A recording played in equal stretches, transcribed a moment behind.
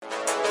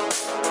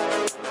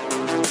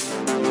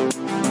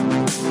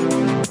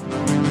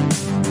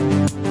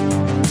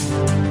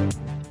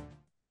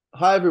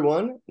Hi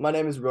everyone, my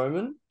name is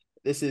Roman.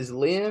 This is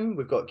Liam.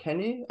 We've got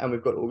Kenny and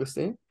we've got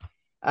Augustine.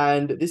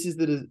 And this is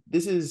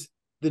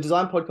the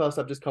design podcast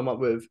I've just come up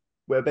with,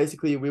 where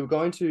basically we were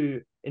going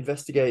to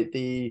investigate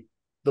the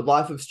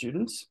life of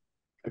students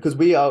because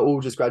we are all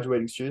just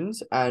graduating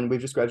students and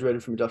we've just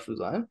graduated from industrial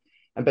design.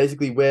 And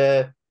basically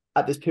we're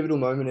at this pivotal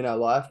moment in our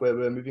life where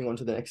we're moving on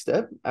to the next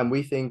step, and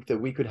we think that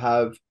we could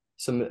have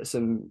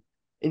some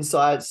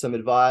insights, some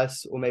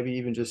advice, or maybe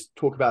even just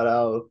talk about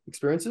our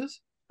experiences,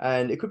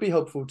 and it could be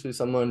helpful to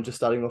someone just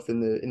starting off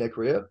in their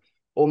career,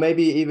 or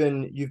maybe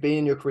even you've been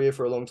in your career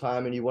for a long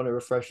time and you want a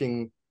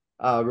refreshing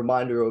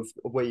reminder of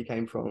where you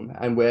came from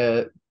and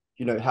where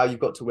how you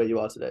got to where you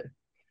are today.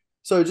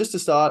 So just to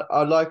start,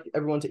 I'd like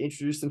everyone to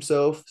introduce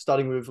themselves,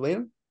 starting with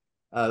Liam,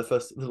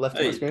 the left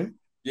of my Hey, screen,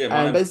 yeah,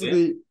 my and name's Liam.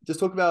 basically just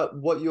talk about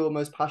what you're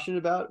most passionate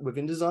about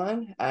within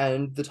design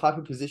and the type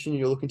of position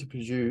you're looking to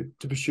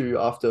pursue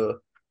after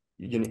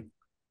uni.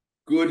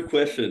 Good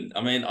question.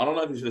 I mean, I don't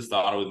know if you should have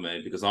started with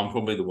me because I'm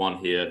probably the one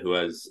here who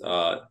has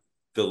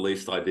the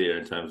least idea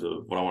in terms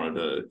of what I want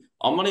to do.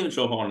 I'm not even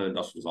sure if I want to do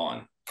industrial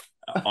design.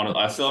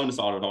 I still haven't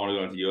decided if I want to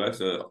go into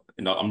UX.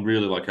 I'm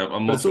really like I'm But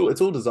not it's all sure.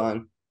 it's all design.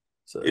 It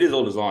So is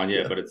all design,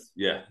 yeah, yeah. but it's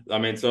yeah. I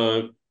mean,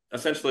 so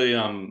essentially,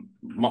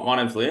 my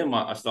name's Liam.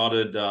 I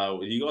started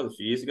with you guys a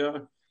few years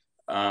ago,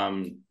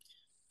 um,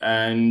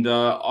 and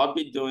I've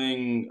been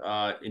doing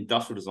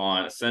industrial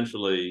design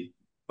essentially.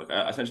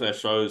 Essentially, I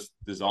chose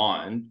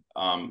design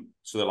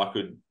so that I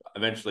could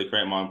eventually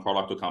create my own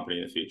product or company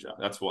in the future.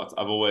 That's what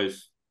I've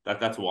always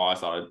that's why I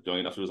started doing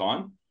industrial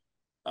design.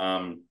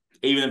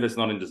 Even if it's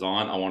not in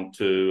design, I want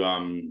to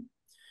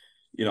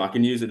I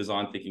can use the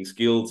design thinking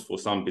skills for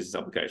some business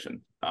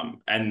application.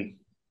 And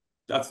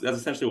that's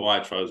essentially why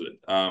I chose it.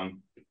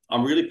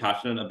 I'm really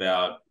passionate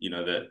about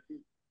the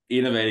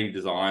innovating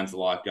designs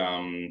like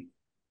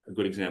a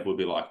good example would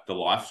be like the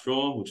life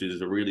straw, which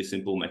is a really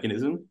simple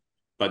mechanism,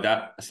 but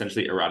that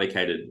essentially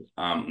eradicated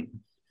a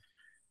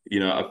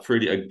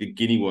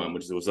guinea worm,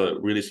 which was a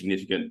really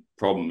significant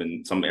problem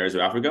in some areas of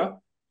Africa.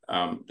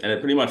 And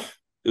it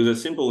was a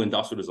simple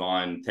industrial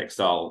design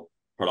textile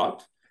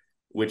product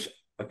which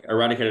like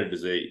eradicated a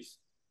disease.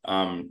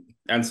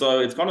 And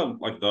so it's kind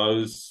of like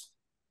those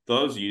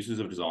uses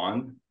of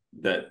design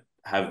that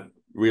have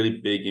really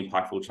big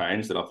impactful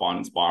change that I find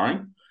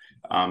inspiring.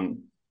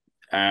 Um,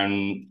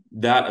 and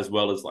that as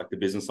well as like the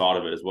business side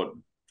of it is what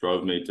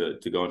drove me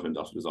to go into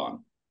industrial design.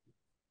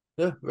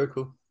 Yeah, very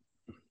cool.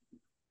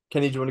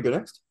 Kenny, do you want to go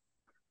next?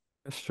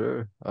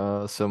 Sure.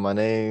 So my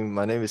name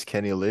is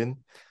Kenny Lin.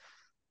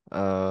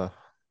 Uh,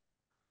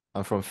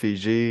 I'm from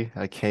Fiji.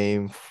 I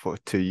came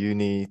to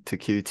uni to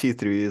QT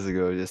 3 years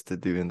ago just to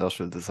do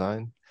industrial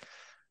design.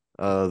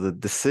 The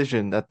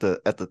decision at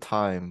the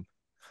time,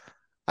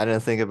 I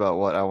didn't think about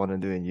what I want to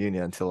do in uni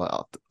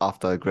until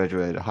after I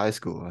graduated high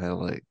school. I had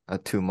like a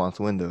 2 month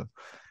window,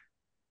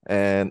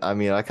 and I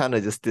mean, I kind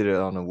of just did it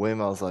on a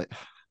whim. I was like,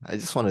 I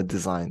just want to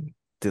design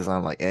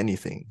like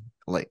anything.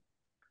 Like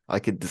I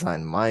could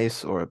design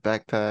mice or a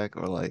backpack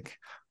or like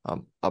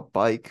a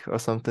bike or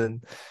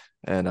something.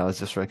 And I was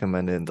just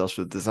recommended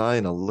industrial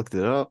design. I looked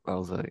it up. I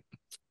was like,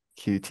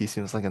 QT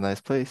seems like a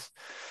nice place.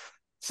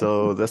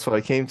 So that's what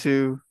I came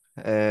to.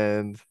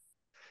 And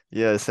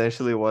yeah,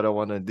 essentially what I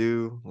want to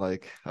do,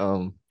 like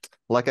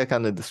I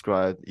kind of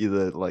described,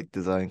 either like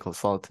design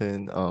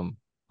consultant,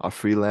 a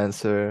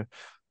freelancer,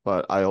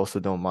 but I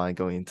also don't mind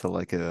going into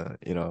like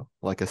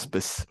like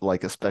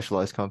a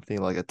specialized company,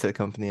 like a tech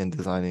company and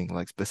designing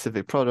like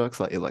specific products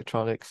like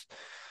electronics.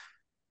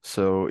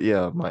 So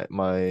yeah,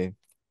 my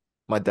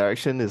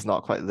direction is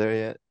not quite there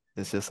yet.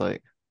 It's just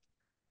like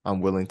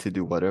I'm willing to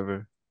do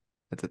whatever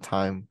at the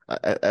time.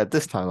 At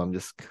this time, I'm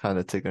just kind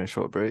of taking a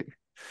short break.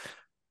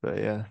 But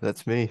yeah,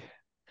 that's me.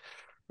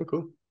 Oh,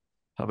 cool.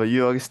 How about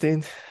you,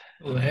 Augustine?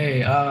 Oh, hey,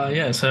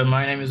 yeah, so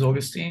my name is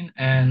Augustine,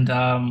 and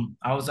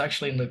I was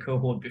actually in the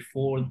cohort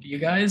before you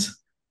guys.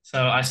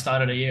 So I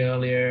started a year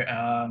earlier.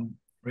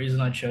 Reason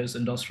I chose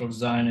industrial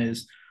design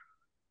is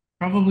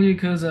probably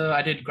because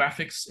I did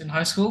graphics in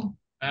high school,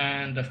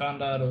 and I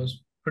found out I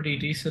was pretty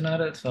decent at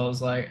it. So I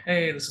was like,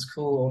 hey, this is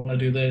cool. I want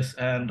to do this.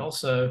 And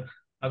also,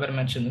 I got to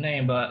mention the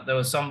name, but there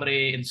was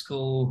somebody in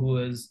school who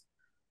was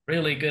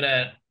really good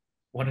at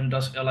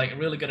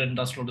really good at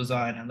industrial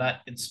design, and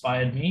that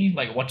inspired me.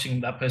 Like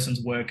watching that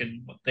person's work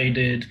and what they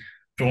did,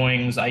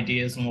 drawings,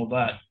 ideas, and all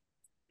that.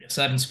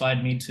 So that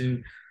inspired me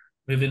to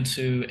move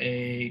into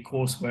a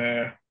course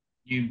where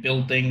you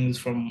build things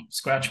from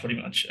scratch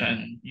pretty much,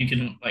 and you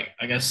can, like,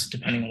 I guess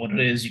depending on what it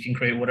is, you can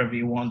create whatever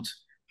you want,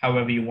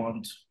 however you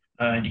want.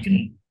 And you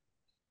can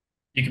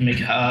make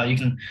you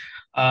can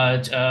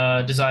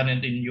design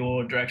it in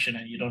your direction,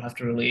 and you don't have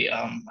to really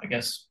I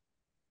guess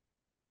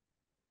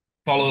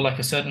follow like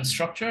a certain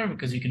structure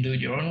because you can do it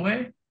your own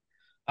way.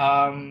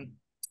 um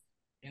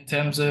in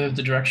terms of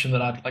the direction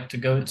that I'd like to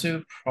go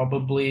into,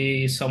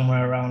 probably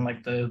somewhere around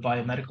like the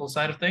biomedical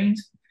side of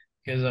things,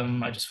 because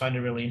I just find it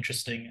really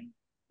interesting and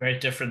very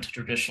different to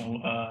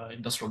traditional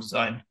industrial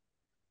design.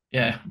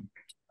 Yeah,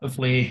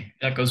 hopefully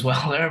that goes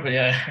well there. But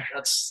yeah,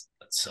 that's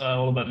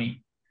all about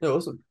me. Yeah,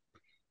 awesome.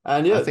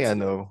 And I yeah, think I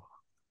know.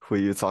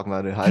 who you talking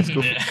about in high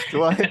school? Yeah.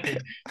 Do I?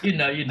 You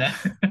know. You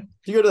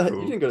you Cool.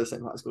 didn't go to the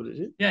same high school, did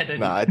you? Yeah, I did.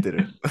 Nah, I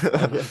didn't.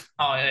 Okay.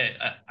 Oh,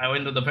 yeah, I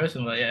went with the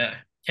person, but yeah,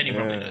 Kenny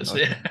probably Yeah, knows.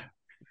 okay. Yeah.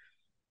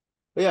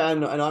 But yeah,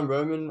 and I'm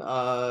Roman.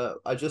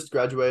 I just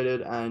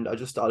graduated and I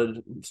just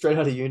started straight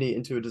out of uni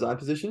into a design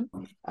position.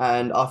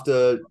 And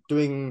after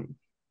doing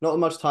not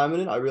much time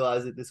in it, I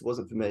realized that this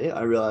wasn't for me.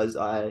 I realized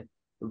I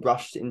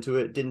rushed into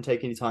it, didn't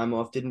take any time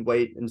off, didn't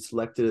wait and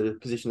selected a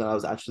position that I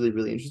was actually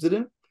really interested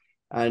in.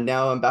 And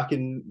now I'm back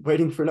in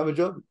waiting for another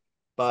job.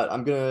 But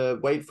I'm gonna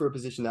wait for a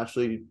position that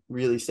actually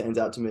really stands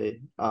out to me,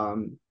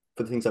 for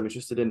the things I'm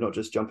interested in, not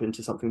just jump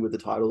into something with the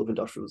title of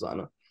industrial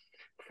designer.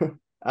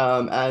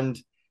 And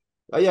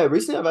yeah,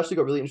 recently I've actually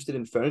got really interested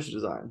in furniture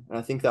design, and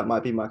I think that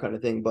might be my kind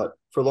of thing. But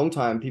for a long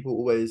time, people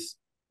always,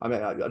 I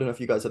mean, I don't know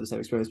if you guys have the same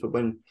experience, but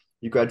when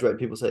you graduate,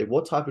 people say,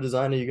 "What type of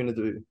design are you going to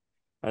do?"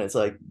 And it's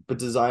like, but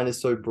design is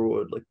so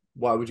broad. Like,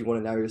 why would you want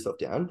to narrow yourself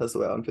down? That's the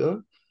way I'm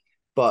feeling.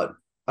 But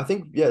I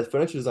think, yeah,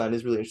 furniture design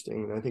is really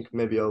interesting, and I think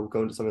maybe I'll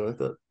go into something like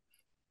that.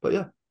 But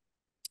yeah,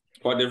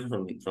 Quite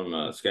different from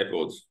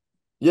skateboards.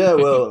 yeah.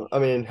 Well, I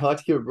mean, I like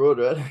to keep it broad,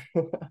 right?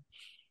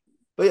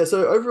 But yeah,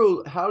 so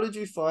overall, how did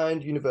you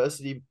find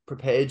university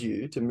prepared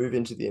you to move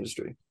into the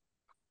industry?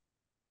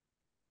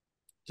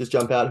 Just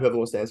jump out, whoever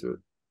wants to answer it.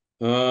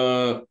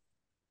 Uh,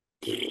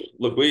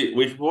 Look,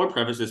 we should probably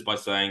preface this by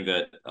saying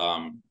that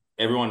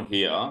everyone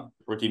here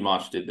pretty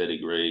much did their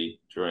degree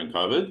during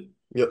COVID.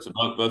 Yep. So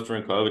both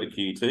during COVID at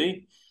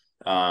QUT,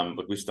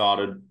 but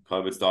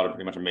COVID started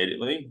pretty much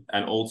immediately,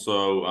 and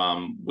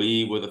also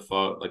we were the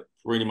first, like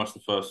pretty much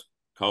the first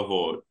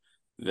cohort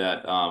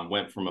that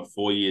went from a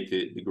 4-year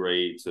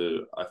degree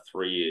to a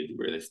 3-year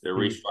degree. They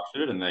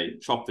restructured it and they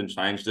chopped and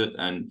changed it,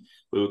 and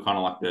we were kind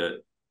of like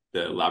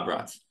the lab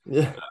rats.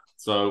 Yeah.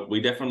 So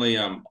we definitely,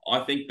 I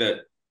think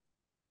that,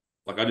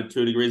 like, I did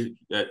 2 degrees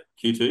at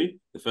Q2.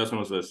 The first one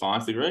was a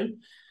science degree.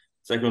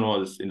 Second one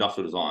was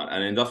industrial design.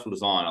 And in industrial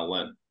design, I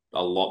learned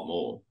a lot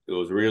more. It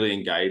was really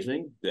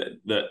engaging.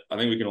 That I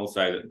think we can all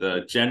say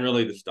that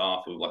generally the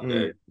staff are like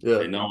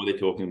they know what they're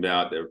talking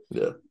about.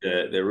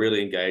 They're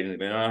really engaging.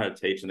 They know how to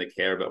teach and they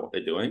care about what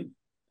they're doing.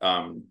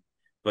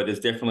 But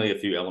there's definitely a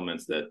few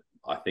elements that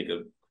I think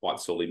are quite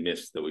sorely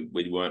missed that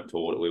we weren't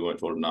taught. We weren't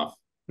taught enough.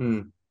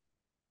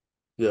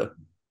 Yeah.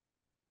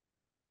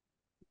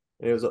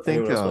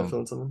 Anyone else might fill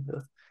in something?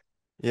 Yeah.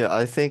 Yeah,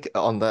 I think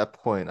on that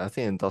point, I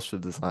think industrial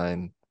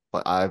design,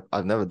 like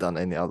I've never done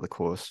any other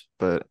course,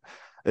 but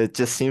it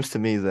just seems to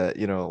me that,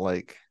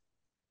 like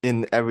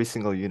in every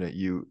single unit,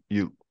 you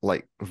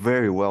like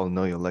very well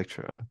know your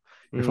lecturer.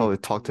 You probably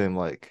talk to him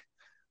like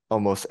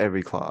almost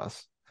every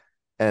class.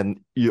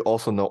 And you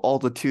also know all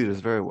the tutors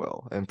very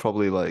well, and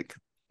probably like,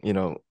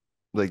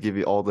 they give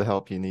you all the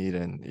help you need,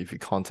 and if you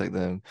contact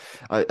them.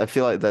 I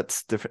feel like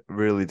that's different,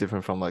 really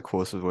different from like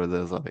courses where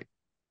there's like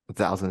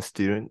 1,000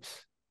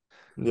 students.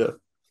 Yeah.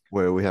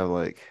 Where we have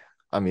like,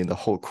 I mean, the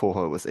whole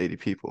cohort was 80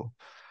 people.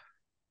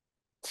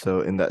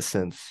 So in that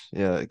sense,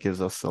 yeah, it gives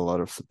us a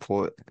lot of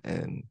support,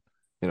 and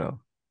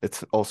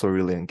it's also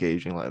really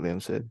engaging, like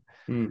Liam said.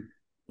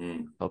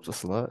 Helps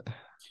us a lot.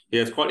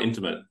 Yeah, it's quite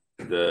intimate.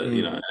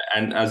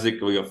 And as we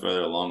got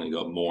further along, it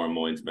got more and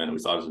more intimate, and we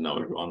started to know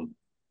everyone.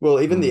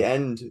 Well, even the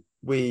end,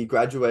 we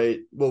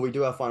graduate. Well, we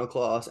do our final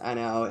class, and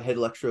our head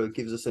lecturer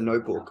gives us a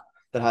notebook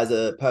that has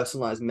a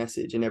personalized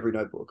message in every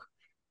notebook,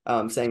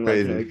 saying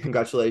like,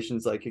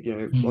 congratulations, like,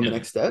 on the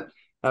next step.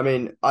 I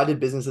mean, I did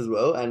business as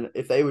well, and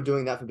if they were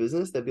doing that for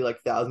business, there'd be like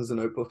thousands of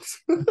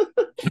notebooks.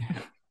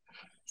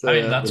 So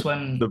I mean, that's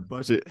when the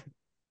budget.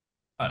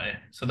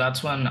 So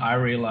that's when I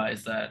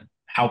realized that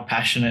how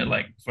passionate,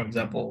 like for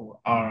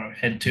example, our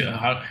head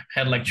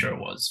lecturer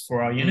was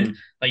for our unit.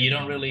 Like you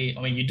don't really,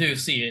 I mean, you do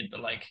see it,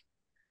 but like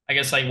I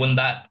guess like when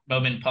that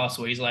moment passed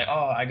away, he's like,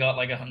 oh, I got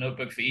like a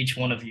notebook for each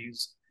one of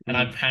yous, and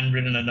I've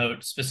handwritten a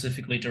note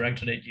specifically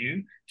directed at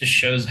you. Just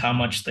shows how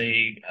much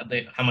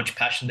how much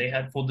passion they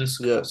had for this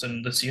course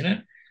and this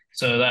unit.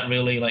 So that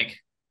really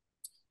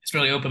it's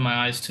really opened my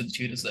eyes to the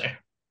tutors there.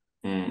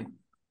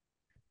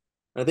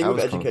 I think I with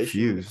was education,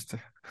 confused.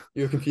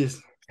 You were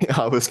confused.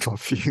 I was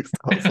confused.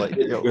 I was like,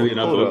 yo, Really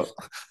hold up.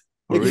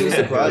 Because you're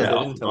surprised they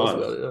Yeah, didn't tell us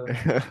about it.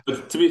 Yeah.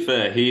 But to be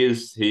fair, he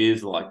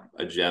is like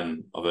a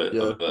gem of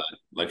a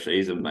lecture.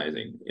 He's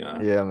amazing,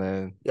 Yeah,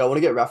 man. Yeah, I want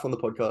to get Raf on the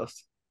podcast.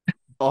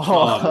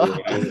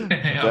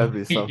 That'd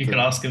be something. You can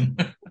ask him.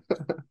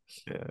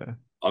 Yeah.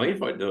 I think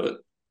if I do it.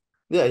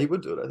 Yeah, he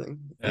would do it, I think.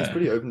 He's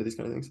pretty open to these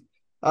kind of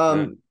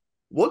things.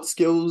 What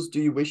skills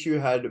do you wish you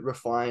had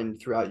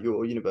refined throughout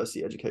your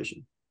university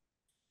education?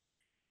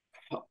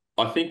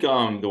 I think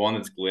the one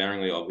that's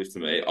glaringly obvious to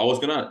me, I was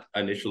gonna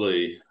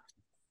initially,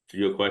 to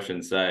your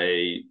question,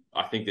 say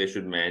I think they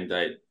should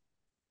mandate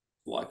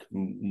like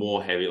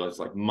more heavy,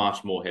 like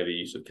much more heavy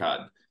use of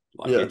CAD.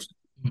 Like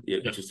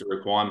it's just a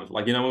requirement.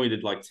 Like when we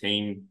did like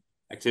team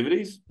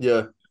activities,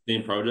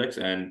 team projects,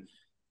 and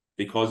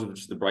because of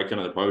just the breakdown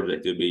of the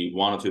project, there'd be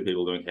 1 or 2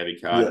 people doing heavy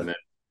CAD, and then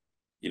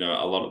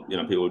a lot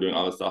of people were doing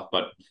other stuff.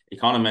 But it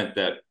kind of meant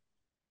that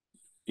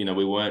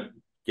we weren't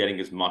getting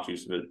as much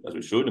use of it as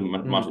we should, and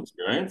much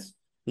experience.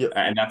 Yep.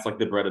 And that's like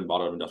the bread and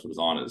butter of industrial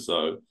designers.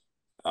 So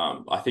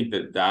I think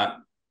that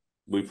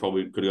we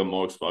probably could have got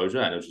more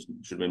exposure, and it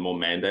should have been more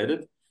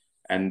mandated.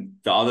 And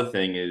the other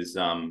thing is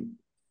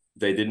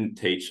they didn't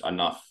teach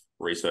enough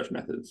research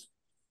methods.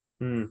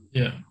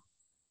 Yeah.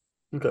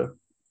 Okay.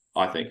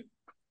 I think.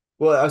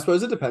 Well, I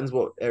suppose it depends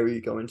what area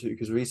you go into,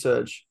 because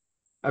research,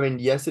 I mean,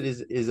 yes, it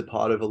is a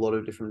part of a lot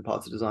of different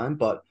parts of design,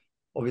 but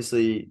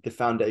obviously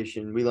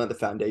we learned the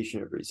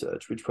foundation of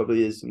research, which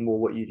probably is more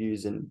what you'd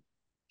use in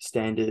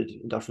standard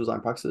industrial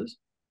design practices.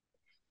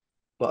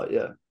 But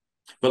yeah.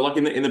 But like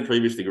in the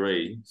previous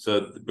degree,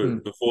 so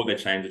before they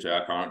changed it to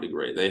our current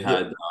degree, they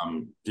had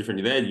they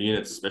had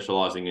units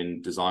specializing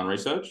in design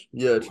research,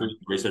 true.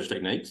 research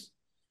techniques.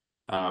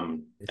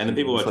 And the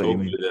people I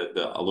talked to,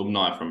 the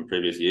alumni from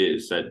previous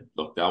years, said,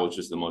 look, that was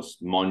just the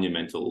most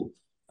monumental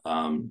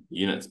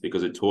units,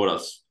 because it taught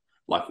us,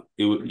 like,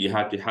 you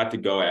had to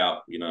go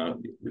out.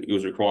 It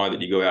was required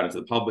that you go out into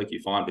the public,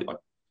 you find people,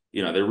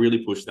 like, they really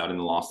pushed that in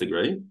the last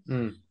degree.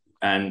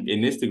 And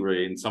in this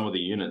degree, in some of the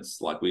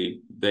units, like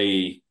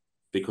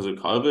because of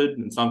COVID,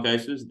 in some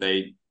cases,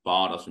 they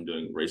barred us from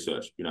doing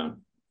research,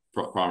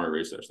 primary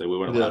research. We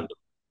weren't allowed to do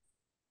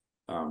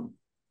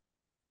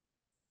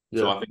it.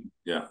 So I think,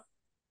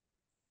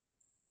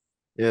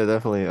 Yeah,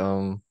 definitely.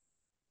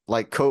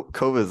 Like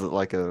COVID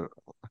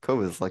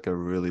is like a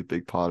really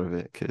big part of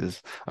it,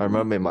 because I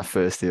remember in my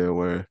first year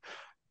where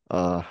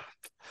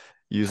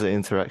user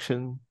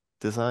interaction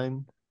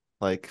design,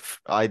 like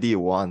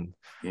ID1,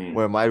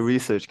 where my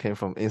research came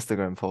from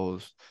Instagram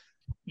posts.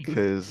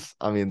 Because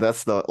I mean,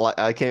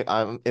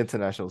 I'm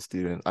international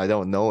student. I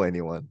don't know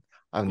anyone.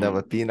 I've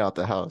never been out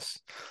the house.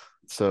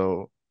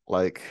 So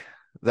like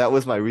that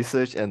was my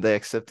research, and they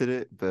accepted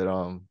it. But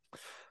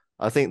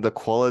I think the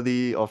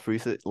quality of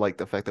research, like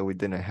the fact that we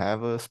didn't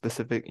have a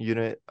specific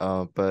unit,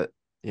 but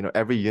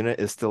every unit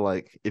is still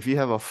like, if you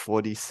have a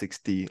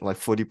 40-60, like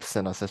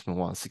 40% assessment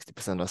 1,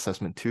 60%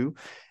 assessment 2,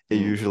 it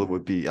usually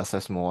would be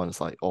assessment 1 is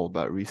like all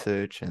about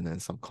research and then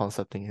some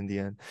concepting in the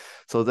end.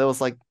 So there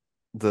was like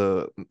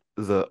the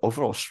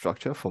overall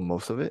structure for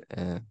most of it.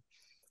 And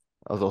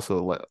I was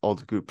also like, all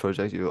the group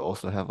projects, you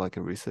also have like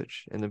a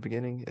research in the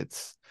beginning.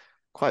 It's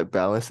quite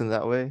balanced in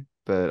that way.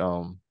 But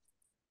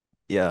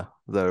yeah,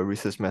 the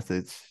research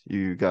methods,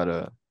 you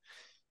gotta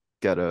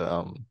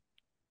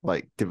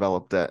like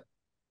develop that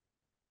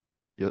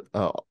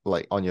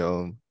like on your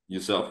own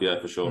yourself. Yeah,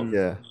 for sure.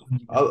 Yeah.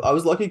 I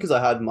was lucky because I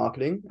had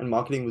marketing, and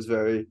marketing was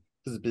because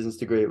it's a business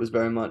degree, it was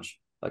very much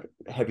like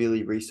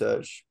heavily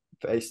research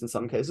based in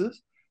some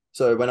cases.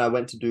 So when I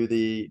went to do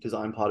the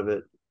design part of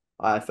it,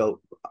 I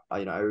felt,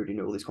 I already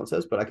knew all these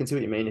concepts, but I can see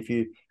what you mean. If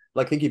you,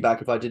 like, thinking back,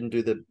 if I didn't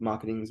do the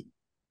marketing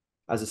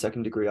as a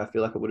second degree, I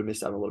feel like I would have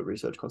missed out on a lot of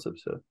research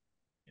concepts. So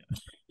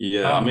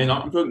yeah, I mean,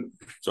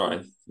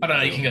 sorry. I don't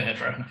know. You can go ahead,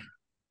 bro.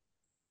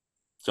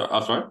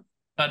 Sorry.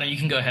 No, you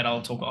can go ahead.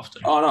 I'll talk after.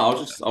 Oh no, I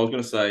was going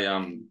to say,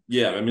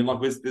 yeah. I mean,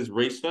 like, there's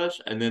research,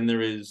 and then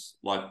there is,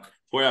 like,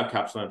 for our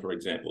capstone, for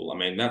example. I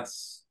mean, that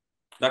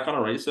kind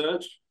of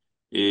research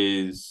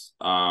is,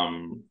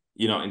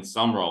 in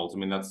some roles. I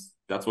mean, that's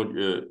what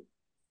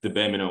the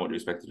bare minimum what you're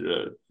expected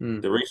to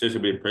do. The research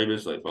would be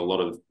previously for a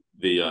lot of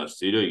the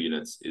studio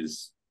units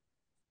is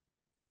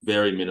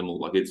very minimal.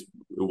 Like, it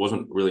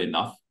wasn't really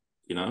enough,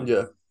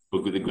 for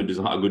a good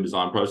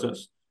design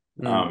process.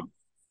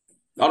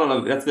 I don't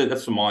know.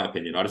 That's from my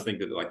opinion. I just think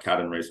that, like, CAD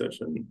and research,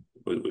 and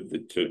with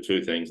the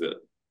two things that,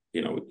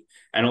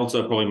 and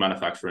also probably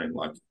manufacturing,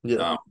 like,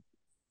 that,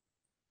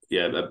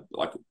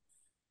 like,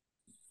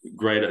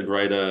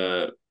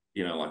 greater,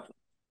 like,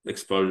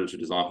 exposure to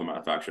design for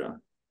manufacture.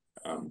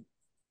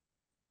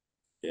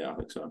 Yeah, I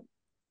think so.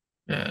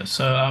 Yeah,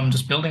 so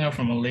just building up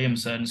from what Liam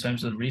said in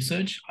terms of the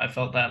research, I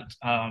felt that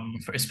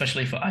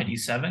especially for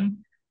ID7,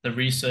 the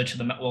research,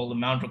 the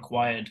amount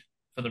required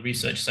for the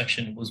research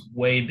section was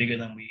way bigger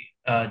than we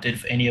did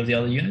for any of the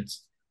other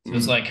units. So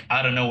it's like,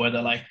 I don't know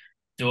whether, like,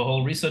 do a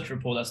whole research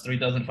report that's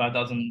 3,000,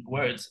 5,000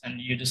 words,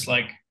 and you're just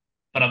like,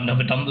 but I've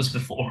never done this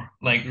before.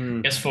 Like,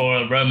 I guess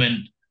for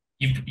Roman,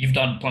 you've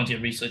done plenty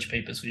of research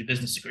papers for your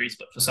business degrees,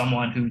 but for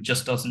someone who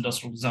just does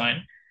industrial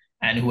design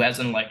and who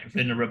hasn't, like,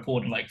 written a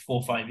report in like 4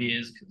 or 5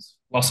 years, because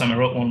last time I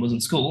wrote one was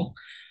in school,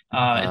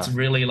 it's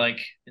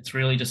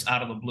really just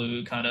out of the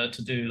blue kind of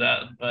to do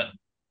that. But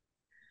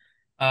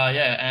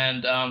yeah,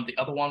 and the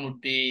other one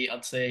would be,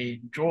 I'd say,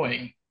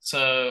 drawing.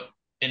 So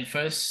in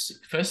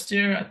first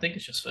year, I think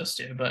it's just first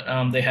year,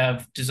 but they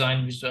have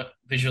design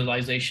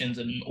visualizations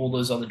and all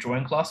those other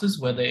drawing classes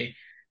where they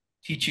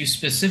teach you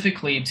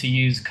specifically to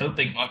use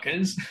Copic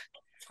markers.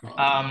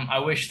 I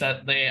wish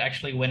that they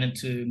actually went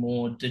into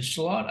more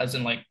digital art, as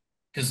in, like,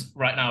 because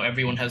right now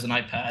everyone has an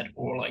iPad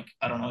or, like,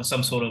 I don't know,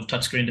 some sort of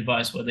touchscreen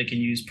device where they can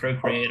use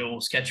Procreate or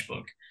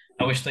Sketchbook.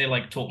 I wish they,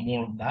 like, taught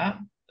more of that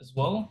as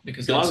well,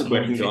 because Can I that's ask a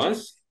question,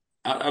 guys?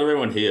 Out of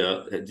everyone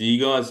here,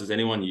 does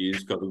anyone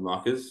use Copic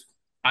markers?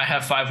 I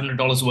have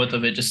 $500 worth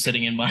of it just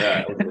sitting in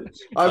my.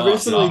 I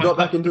recently got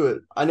back into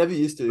it. I never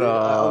used to.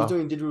 I was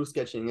doing digital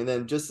sketching, and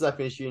then just as I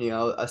finished uni,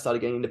 I started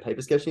getting into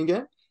paper sketching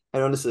again.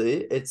 And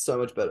honestly, it's so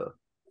much better.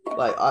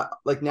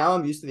 like now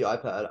I'm used to the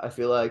iPad. I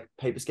feel like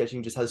paper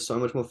sketching just has so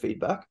much more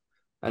feedback,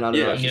 and I don't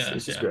know, Yeah,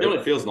 it's just it great.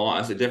 definitely feels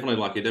nice. It definitely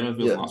feels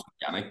Yeah, nice,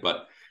 organic.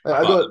 But I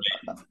I got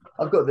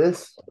I've got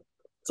this.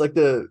 It's like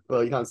the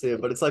well, you can't see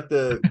it, but it's like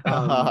the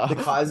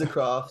Kaiser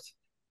Craft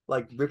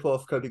like rip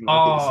off Copic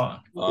markers.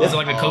 Oh, is it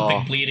Yeah, like the Oh,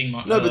 Copic bleeding,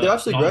 no, but they're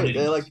actually great.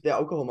 non-bleeding They're marks? like they're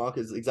alcohol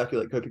markers, exactly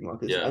like Copic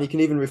markers, and yeah. you can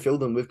even refill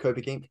them with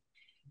Copic ink.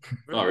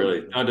 Oh,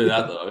 really? Don't do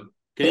that though.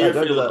 Can you Yeah,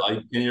 don't do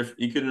refill? that.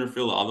 You couldn't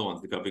refill the other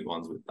ones, the Copic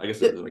ones with. I guess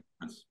it Yeah, doesn't make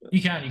sense. But...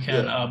 You can,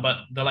 yeah, but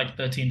they're like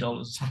 $13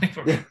 or something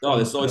for yeah, Oh,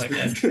 they're so like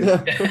that.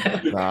 expensive.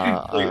 yeah.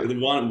 nah. Like the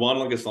one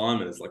like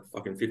assignment is like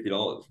fucking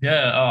 $50.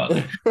 Yeah,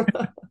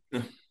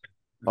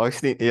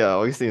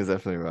 Augustine is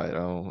definitely right.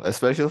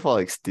 Especially for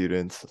like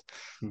students,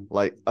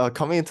 like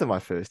coming into my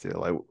first year,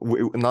 like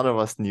none of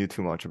us knew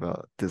too much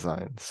about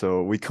design,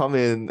 so we come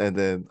in and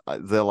then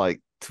they're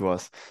like to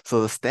us.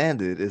 So the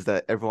standard is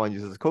that everyone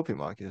uses copy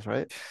markers,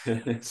 right?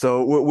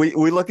 So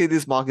we look at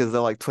these markers,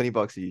 they're like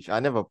 $20 each. I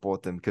never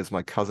bought them because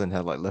my cousin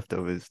had like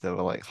leftovers that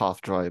were like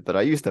half dry, but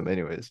I used them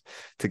anyways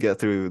to get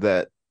through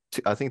that.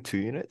 I think 2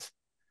 units,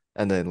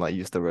 and then like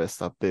use the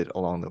rest a bit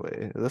along the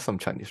way. There's some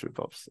Chinese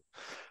rip-offs.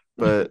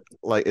 But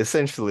like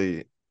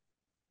essentially,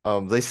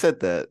 they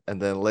said that,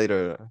 and then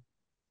later,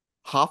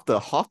 half the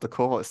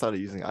cohort started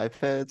using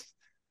iPads,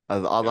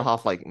 and the other Yeah.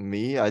 half, like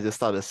me, I just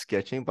started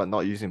sketching, but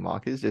not using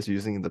markers, just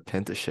using the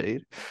pen to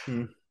shade.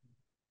 Mm.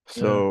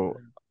 yeah. So,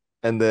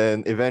 and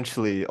then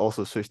eventually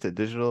also switched to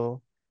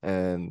digital,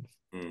 and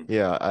Mm.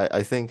 yeah,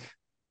 I think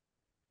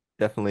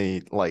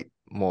definitely like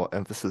more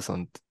emphasis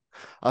on.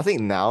 I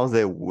think now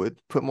they would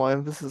put more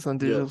emphasis on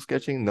Yeah. digital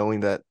sketching,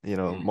 knowing that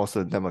Mm. most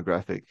of the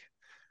demographic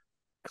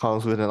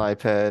comes with an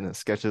iPad and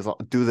sketches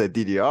do the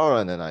DDR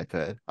on an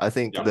iPad. I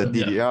think Yeah. the Yeah.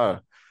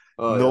 DDR,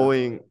 Oh yeah.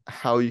 knowing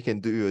how you can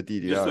do your Just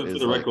DDR for is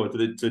the like, record,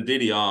 to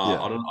DDR,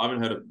 yeah, I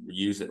haven't heard it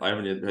use it. I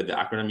haven't heard the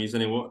acronym used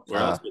anymore.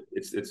 Where else? uh, But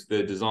it's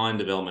the design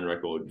development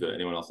record to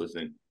anyone else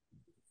listening.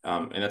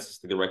 And that's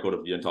the record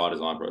of the entire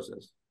design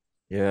process.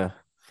 yeah.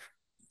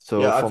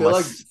 So Yeah, I for feel my,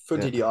 like for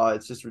yeah, DDR,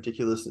 it's just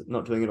ridiculous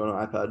not doing it on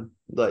an iPad.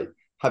 Like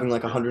having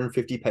like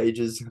 150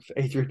 pages of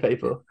A3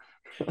 paper.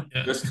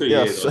 Yeah. Just 2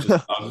 years.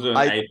 yes, I was doing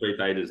I A3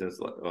 pages, and it's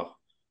like, oh,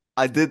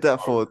 I did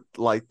that for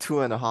like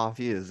 2.5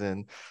 years,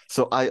 and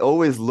so I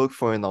always look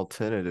for an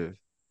alternative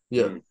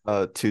Yeah.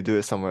 to do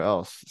it somewhere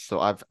else. So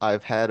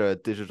I've had a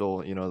digital,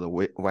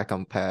 the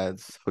Wacom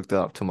pads hooked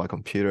up to my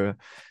computer,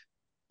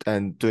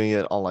 and doing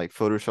it on like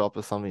Photoshop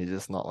or something is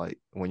just not like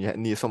when you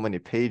need so many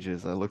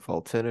pages. I look for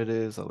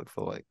alternatives. I look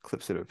for like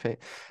clips to paint,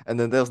 and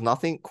then there's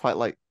nothing quite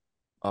like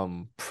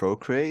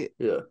Procreate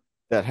Yeah.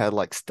 that had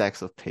like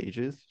stacks of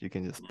pages you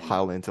can just mm,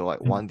 pile into like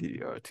one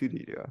DDR, two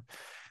DDR.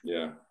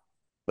 yeah.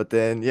 But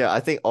then yeah, I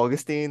think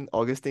Augustine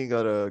got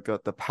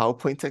the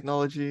PowerPoint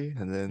technology,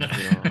 and then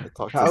I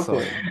talked to PowerPoint.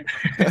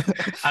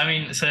 some. I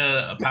mean, so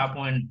a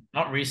PowerPoint,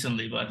 not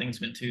recently, but I think it's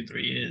been 2,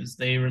 3 years.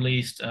 They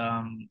released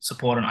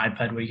support on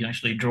iPad where you can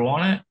actually draw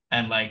on it,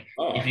 and like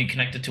if you Oh,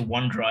 connect it to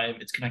OneDrive,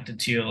 it's connected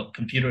to your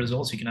computer as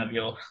well. So you can have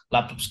your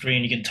laptop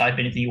screen, you can type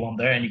anything you want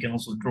there, and you can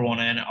also draw on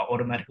it, and it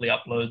automatically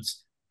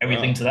uploads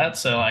everything wow. to that.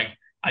 So like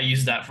I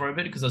used that for a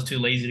bit because I was too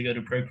lazy to go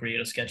to Procreate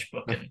or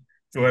Sketchbook and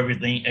draw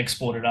everything,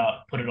 export it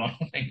out, put it on.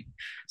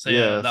 So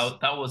yeah, Yes.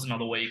 that was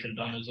another way you could have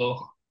done as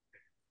well.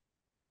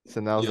 So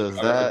now Yeah, there's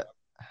that,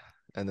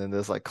 and then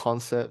there's like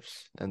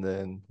concepts, and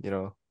then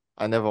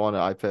I never wanted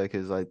an iPad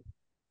because I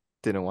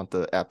didn't want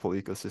the Apple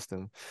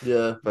ecosystem,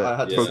 Yeah. but I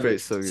had to yeah.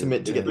 Procreate's so good.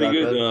 submit to It's get the pretty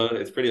good. iPad.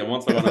 It's pretty.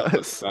 Once I got an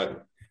Yes.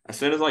 iPad, as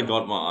soon as I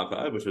got my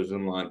iPad, which was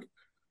in like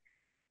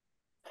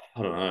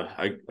I don't know,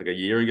 like a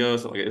year ago or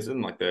something. Like, it's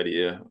in like 30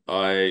 year.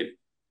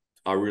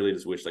 I really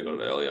just wish I got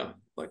it earlier.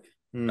 Like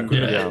I Mm. could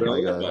have Yeah. had Yeah, it my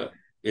earlier, God. but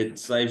it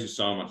saves you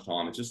so much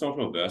time. It's just so much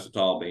more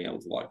versatile being able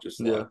to like just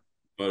Yeah. like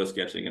photo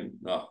sketching and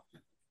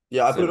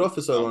Yeah, I put so it off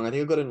for so um, long. I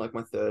think I got it in like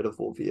my third or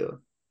fourth year.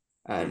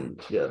 mm,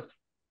 And yeah.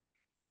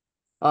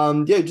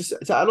 Yeah, just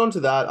to add on to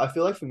that, I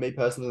feel like for me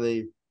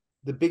personally,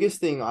 the biggest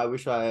thing I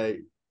wish I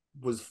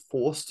was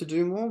forced to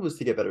do more was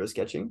to get better at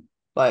sketching.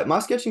 Like my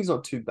sketching's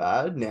not too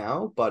bad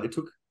now, but it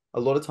took a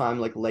lot of time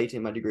like late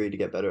in my degree to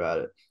get better at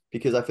it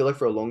because I feel like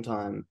for a long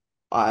time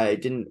I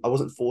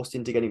wasn't forced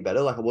into getting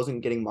better. Like I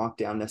wasn't getting marked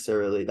down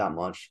necessarily that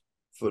much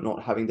for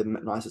not having the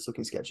nicest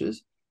looking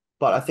sketches.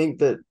 But I think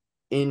that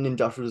in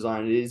industrial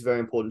design, it is very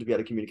important to be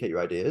able to communicate your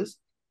ideas.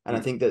 And I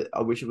mm, think that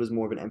I wish it was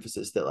more of an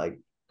emphasis that like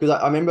because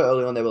I remember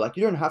early on they were like,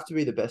 you don't have to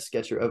be the best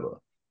sketcher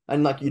ever.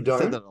 And like you They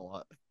said don't, that a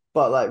lot.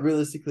 but like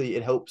realistically,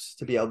 it helps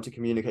to be able to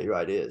communicate your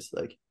ideas.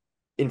 Like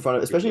in front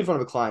of especially in yeah,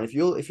 front of a client.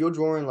 If you're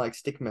drawing like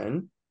stick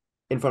men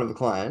in front of a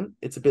client,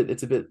 it's a bit,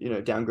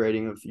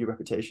 downgrading of your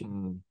reputation.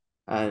 Mm.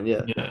 And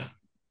yeah. Yeah.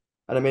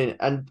 And I mean,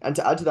 and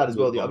to add to that as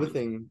well, good the other point.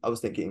 thing I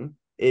was thinking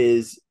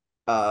is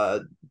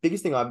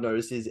biggest thing I've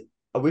noticed is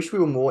I wish we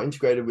were more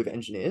integrated with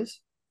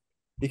engineers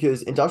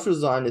because industrial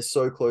design is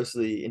so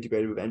closely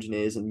integrated with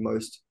engineers in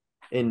most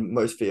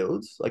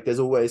fields. Like there's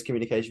always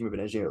communication with an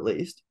engineer at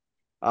least.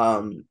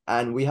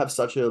 And we have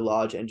such a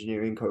large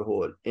engineering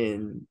cohort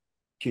in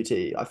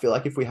QT. I feel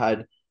like if we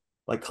had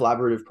like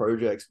collaborative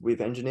projects with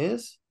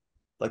engineers,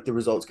 like the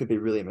results could be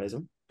really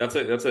amazing. That's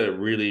a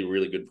really,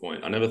 really good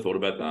point. I never thought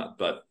about that,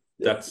 but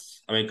Yeah.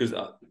 that's, I mean, because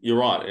you're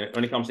right.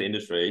 When it comes to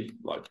industry,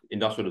 like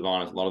industrial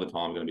designers, a lot of the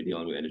time are going to be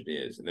dealing with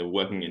engineers, and they're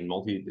working in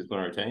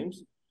multidisciplinary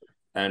teams.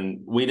 And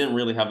we didn't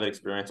really have that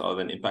experience other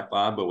than Impact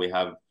Lab, but we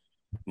have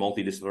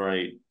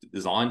multidisciplinary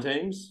design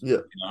teams. Yeah.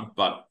 You know,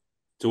 but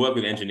to work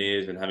with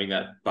engineers and having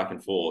that back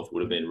and forth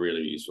would have been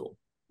really useful.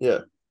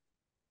 Yeah.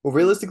 Well,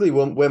 realistically,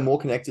 we're more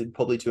connected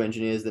probably to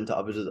engineers than to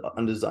other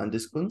design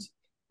disciplines.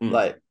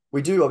 Like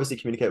we do obviously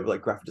communicate with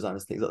like graphic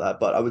designers, things like that,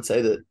 but I would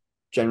say that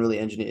generally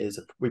engineers,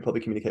 we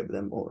probably communicate with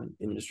them more in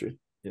industry.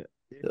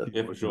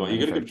 Yeah, for sure. You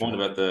got a good point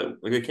about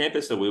the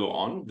campus that we were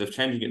on. They're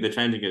changing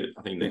it,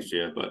 I think, next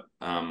year. But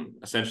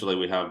essentially,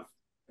 we have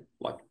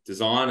like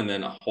design and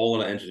then a whole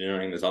lot of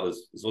engineering. There's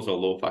also a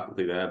law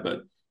faculty there,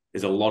 but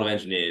there's a lot of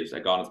engineers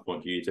at Guidance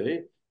Point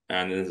QUT,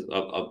 and there's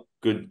a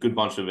good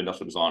bunch of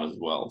industrial designers as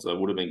well. So it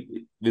would have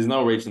been. There's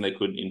no reason they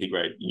couldn't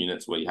integrate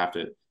units where you have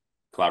to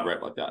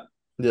collaborate like that.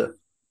 Yeah.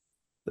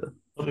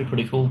 That'd be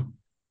pretty cool.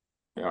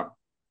 Yeah.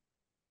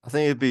 I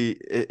think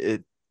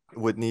it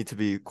would need to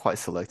be quite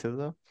selective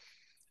though.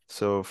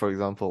 So for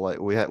example, like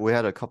we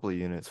had a couple of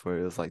units where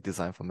it was like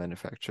design for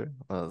manufacture.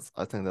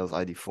 I think that was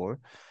ID4.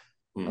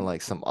 And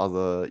like some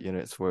other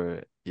units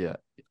where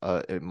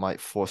it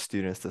might force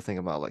students to think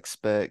about like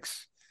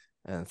specs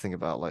and think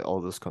about like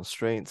all those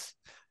constraints.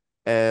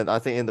 And I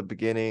think in the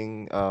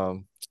beginning,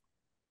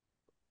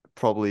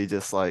 probably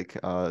just like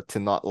to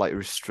not like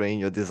restrain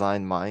your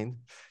design mind,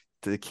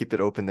 to keep it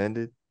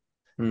open-ended.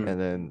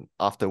 And then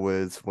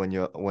afterwards,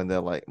 when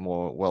they're like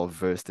more well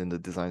versed in the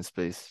design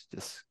space,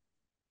 just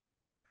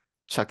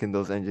chucking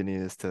those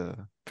engineers to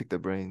pick their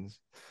brains.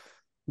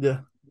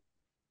 Yeah.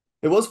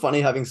 It was funny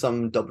having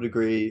some double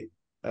degree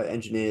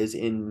engineers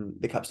in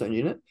the capstone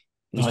unit,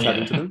 just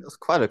chatting to them. There's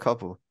quite a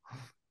couple.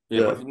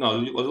 Yeah.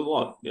 No, there's a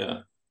lot.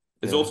 Yeah.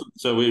 It's also,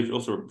 so we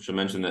also should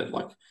mention that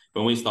like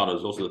when we started, it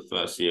was also the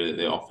first year that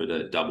they offered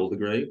a double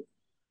degree.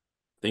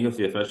 I think it was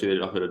the first year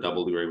they offered a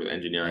double degree with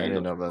engineering. I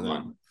didn't know about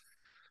that.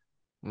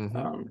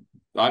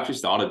 I actually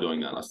started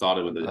doing that. I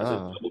started with as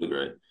a double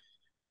degree,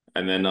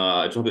 and then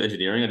I dropped with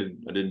engineering.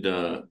 I did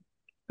I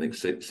think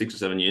 6 or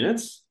 7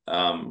 units.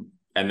 And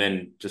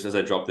then just as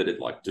I dropped it, it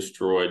like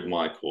destroyed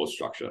my course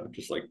structure,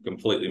 just like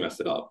completely messed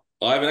it up.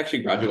 I haven't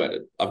actually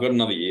graduated. I've got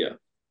another year.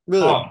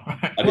 Really? Oh.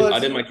 I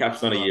did my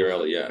capstone a year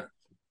early. Yeah.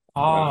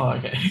 Oh,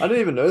 okay. I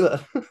didn't even know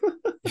that.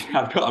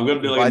 I've got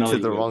to do like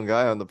Invited the wrong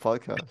guy on the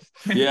podcast.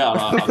 Yeah,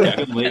 I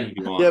can leave if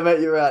you want. Yeah,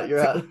 mate, you're out. You're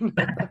out.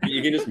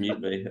 You can just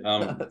mute me.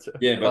 Right.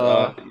 Yeah,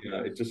 but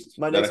it just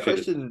my next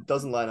question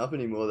doesn't line up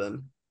anymore.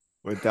 Then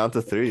we're down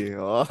to 3.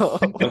 Oh.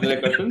 What's the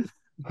next question?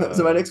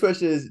 So my next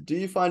question is: do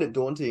you find it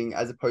daunting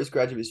as a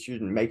postgraduate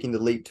student making the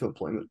leap to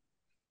employment?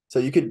 So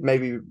you could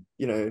maybe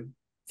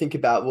think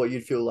about what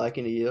you'd feel like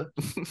in a year.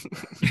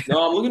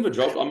 No, I'm looking for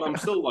jobs. I'm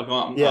still like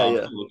I'm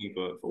still looking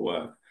for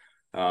work.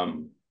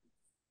 In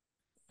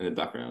the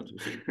background,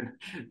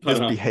 just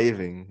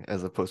behaving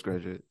as a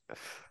postgraduate.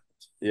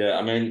 Yeah,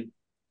 I mean,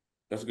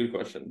 that's a good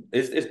question.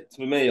 It's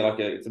for me like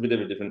it's a bit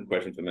of a different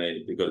question for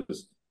me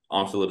because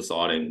I'm still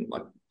deciding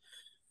like,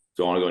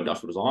 do I want to go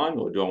industrial design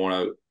or do I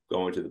want to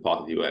go into the path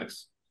of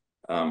UX?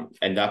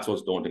 And that's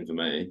what's daunting for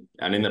me.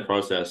 And in the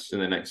process, in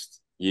the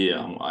next year,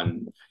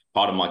 I'm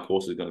part of my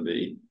course is going to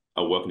be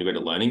a work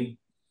integrated learning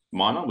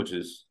minor, which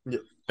is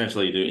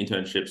essentially you do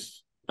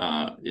internships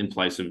in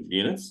place of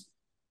units.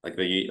 Like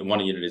the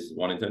one unit is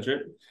one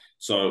internship.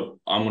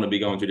 So I'm going to be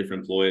going to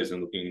different employers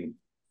and doing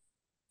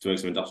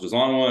some industrial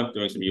design work,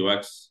 doing some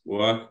UX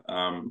work.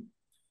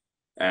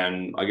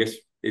 And I guess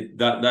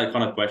that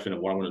kind of question of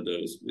what I'm going to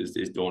do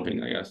is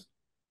daunting, I guess.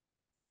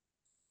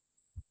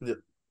 Yeah.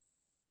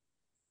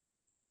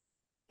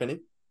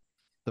 Penny?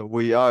 So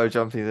we are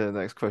jumping to the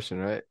next question,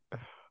 right?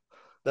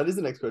 That is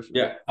the next question.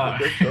 Yeah.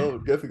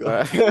 Go for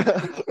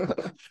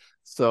gold.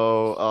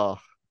 So,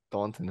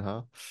 daunting,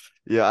 huh?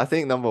 Yeah, I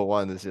think number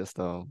one is just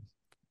I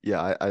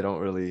don't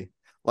really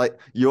like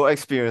your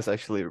experience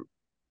actually.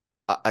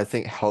 I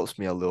think helps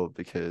me a little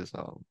because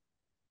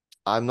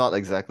I'm not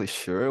exactly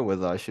sure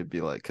whether I should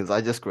be like, because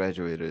I just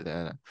graduated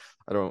and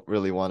I don't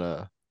really want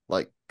to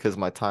like, because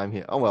my time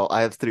here, oh well,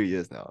 I have 3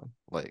 years now,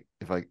 like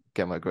if I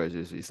get my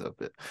graduate visa,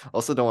 but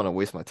also don't want to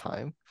waste my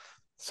time.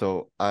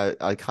 So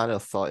I kind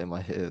of thought in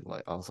my head,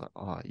 like I was like,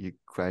 oh, you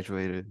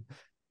graduated,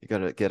 you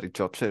gotta get a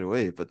job straight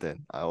away. But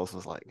then I also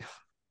was like,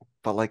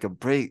 but like a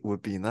break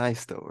would be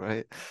nice though,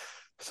 right?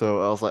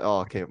 So I was like, oh,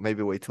 okay,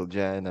 maybe wait till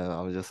Jan. And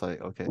I was just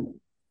like, okay,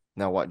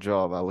 now what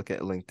job? I look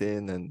at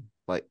LinkedIn and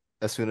like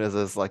as soon as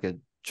there's like a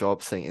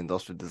job saying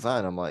industrial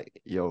design, I'm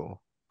like, yo,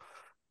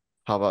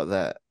 how about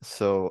that?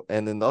 So,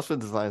 and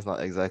industrial design is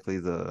not exactly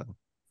the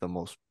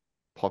most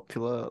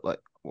popular, like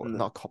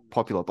not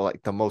popular, but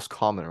like the most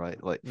common,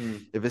 right? Like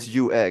if it's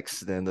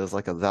UX, then there's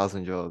like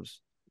 1,000 jobs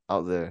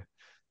out there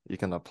you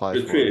can apply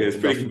for. It's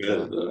pretty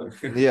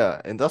competitive.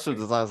 Yeah, industrial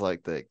design is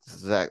like the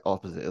exact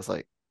opposite. It's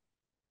like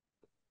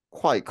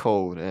quite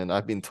cold, and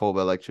I've been told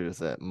by lecturers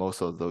that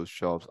most of those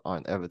jobs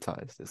aren't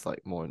advertised. It's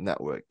like more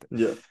networked.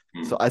 Yeah.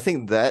 So I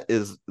think that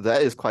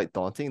is quite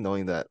daunting,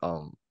 knowing that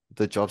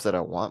the jobs that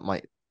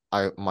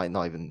I might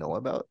not even know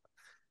about.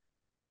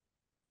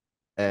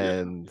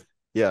 And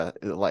yeah,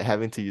 like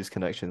having to use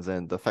connections,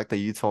 and the fact that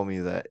you told me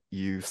that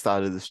you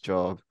started this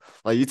job,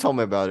 like you told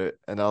me about it,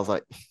 and I was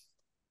like,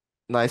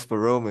 nice for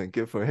Roman,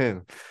 good for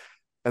him.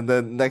 And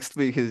then next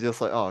week he's just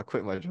like, oh, I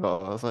quit my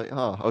job. I was like,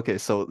 oh, okay,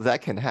 so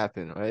that can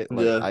happen, right?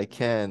 Like Yeah. I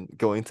can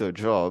go into a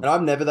job. And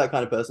I'm never that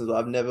kind of person as well.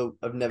 I've never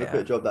quit Yeah.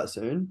 a job that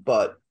soon,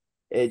 but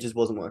it just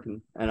wasn't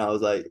working. And I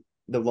was like,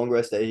 the longer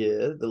I stay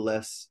here, the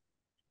less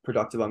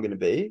productive I'm going to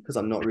be because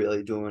I'm not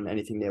really doing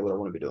anything near what I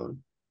want to be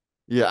doing.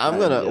 Yeah,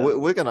 And yeah,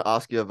 we're gonna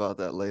ask you about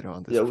that later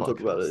on this yeah, we'll talk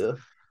about podcast. it.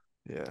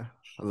 Yeah.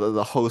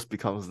 The host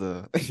becomes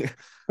the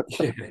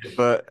Yeah.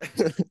 but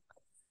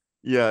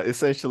yeah,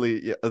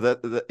 essentially, yeah,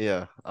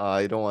 yeah.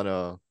 I don't want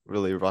to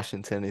really rush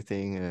into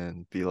anything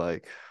and be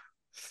like,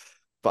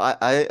 but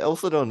I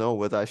also don't know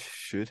whether I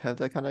should have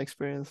that kind of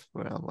experience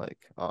where I'm like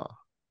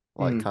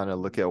Mm. kind of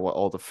look at what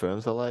all the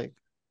firms are like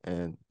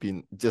and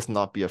just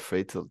not be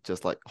afraid to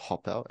just like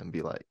hop out and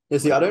be like, Yeah,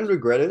 see, I let don't me.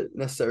 regret it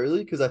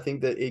necessarily because I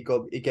think that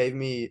it gave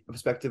me a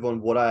perspective on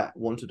what I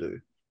want to do.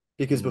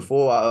 Because Mm,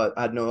 before I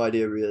had no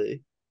idea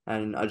really,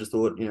 and I just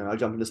thought, I'd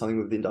jump into something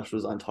with the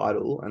industrial design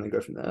title and then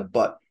go from there.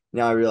 But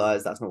now I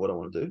realize that's not what I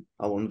want to do.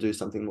 I want to do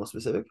something more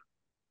specific.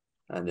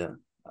 And yeah,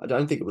 I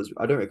don't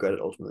regret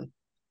it ultimately.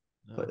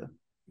 But yeah.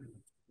 yeah,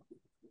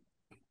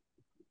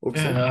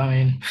 Augustine. Yeah, I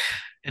mean,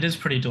 it is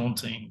pretty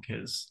daunting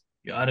because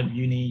you're out of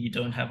uni, you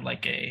don't have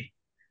like a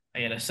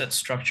set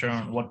structure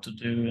on what to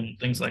do and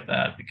things like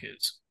that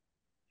because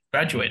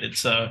graduated.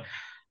 So,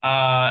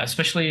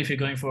 especially if you're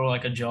going for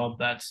like a job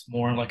that's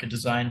more like a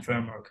design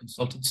firm or a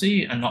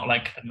consultancy and not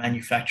like a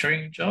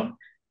manufacturing job,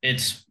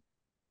 it's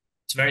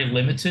it's very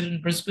limited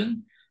in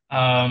Brisbane.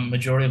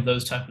 Majority of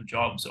those type of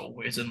jobs are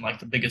always in like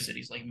the bigger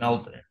cities like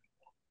Melbourne,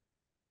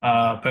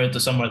 Perth or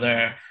somewhere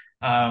there.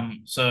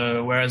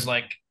 So whereas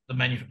like the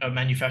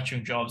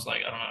manufacturing jobs,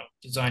 like I don't know,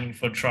 designing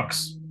for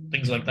trucks,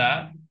 things like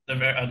that,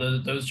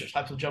 those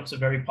types of jobs are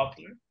very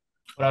popular.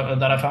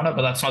 That I found out,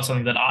 but that's not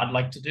something that I'd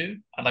like to do.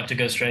 I'd like to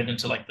go straight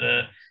into like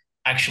the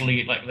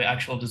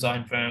actual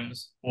design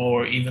firms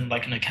or even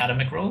like an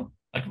academic role,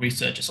 like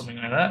research or something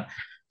like that.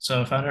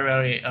 So I found it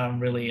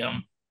really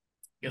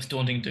I guess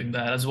daunting doing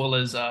that as well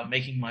as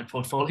making my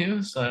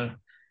portfolio. So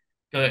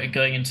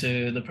going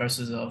into the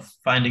process of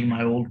finding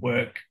my old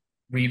work,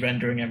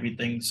 re-rendering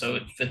everything so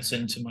it fits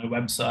into my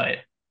website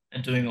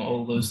and doing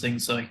all those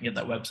things so I can get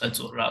that website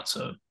sorted out.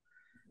 So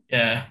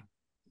yeah.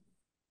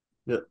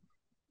 Yeah.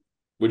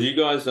 Would you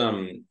guys are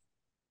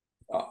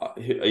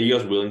you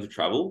guys willing to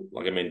travel?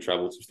 Like, I mean,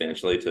 travel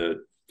substantially to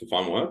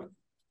find work?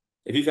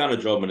 If you found a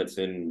job and it's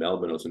in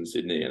Melbourne or it's in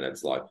Sydney and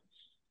it's like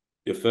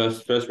your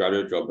first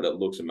graduate job, but it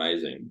looks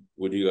amazing,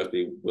 would you guys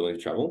be willing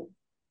to travel?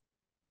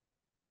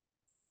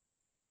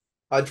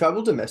 I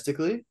traveled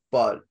domestically,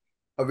 but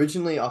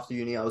originally after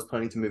uni, I was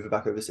planning to move it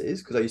back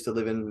overseas because I used to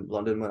live in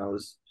London when I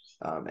was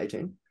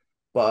 18.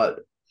 But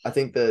I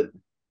think that,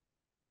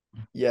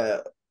 yeah,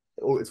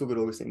 it's all good,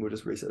 Augustine. We'll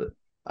just reset it.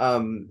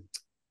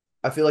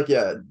 I feel like,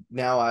 yeah,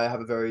 now I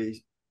have a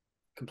very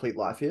complete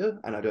life here,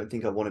 and I don't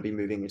think I want to be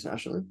moving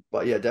internationally.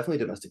 But yeah, definitely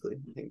domestically,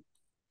 I think,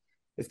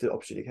 if the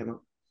opportunity came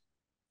up.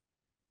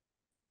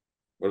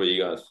 What about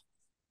you guys?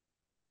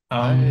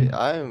 Um,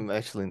 I'm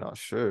actually not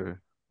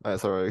sure.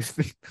 Sorry.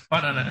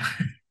 I don't know.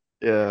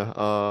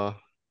 Yeah,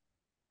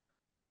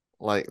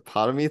 like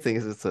part of me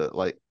thinks it's a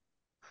like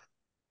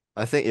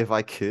I think if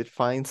I could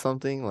find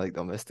something like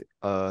domestic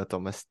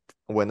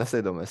when I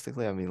say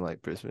domestically, I mean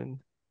like Brisbane,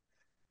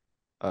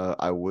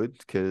 I would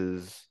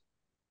because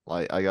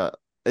like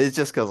it's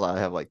just because I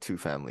have like two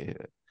family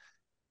here,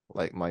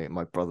 like my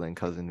brother and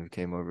cousin who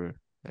came over,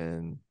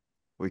 and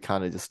we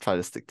kind of just try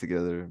to stick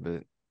together.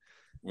 But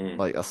Mm.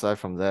 like aside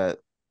from that,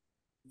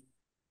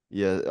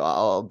 yeah,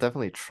 I'll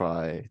definitely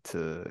try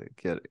to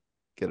get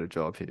a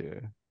job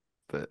here,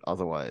 but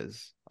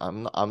otherwise,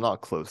 I'm not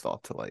closed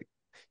off to like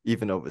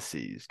even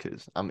overseas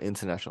because I'm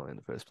international in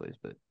the first place.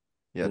 But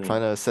yeah,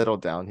 trying Mm. to settle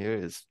down here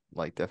is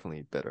like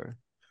definitely better.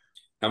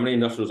 How many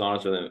industrial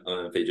designers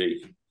are in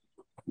Fiji?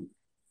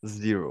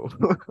 Zero.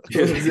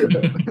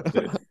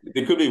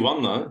 There could be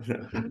one though.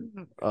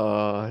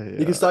 You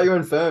can Yeah, start your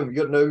own firm. You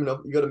got no,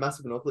 you got a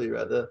massive monopoly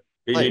right there.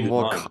 like Fiji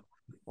more design.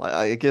 like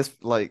I guess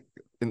like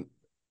in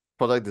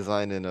product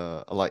design in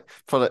like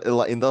product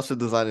like industrial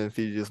design in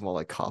Fiji is more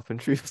like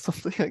carpentry or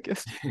something, I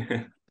guess.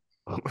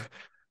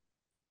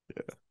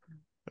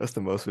 That's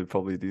the most we'd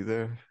probably do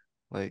there.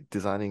 Like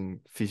designing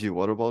Fiji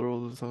water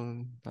bottles or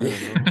something. I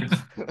don't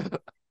know.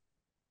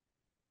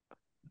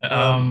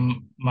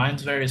 Um,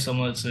 Mine's very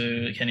similar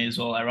to Kenny as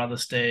well. I rather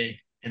stay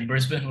in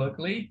Brisbane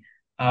locally,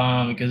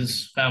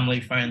 because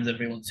family, friends,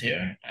 everyone's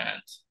here,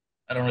 and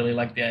I don't really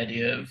like the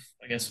idea of,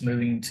 I guess,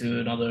 moving to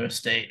another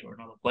state or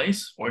another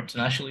place or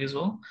internationally as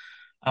well.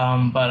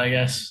 But I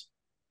guess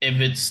if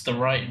it's the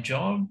right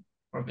job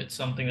or if it's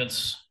something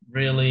that's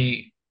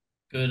really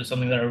good or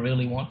something that I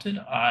really wanted,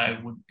 I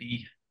would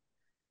be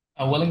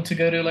willing to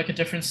go to like a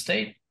different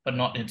state, but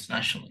not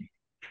internationally.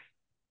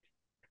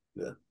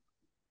 yeah.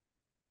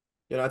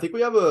 You know, I think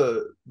we have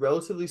a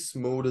relatively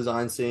small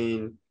design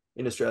scene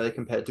in Australia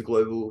compared to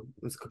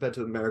compared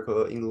to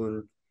America,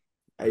 England,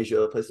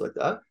 Asia, places like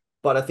that.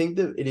 But I think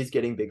that it is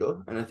getting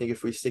bigger, and I think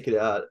if we stick it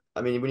out,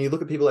 I mean, when you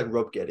look at people like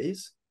Rob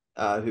Geddes,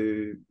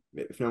 who,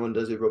 if no one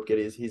does who Rob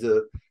Geddes, he's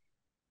a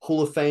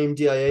Hall of Fame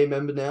DIA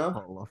member now.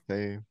 Hall of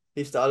Fame.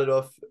 He started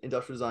off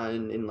industrial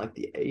design in like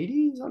the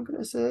 80s, I'm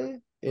gonna say,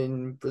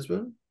 in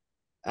Brisbane.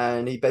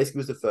 And he basically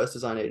was the first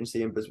design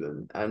agency in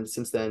Brisbane. And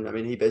since then, I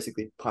mean, he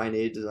basically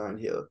pioneered design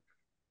here.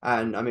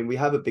 And I mean, we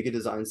have a bigger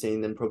design scene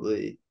than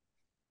probably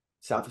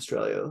South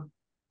Australia,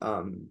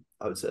 I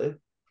would say.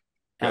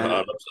 Yeah, And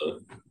I'd love to.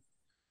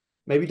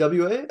 maybe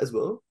WA as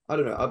well. I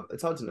don't know.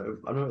 It's hard to know.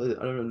 I don't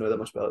really know that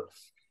much about it.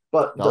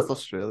 But South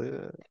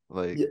Australia,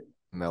 like yeah,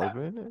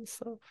 Melbourne and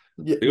stuff.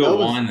 yeah, They got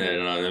Melbourne's, wine there,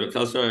 and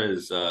South Australia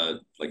is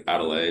like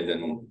Adelaide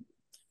and a yeah.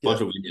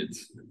 bunch of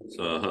vineyards.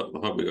 So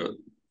I hope we got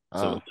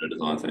some of Ah, the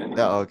design team.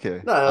 yeah,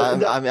 okay. No,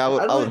 I mean, I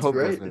would Adelaide's hope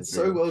great. Brisbane's It's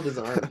so bigger. well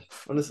designed.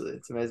 Honestly,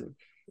 it's amazing.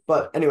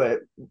 But anyway,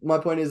 my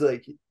point is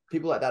like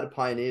people like that have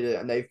pioneered it,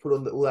 and they've put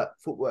on all that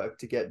footwork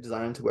to get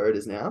design into where it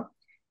is now.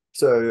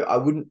 So I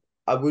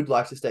would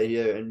like to stay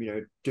here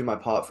and do my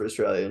part for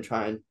Australia and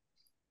try and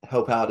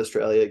help out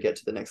Australia get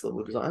to the next level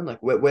of design.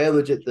 Like we're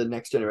legit the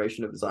next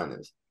generation of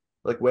designers.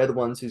 Like we're the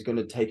ones who's going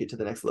to take it to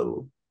the next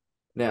level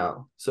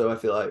now. So I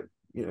feel like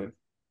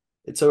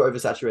it's so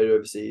oversaturated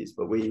overseas,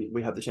 but we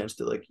have the chance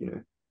to like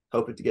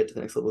help it to get to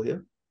the next level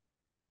here.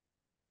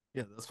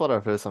 Yeah, that's what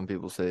I've heard some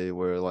people say,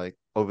 where like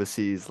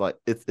overseas, like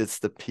it's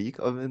the peak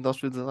of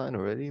industrial design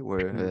already,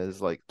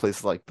 whereas like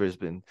places like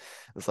Brisbane,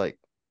 it's like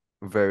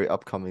very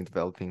upcoming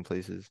developing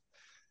places.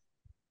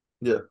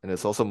 Yeah. And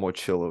it's also more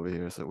chill over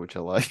here, so which I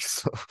like.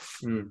 So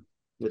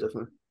Yeah,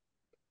 definitely.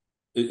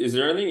 Is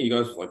there anything you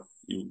guys like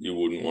you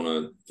wouldn't want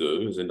to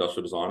do as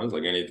industrial designers,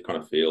 like any kind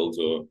of fields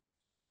or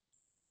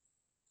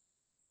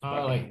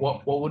Like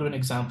what would an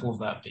example of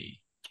that be?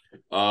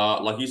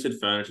 like you said,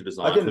 furniture I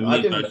design? can For I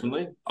me can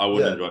personally, I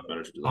wouldn't enjoy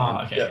furniture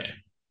design. Okay, Yeah. okay.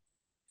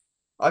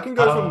 I can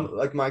go from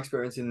like my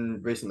experience in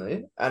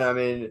recently, and I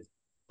mean,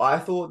 I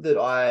thought that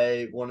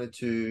I wanted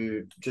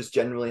to just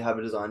generally have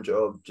a design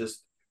job,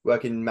 just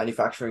work in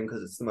manufacturing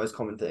because it's the most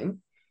common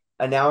thing,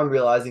 and now I'm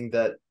realizing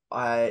that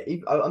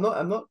I'm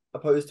not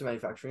opposed to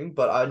manufacturing,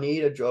 but I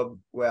need a job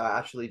where I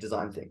actually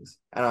design things,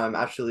 and I'm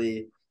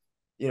actually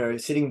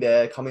sitting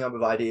there coming up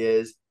with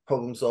ideas,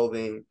 problem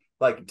solving.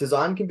 Like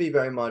design can be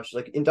very much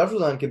like industrial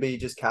design can be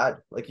just CAD.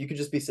 Like you could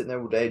just be sitting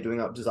there all day doing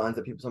up designs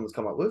that someone's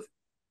come up with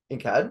in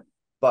CAD.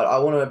 But I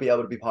want to be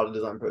able to be part of the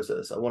design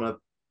process. I want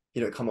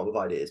to, come up with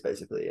ideas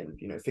basically and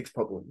fix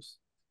problems.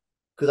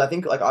 Because I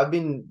think like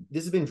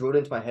this has been drilled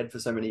into my head for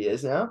so many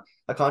years now.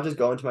 I can't just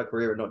go into my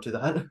career and not do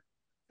that.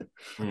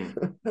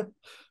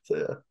 So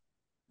yeah.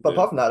 But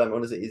apart from that, I'm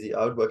honestly easy.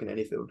 I would work in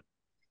any field.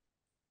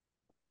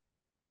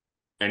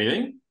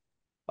 Anything?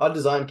 I'd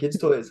design kids'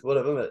 toys,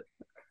 whatever, mate.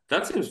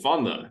 That seems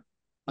fun though.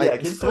 Yeah, I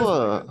kids'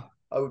 saw toys.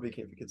 I would be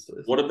keen for kids'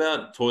 toys. What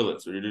about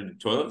toilets? Would you do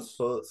toilets?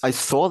 Toilets. I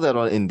saw that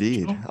on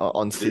Indeed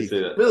on Did Seek. see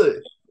that? Really?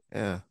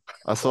 Yeah,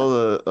 I saw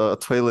the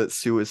toilet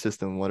sewage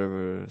system,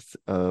 whatever,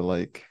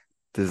 like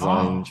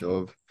design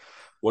job.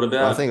 What But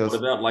I about think it was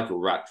like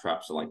rat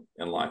traps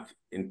and like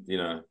in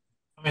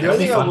I mean, that'd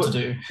be fun to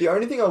do. The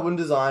only thing I wouldn't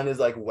design is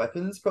like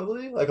weapons,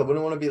 probably. Like I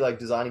wouldn't want to be like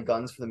designing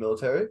guns for the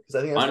military because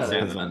I think I that's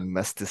kind understand of that.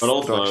 mass But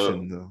also,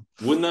 destruction though.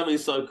 wouldn't that be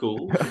so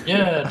cool?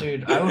 Yeah,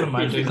 dude, I wouldn't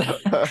mind doing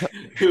that.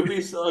 It would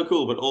be so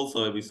cool, but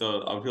also it'd be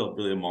so I feel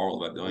really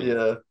immoral about doing it.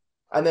 yeah.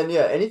 And then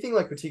anything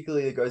like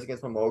particularly that goes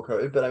against my moral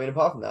code. But I mean,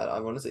 apart from that,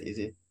 I'm honestly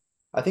easy.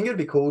 I think it'd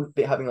be cool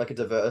having like a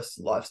diverse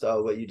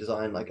lifestyle where you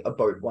design like a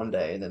boat one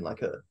day and then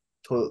like a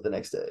toilet the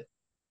next day.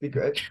 Be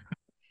great.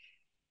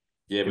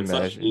 Yeah, but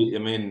Imagine. I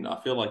mean, I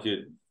feel like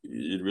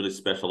you'd really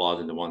specialize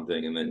into one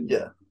thing, and then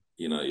Yeah.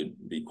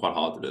 it'd be quite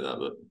hard to do that.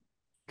 But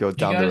Go Do you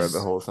down the guys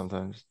rabbit hole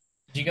sometimes.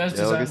 do you guys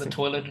Yeah, design the Augustine?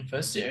 toilet in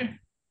first year?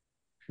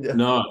 Yeah.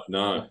 no,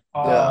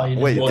 Oh, Yeah. you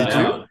didn't Wait, do did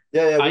that. you?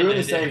 Yeah, we I were in the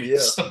did, same yeah. year.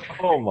 So-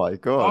 Oh my oh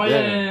god,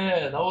 yeah, damn. yeah,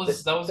 yeah. That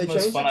was the They most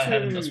changed fun it I had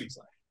in to industrial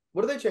design.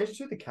 what did they change it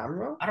to? The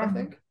camera, I I don't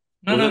think.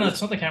 No, Was no, it no, the-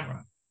 it's not the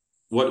camera.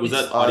 what was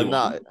It's- that? ID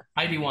Nah, one?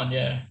 ID1,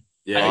 yeah.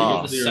 Yeah, ID1,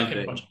 Ah. the your own second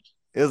thing. project.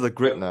 it was a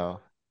grip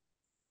now.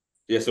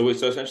 Yeah, so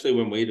essentially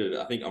when we did it,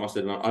 I think I must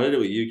have done. I did it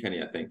with you,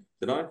 Kenny. I think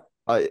did I?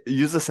 I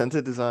user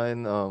centered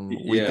design. Yeah.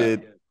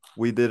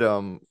 We did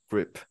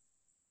grip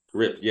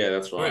Grip. Yeah,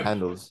 that's right. Grip.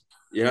 handles.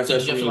 Yeah, that's So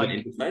did you actually have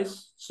an to, like-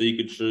 interface. So you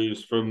could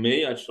choose. For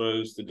me, I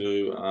chose to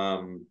do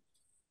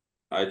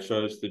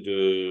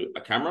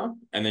a camera,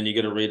 and then you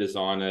get to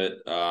redesign it.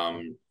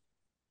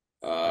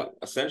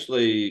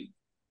 Essentially,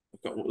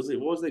 what was it?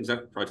 What was the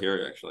exact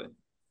criteria actually?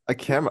 A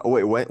camera.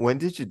 Wait, when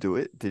did you do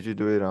it? Did you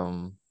do it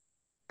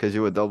because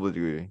you were double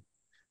degree?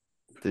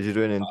 Did you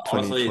do it in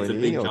Honestly, it's a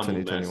 2020 big or jumbled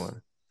mess.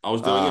 2021? I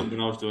was doing it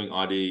when I was doing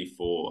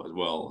ID4 as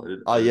well.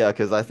 Yeah,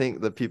 because I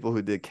think the people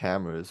who did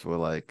cameras were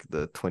like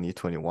the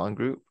 2021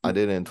 group. I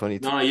did it in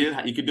 2020 No, you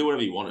didn't. You could do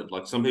whatever you wanted.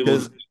 Like some people.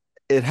 because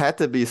it had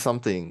to be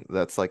something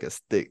that's like a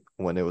stick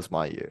when it was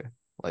my year.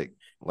 Like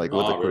like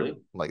with the Oh, really?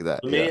 like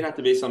that. For me, Yeah. it had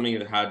to be something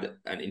that had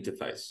an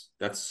interface.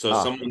 That's so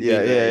Ah, someone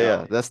yeah, did yeah,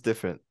 yeah. That's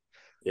different.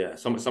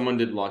 someone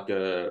did like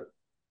a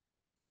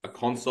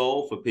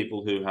console for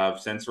people who have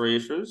sensory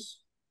issues.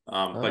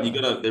 But you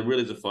Ah, gotta there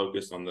really is a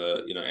focus on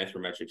the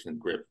anthrometrics and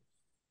grip.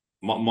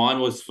 Mine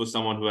was for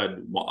someone who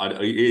had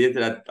it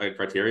had a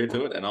criteria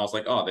to it, and I was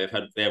like, oh,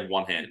 they have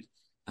one hand.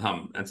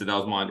 And so that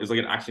was mine. It was like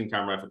an action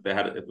camera if they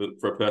had it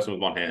for a person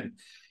with one hand.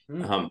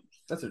 Mm, Um,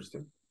 that's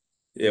interesting.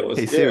 yeah, it hey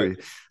was Siri.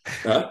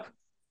 Huh?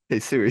 Hey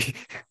Siri.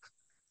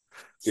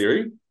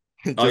 Siri.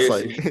 Oh Just yes,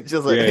 like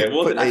just yeah. like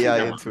Well, it's put an action AI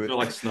camera into for it.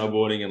 like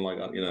snowboarding and like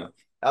Ours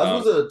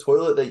Uh, was a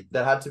toilet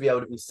that had to be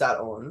able to be sat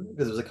on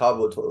because it was a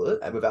cardboard toilet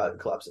and without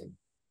collapsing.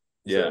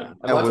 So, yeah. and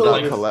And my without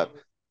toilet was, collapse.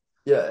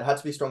 yeah, it had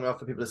to be strong enough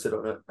for people to sit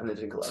on it and it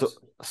didn't So collapse.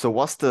 so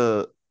what's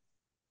the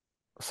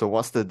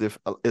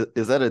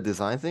is that a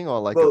design thing or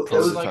like a Well, there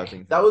It's was like,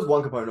 prototyping that thing? was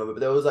one component of it, but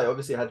there was like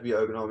obviously it had to be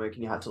ergonomic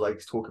and you had to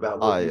like talk about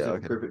Ah, what yeah, user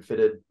okay. group it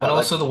fitted. and But like,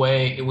 also the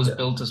way it was yeah,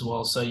 built as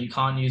well. So you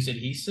can't use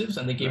adhesives,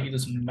 and they give no. you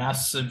this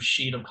massive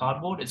sheet of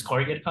cardboard. It's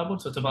corrugated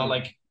cardboard, so it's about Mm.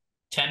 like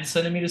 10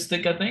 centimeters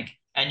thick, I think.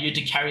 And you had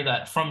to carry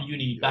that from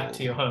uni back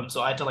to your home.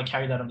 So I had to like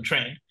carry that on the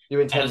train, You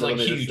mean and it 10 was like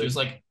millimeters huge. It thick? was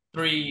like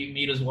 3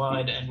 meters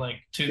wide and like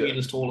two Yeah.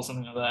 meters tall or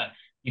something like that.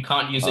 You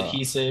can't use Uh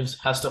adhesives.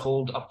 Has to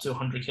hold up to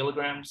 100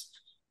 kilograms,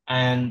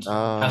 and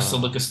has to uh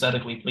look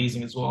aesthetically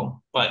pleasing as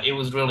well. But it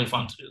was really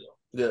fun to do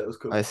though. Yeah, it was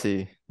cool. I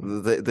see.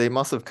 They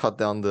must have cut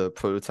down the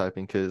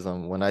prototyping because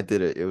when I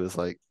did it, it was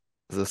like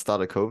the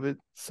start of COVID.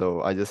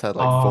 So I just had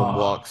like foam Oh,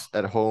 blocks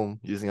at home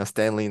using a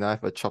Stanley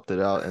knife. I chopped it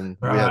out and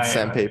we had right.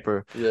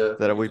 sandpaper Yeah.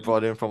 that we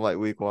brought in from like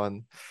week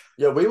one.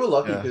 Yeah, we were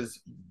lucky Yeah.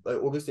 because like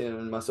Augustine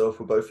and myself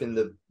were both in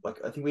the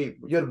like I think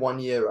you had 1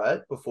 year,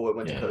 right? Before it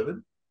went to Yeah.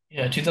 COVID.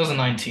 Yeah,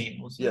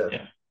 2019 was it? Yeah.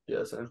 Yeah.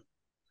 Yeah, same.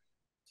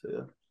 So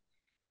yeah.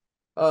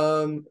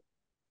 Um,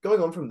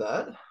 going on from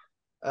that,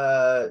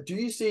 do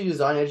you see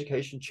design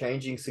education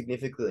changing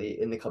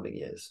significantly in the coming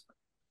years?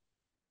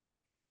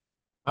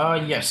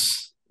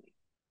 Yes,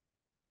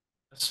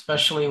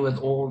 especially with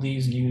all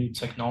these new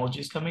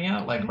technologies coming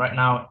out. Like right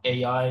now,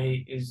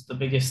 AI is the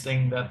biggest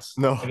thing that's,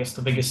 No. I guess,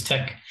 the biggest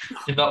tech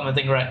development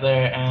thing right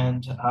there.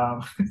 And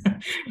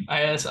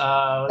I guess,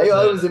 what is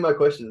AI it? was in my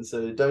question,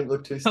 so don't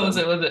look too What was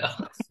stunned. it? Was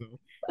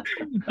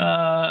it?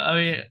 I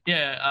mean,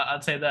 yeah,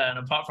 I'd say that. And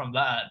apart from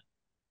that,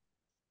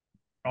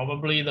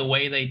 probably the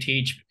way they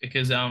teach,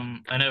 because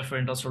I know for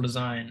industrial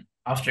design,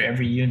 after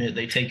every unit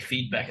they take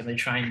feedback and they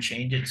try and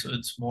change it so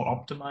it's more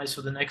optimized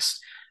for the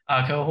next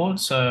cohort.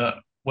 So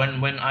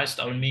when I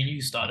started, when me and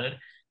you started,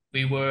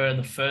 we were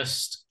the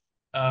first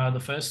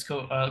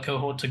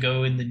cohort to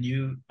go in the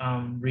new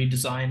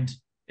redesigned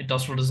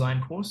industrial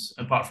design course,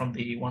 apart from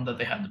the one that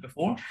they had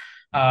before.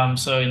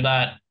 So in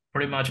that,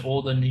 pretty much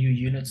all the new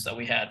units that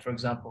we had, for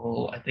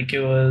example, I think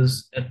it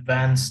was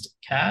advanced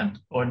CAD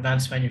or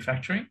advanced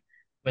manufacturing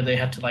where they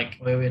had to like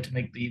where we had to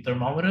make the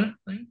thermometer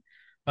thing.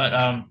 But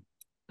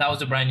that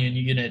was a brand new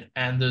unit,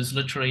 and there's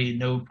literally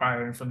no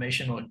prior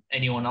information or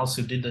anyone else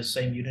who did the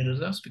same unit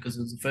as us because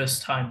it was the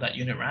first time that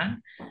unit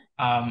ran.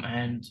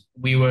 And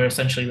we were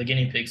essentially the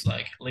guinea pigs,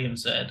 like Liam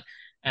said.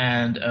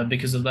 And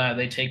because of that,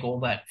 they take all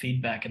that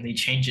feedback and they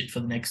change it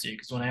for the next year.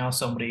 Because when I asked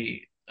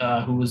somebody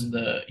who was in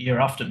the year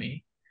after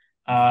me,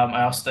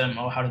 I asked them,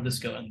 "Oh, how did this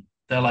go?" And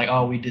they're like,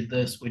 "Oh, we did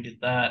this, we did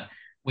that.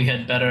 We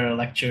had better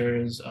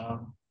lectures.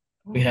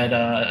 We had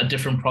a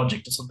different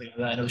project or something like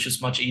that, and it was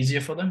just much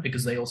easier for them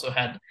because they also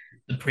had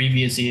the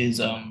previous year's,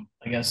 I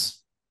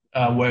guess,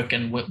 work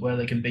and where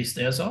they can base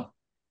theirs off.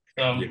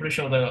 So I'm Yeah. pretty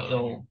sure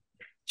they'll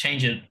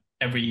change it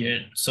every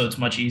year, so it's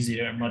much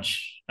easier and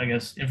much, I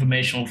guess,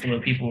 informational for the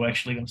people who are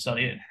actually going to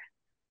study it.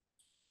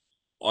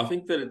 I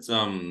think that it's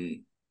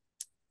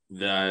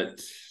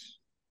that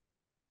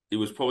it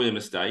was probably a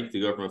mistake to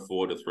go from a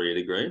 4 to 3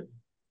 degree.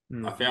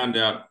 I found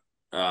out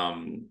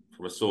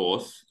from a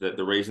source that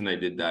the reason they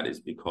did that is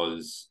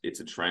because it's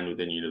a trend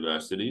within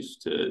universities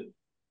to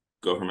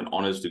go from an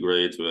honors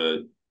degree to a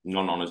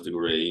non-honors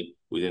degree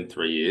within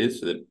 3 years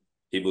so that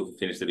people can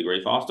finish the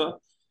degree faster.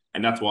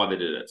 And that's why they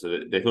did it. So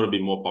they thought it'd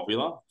be more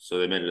popular. So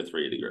they made it a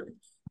 3 year degree.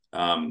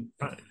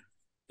 Right.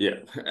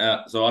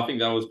 Yeah. So I think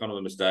that was kind of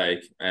a mistake.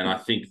 And I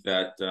think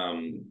that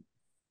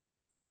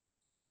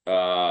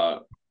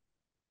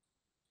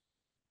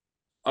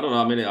I don't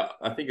know. I mean,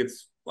 I think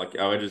it's like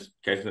our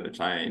education's going to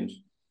change.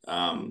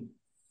 Um,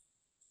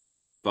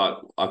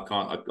 but I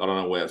don't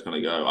know where it's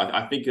going to go.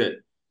 I think that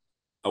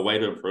a way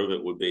to improve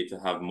it would be to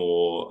have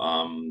more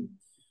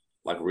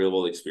like real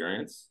world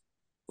experience.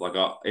 Like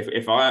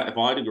if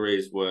our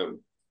degrees were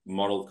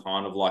modeled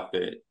kind of like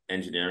the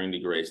engineering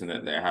degrees, and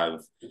that they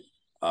have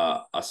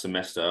a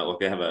semester, like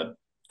they have a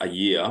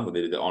year where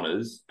they do the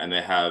honors, and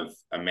they have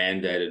a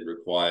mandated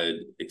required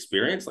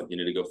experience, like you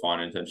need to go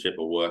find an internship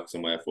or work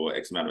somewhere for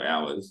X amount of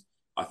hours.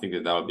 I think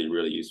that would be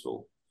really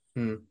useful.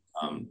 Hmm.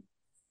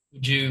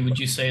 Would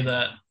you say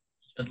that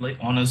a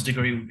honors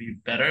degree would be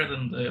better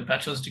than the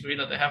bachelor's degree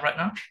that they have right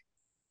now?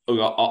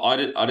 Look, I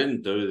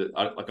didn't do that.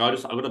 I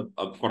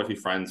got quite a few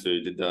friends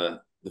who did the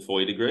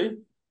 4 year degree,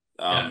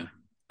 Yeah.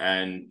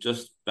 and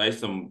just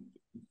based on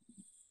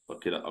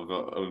I've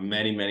got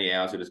many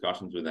hours of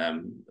discussions with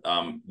them.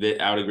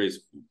 Our degree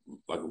is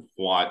like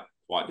quite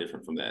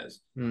different from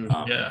theirs.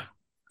 Yeah.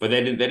 But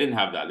they didn't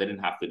have that. They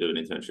didn't have to do an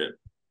internship.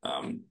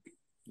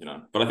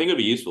 But I think it'd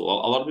be useful.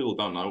 A lot of people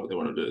don't know what they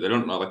want to do. They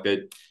don't know, like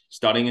they're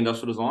studying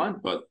industrial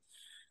design,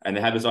 and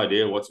they have this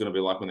idea of what's going to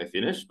be like when they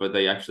finish, but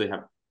they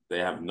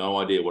have no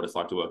idea what it's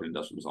like to work in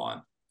industrial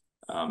design.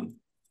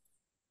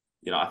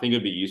 I think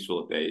it'd be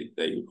useful if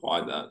they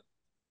required that.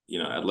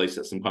 At least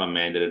at some kind of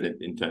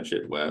mandated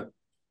internship where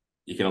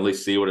you can at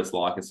least see what it's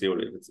like and see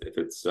if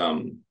it's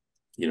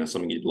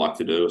something you'd like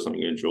to do or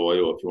something you enjoy,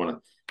 or if you want to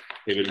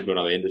pivot into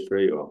another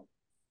industry or.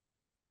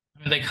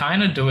 I mean, they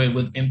kind of do it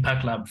with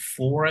Impact Lab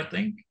 4, I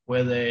think,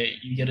 where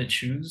you get to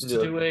choose to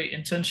do a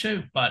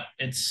internship, but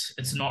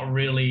it's not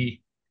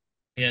really,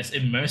 yes,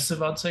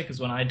 immersive, I'd say, because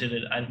when I did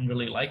it, I didn't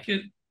really like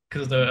it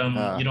because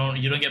you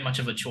don't get much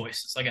of a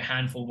choice. It's like a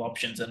handful of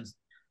options, and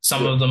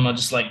some of them are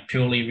just like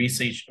purely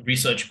research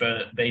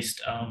based.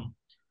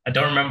 I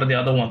don't remember the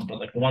other ones, but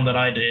like the one that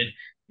I did,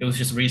 it was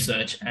just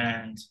research,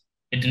 and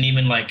it didn't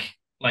even like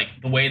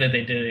the way that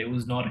they did it. It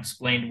was not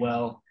explained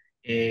well.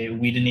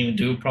 We didn't even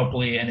do it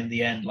properly, and in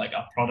the end, like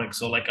our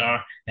products or like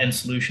our end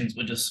solutions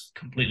were just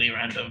completely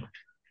random.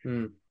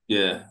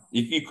 Yeah,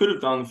 you could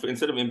have done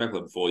instead of Impact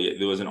Lab 4,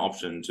 there was an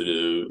option to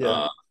do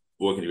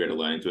work integrated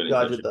learning to an internship.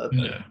 I did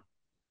that.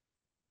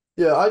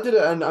 Yeah, I did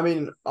it, and I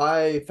mean,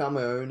 I found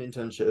my own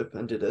internship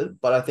and did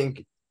it, but I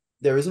think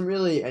there isn't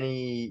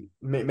really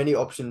many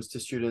options to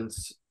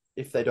students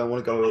if they don't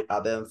want to go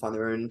out there and find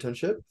their own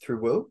internship through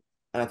Will.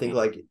 And I think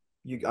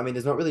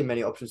there's not really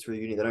many options through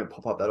uni. They don't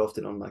pop up that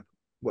often on like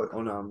work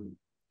on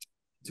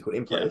what's it called,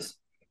 in place.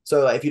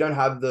 So like if you don't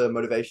have the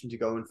motivation to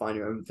go and find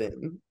your own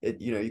thing,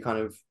 you kind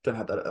of don't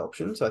have that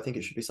option. So I think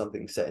it should be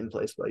something set in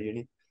place by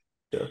uni.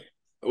 Yeah.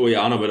 Well,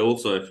 yeah, I know, but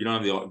also if you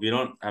don't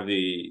have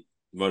the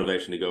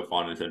motivation to go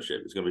find an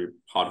internship, it's going to be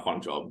hard to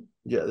find a job.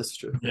 Yeah, this is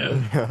true.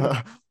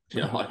 Yeah.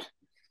 Hey,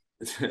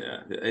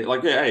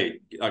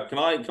 can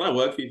I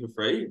work for you for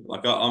free?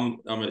 Like I'm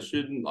a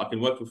student, I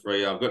can work for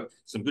free. I've got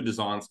some good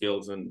design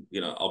skills, and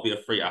I'll be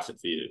a free asset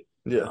for you.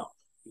 Yeah.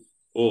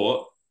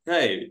 Or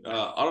hey,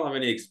 I don't have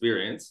any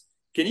experience.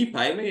 Can you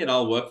pay me and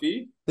I'll work for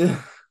you? Yeah.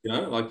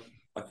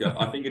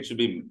 I think it should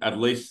be at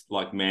least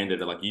like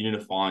mandated, like you need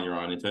to find your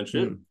own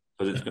internship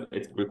because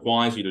it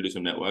requires you to do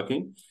some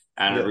networking,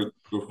 and it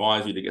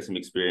requires you to get some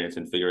experience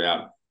and figure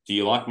out, do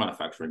you like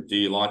manufacturing? Do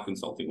you like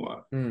consulting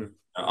work?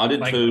 I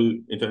did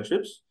 2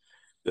 internships,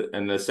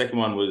 and the second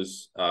one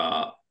was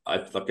I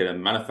like at a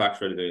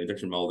manufacturer to do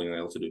injection molding, and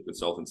they also do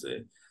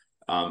consultancy.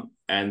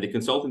 And the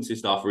consultancy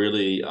stuff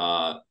really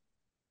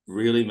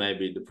made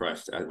me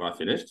depressed when I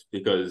finished,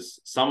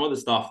 because some of the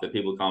stuff that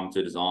people come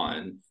to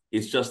design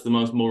is just the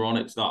most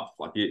moronic stuff.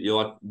 Like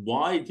you're like,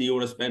 why do you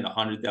want to spend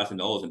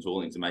 $100,000 in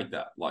tooling to make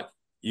that? Like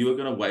you are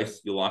going to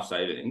waste your life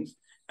savings,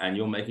 and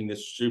you're making the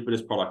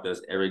stupidest product that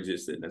has ever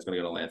existed, and it's going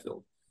to go to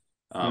landfill.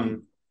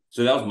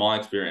 So that was my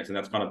experience, and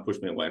that's kind of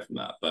pushed me away from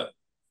that. But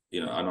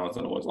I know it's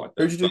not always like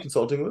that. Who did you do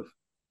consulting with?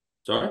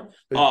 Sorry?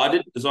 I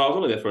did. So I was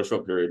only there for a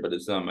short period, but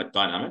it's at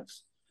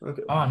Dynamics.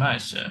 Okay. Oh,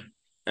 nice. Yeah.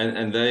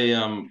 And they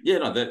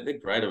they're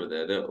great over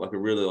there. They're like a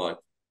really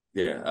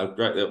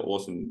they're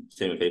awesome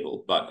team of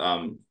people. But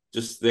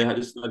they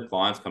had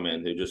clients come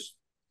in who just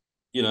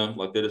they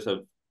just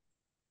have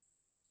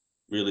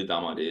really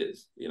dumb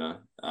ideas, and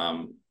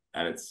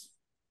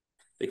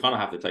they kind of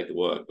have to take the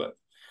work. But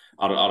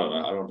I don't know. I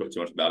don't want to talk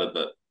too much about it,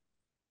 but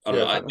I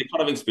don't know. The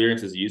kind of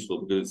experience is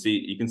useful because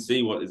you can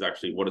see what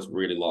it's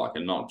really like,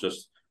 and not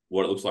just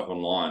what it looks like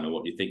online or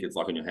what you think it's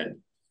like in your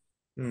head.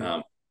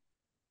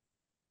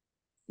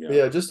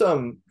 Just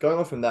going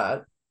on from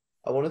that,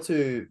 I wanted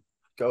to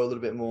go a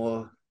little bit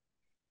more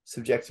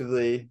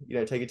subjectively,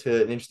 take it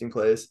to an interesting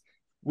place.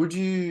 Would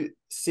you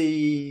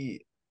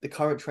see the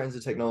current trends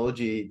of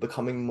technology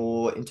becoming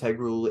more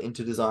integral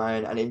into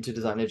design and into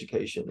design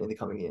education in the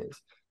coming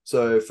years?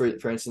 So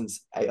for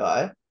instance,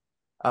 AI.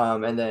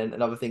 And then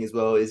another thing as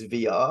well is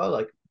VR.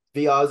 Like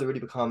VR has already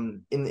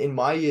become in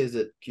my years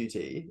at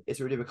QT, it's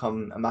already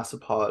become a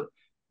massive part.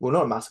 Well,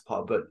 not a massive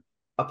part, but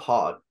a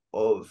part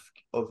of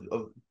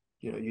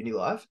uni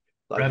life.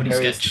 Like Gravity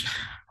Sketch.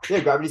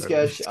 Yeah, Gravity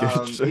Sketch.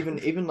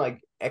 Even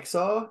like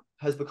XR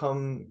has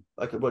become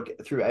like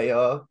through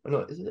AR. Or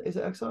not, is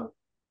it XR?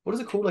 What is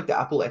it called? Like the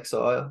Apple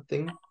XR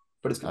thing?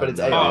 But it's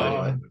AR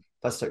anyway.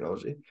 That's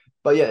technology.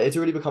 But yeah, it's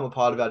already become a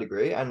part of our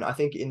degree, and I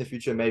think in the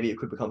future maybe it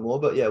could become more.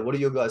 But yeah, what are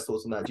your guys'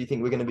 thoughts on that? Do you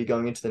think we're going to be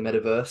going into the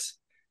metaverse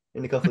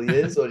in a couple of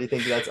years, or do you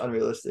think that's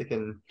unrealistic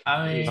and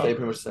stay pretty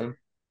much the same?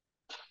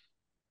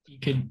 You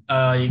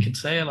could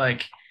say,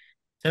 like,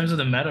 in terms of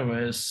the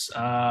metaverse,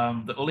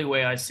 the only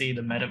way I see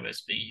the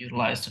metaverse being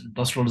utilized in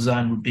industrial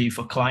design would be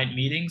for client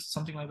meetings,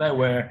 something like that,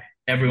 where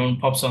everyone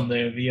pops on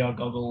their VR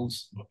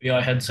goggles,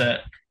 VR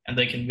headset, and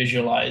they can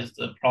visualize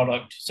the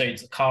product, say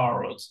it's a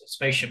car or it's a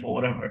spaceship or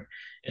whatever.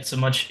 It's a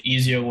much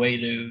easier way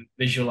to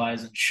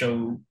visualize and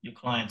show your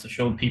clients or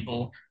show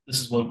people, this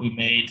is what we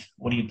made.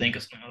 What do you think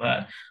of something like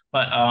that?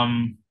 But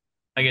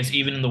I guess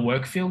even in the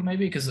work field,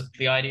 maybe, because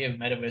the idea of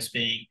metaverse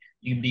being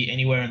you can be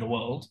anywhere in the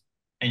world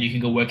and you can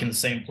go work in the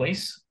same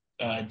place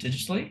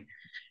digitally.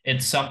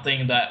 It's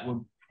something that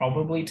would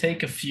probably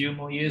take a few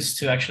more years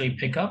to actually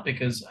pick up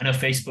because I know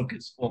Facebook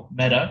is, well,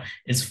 Meta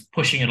is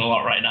pushing it a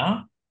lot right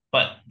now,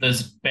 but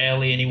there's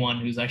barely anyone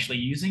who's actually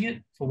using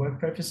it for work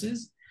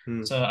purposes.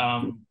 So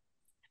in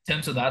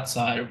terms of that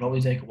side, it'll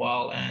probably take a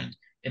while. And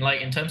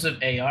in terms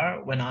of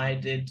AR, when I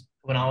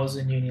was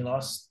in uni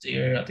last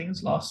year, I think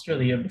it's last year or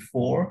the year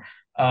before,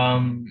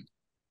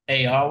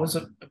 AR was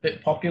a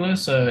bit popular.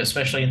 So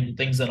especially in the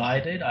things that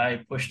I did,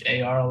 I pushed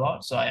AR a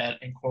lot. So I had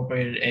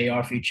incorporated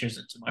AR features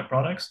into my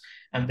products.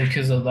 And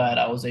because of that,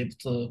 I was able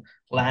to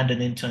land an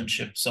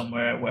internship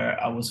somewhere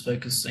where I was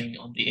focusing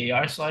on the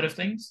AR side of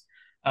things,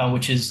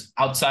 which is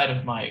outside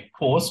of my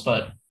course,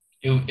 but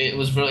it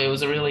was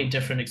a really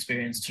different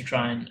experience to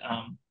try and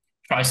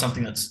try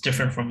something that's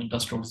different from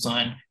industrial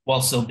design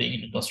while still being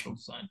in industrial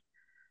design.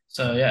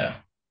 So yeah,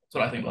 that's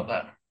what I think about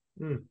that.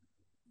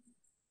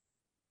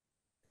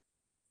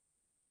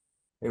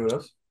 Anyone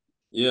else?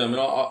 Yeah, I mean,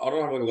 I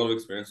don't have like a lot of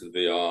experience with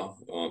VR,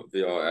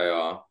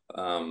 AR.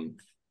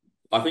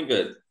 I think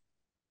that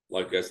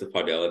like as the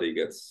fidelity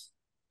gets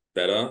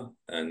better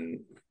and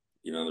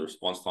the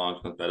response time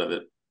becomes better,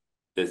 that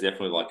there's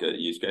definitely like a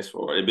use case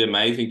for it. It'd be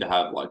amazing to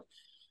have like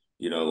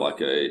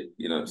like a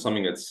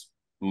something that's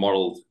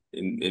modeled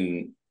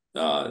in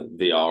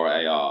VR or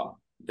AR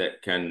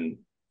that can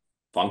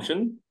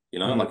function.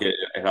 Like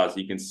it has,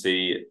 you can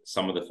see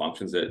some of the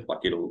functions that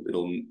like it'll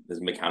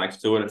there's mechanics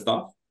to it and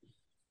stuff.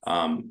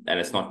 And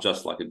it's not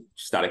just like a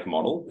static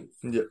model.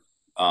 Yeah.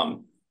 I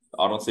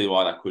don't see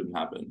why that couldn't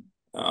happen.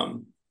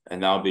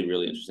 And that would be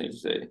really interesting to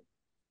see.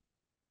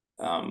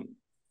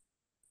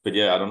 But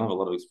yeah, I don't have a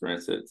lot of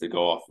experience to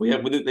go off.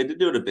 They did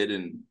do it a bit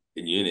in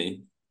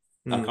uni.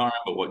 I can't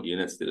remember what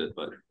units did it,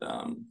 but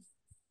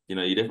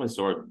you definitely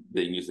saw it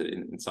being used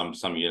in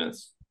some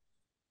units.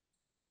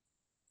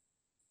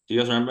 Do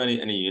you guys remember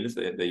any units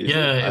that they used?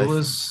 Yeah, it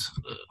was.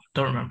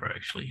 Don't remember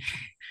actually.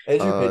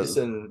 Andrew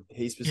Peterson,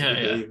 he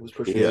specifically was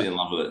pushing He was in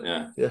love with it.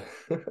 Yeah.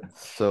 Yeah.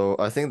 So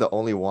I think the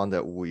only one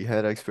that we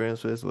had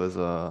experience with was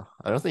I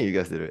don't think you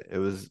guys did it. It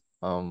was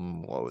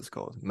what was it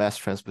called? Mass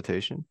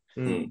transportation.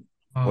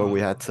 Where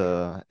we had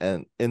to,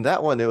 and in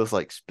that one it was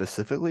like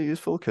specifically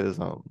useful because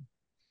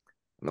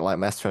like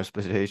mass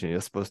transportation,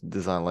 you're supposed to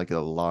design like a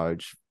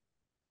large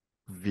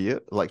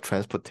like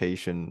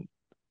transportation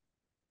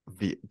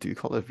do you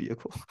call it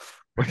vehicle?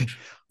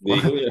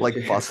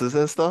 Like buses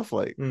and stuff.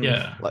 Like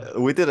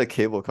we did a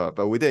cable car,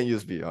 but we didn't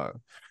use VR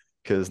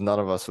because none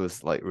of us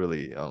was like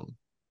really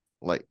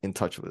like in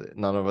touch with it.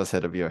 None of us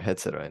had a VR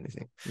headset or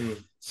anything.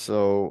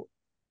 So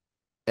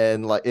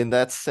and like in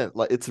that sense,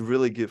 like it's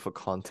really good for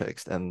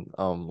context and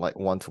like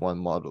one-to-one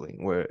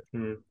modeling where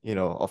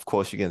of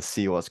course you can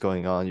see what's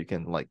going on. You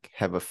can like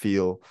have a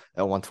feel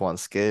at one-to-one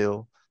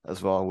scale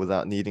as well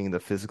without needing the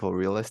physical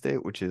real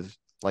estate, which is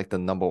like the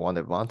number one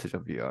advantage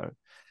of VR.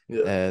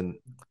 Yeah. And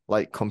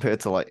like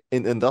compared to like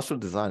in industrial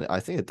design, I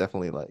think it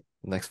definitely like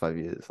next 5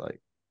 years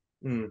like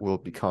will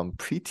become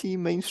pretty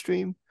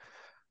mainstream.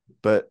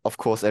 But of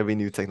course, every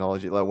new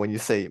technology, like when you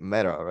say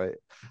meta, right?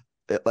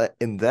 Like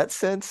in that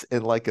sense,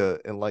 in like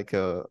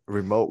a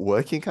remote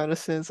working kind of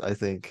sense, I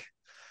think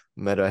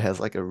Meta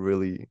has like a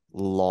really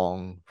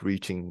long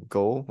reaching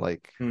goal,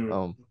 like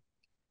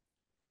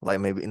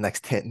maybe in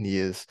next 10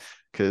 years,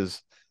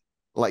 because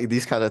like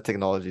these kind of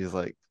technologies,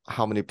 like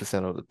how many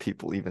percent of the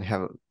people even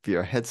have a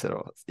VR headset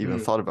or even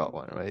thought about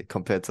one, right?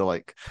 Compared to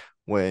like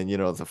when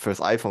the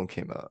first iPhone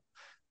came out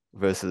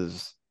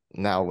versus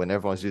now when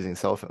everyone's using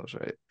cell phones,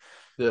 right?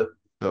 Yeah.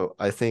 So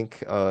I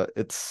think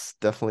it's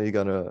definitely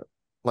gonna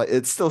like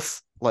it's still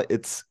like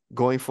it's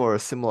going for a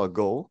similar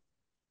goal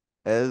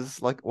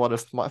as like what a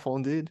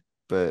smartphone did,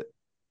 but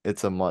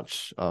it's a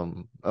much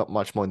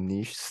more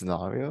niche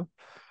scenario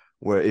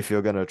where if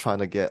you're gonna try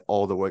to get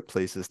all the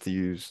workplaces to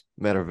use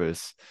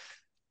metaverse,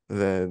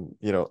 then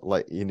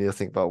like you need to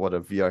think about what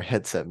a VR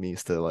headset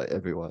means to like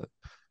everyone.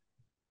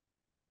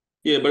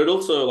 Yeah, but it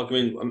also like I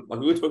mean like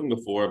we were talking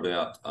before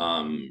about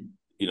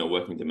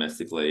working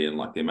domestically and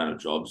like the amount of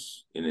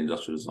jobs in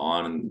industrial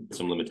design and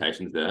some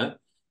limitations there.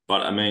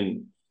 But I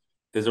mean,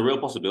 there's a real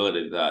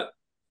possibility that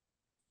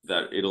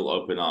it'll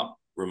open up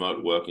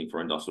remote working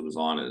for industrial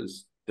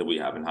designers that we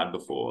haven't had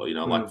before.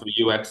 Like for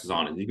UX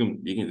designers, you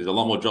can there's a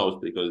lot more jobs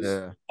because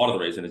part of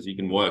the reason is you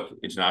can work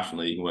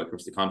internationally, you can work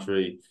across the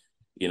country,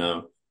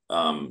 and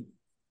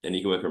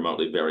you can work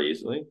remotely very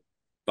easily.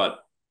 But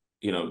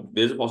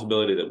there's a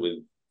possibility that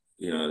with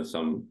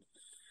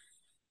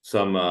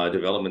some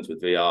developments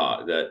with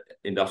VR that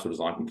industrial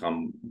design can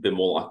come a bit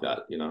more like that.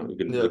 We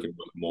can work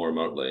more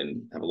remotely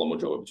and have a lot more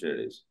job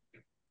opportunities.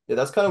 Yeah,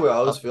 that's kind of where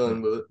I was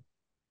feeling with it.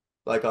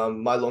 Like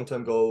my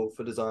long-term goal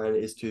for design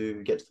is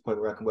to get to the point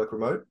where I can work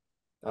remote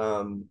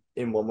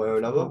in one way or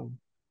another.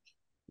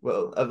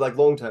 Well, like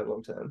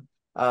long-term.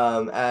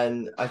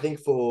 And I think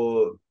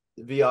for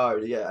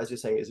VR, yeah, as you're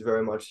saying, it's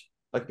very much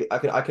like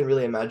I can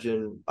really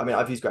imagine. I mean,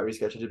 I've used Gravity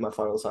Sketch. I did my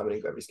final assignment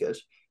in Gravity Sketch,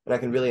 and I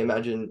can really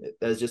imagine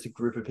there's just a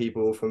group of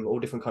people from all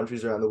different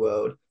countries around the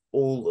world,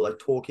 all like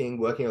talking,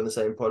 working on the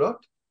same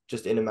product,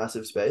 just in a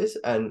massive space.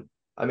 And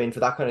I mean, for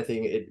that kind of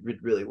thing, it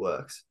really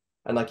works.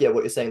 And like, yeah,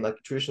 what you're saying, like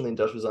traditionally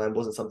industrial design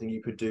wasn't something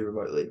you could do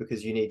remotely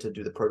because you need to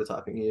do the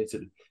prototyping, you need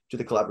to do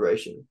the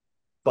collaboration.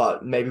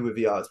 But maybe with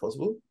VR, it's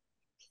possible.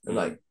 And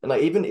like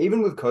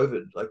even with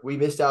COVID, like we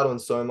missed out on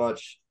so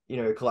much,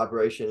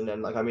 collaboration.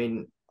 And like, I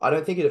mean, I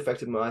don't think it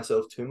affected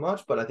myself too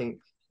much, but I think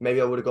maybe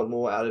I would have got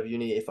more out of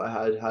uni if I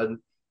had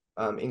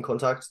in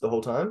contact the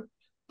whole time.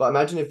 But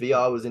imagine if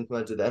VR was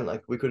implemented then,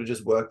 like we could have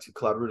just worked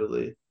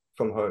collaboratively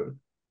from home.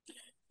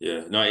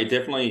 Yeah, no, it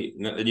definitely.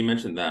 You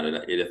mentioned that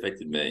it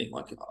affected me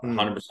like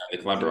 100%. The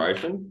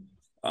collaboration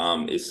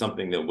is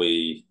something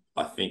that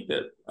I think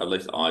that at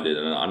least I did,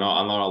 and I know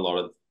a lot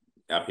of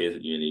our peers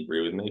at uni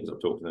agree with me because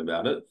I've talked to them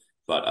about it.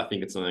 But I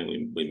think it's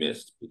something we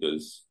missed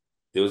because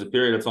there was a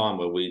period of time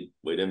where we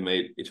didn't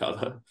meet each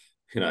other,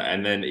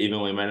 and then even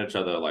when we met each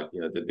other, like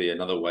there'd be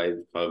another wave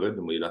of COVID,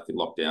 and we'd have to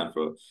lock down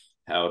for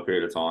a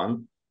period of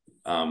time.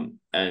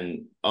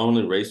 And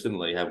only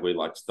recently have we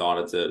like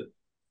started to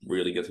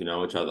really get to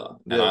know each other.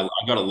 And Yeah.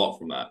 I got a lot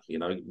from that,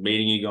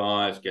 meeting you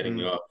guys, getting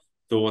your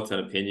thoughts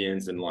and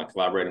opinions and like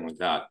collaborating like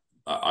that.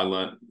 I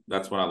learned,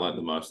 that's when I learned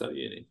the most out of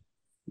uni.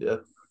 Yeah.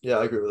 Yeah,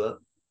 I agree with that.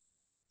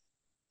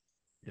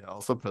 Yeah,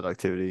 also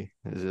productivity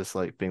is just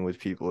like being with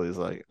people is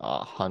like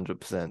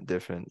 100%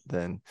 different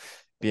than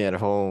being at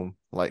home.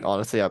 Like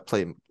honestly, I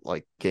played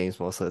like games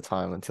most of the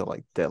time until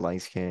like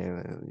deadlines came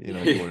and you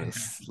want to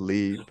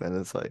sleep and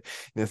it's like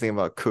think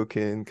about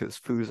cooking because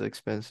food is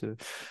expensive.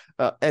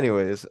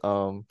 Anyways,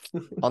 on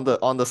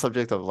the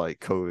subject of like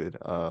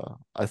COVID,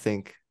 I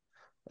think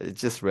I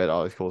just read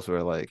articles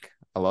where like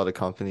a lot of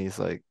companies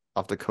like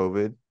after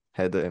COVID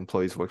had the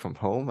employees work from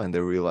home and they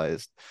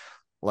realized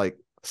like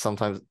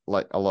sometimes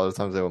like a lot of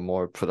times they were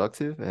more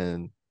productive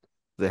and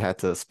they had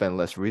to spend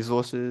less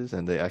resources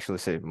and they actually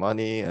saved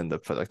money and the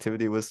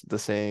productivity was the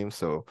same.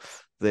 So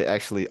they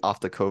actually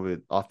after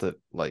COVID, after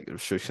like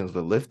restrictions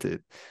were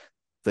lifted,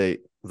 they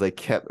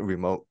kept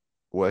remote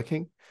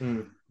working.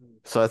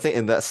 So I think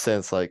in that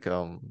sense, like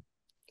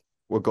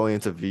we're going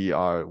into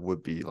VR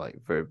would be like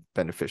very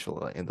beneficial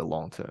like, in the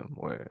long term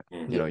where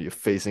you're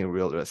facing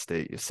real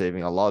estate, you're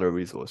saving a lot of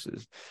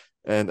resources.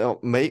 And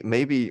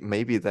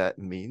maybe that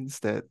means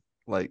that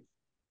like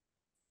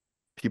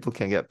people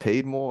can get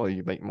paid more or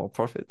you make more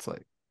profits.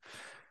 Like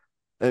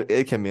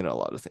it can mean a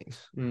lot of things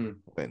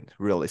when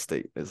real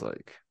estate is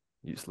like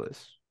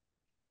useless.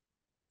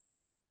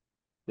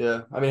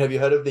 Yeah. I mean, have you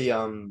heard of the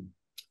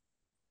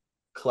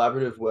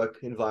collaborative work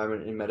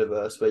environment in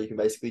metaverse where you can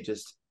basically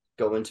just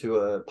go into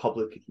a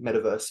public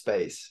metaverse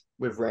space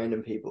with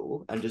random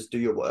people and just do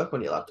your work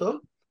on your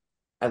laptop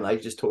and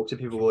like just talk to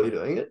people while you're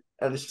doing it?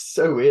 And it's just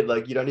so weird.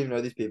 Like you don't even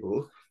know these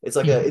people. It's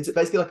like it's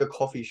basically like a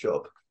coffee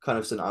shop kind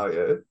of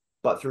scenario,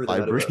 but through the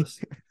Library.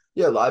 metaverse.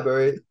 Yeah,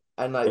 library.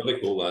 And like what do they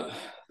call that?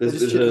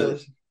 There's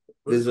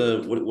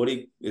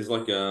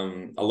like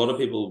a lot of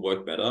people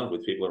work better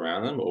with people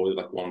around them or with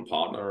like one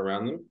partner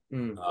around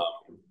them,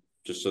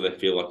 just so they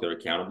feel like they're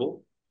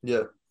accountable.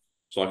 Yeah.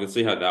 So I can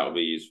see how that would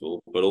be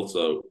useful, but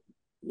also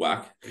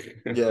whack.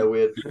 Yeah,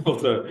 weird.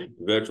 Also,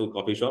 virtual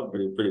coffee shop,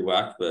 pretty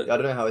whack. But I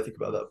don't know how I think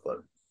about that, but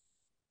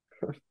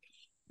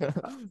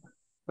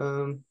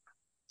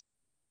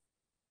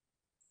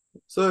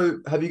so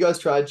have you guys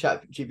tried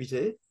Chat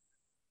GPT?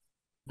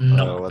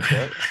 No. What's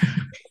that? Do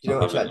you know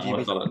what Chat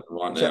GPT?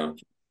 Right now.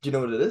 Do you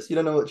know what it is? You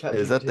don't know what Chat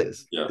GPT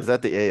is? Yeah. Is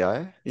that the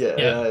AI? Yeah,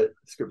 Yeah. AI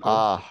script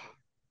prompt.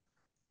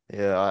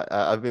 Yeah,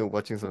 I've been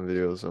watching some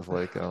videos of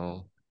like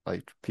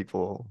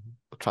people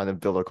trying to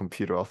build a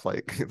computer off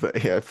like the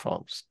AI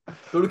prompts.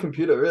 Build a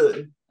computer,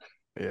 really?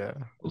 Yeah.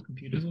 All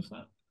computers with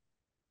that.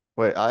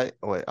 I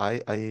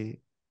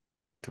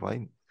do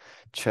I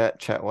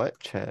chat what?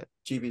 Chat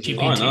GPT.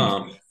 Oh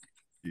no.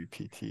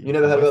 GPT. You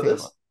never heard Am I about thinking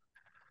this?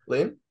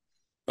 Liam?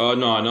 Oh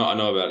no, I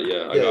know about it.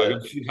 Yeah, Yeah.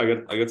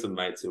 I got some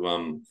mates who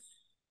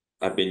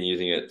have been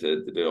using it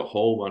to do a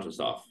whole bunch of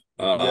stuff.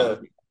 Yeah. A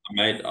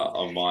mate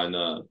of mine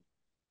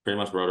pretty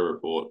much wrote a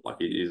report. Like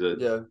he's a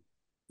Yeah.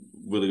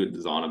 really good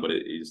designer, but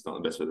he's not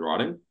the best with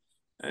writing.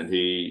 And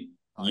he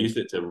used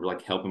it to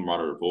like help him write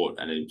a report,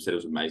 and he said it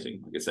was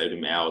amazing. Like it saved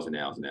him hours and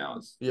hours and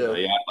hours. Yeah.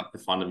 He had like the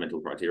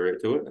fundamental criteria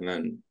to it, and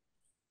then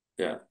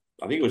I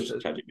think it was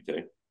just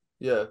ChatGPT.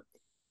 Yeah.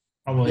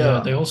 Oh well, Yeah.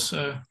 yeah. They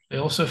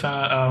also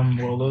found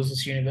well, there was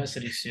this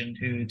university student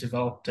who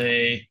developed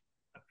a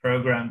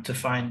program to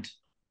find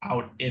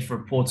out if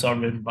reports are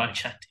written by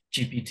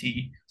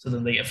ChatGPT, so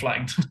then they get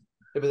flagged.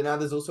 Yeah, but now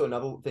there's also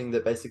another thing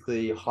that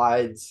basically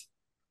hides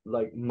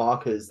like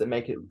markers that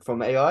make it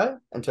from AI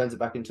and turns it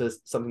back into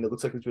something that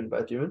looks like it's written by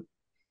a human.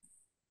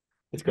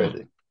 It's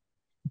crazy.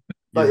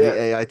 But using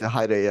yeah, AI to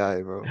hide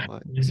AI, bro.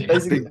 Like,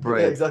 basically, big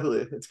brain. yeah,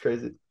 exactly. It's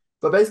crazy.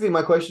 But basically,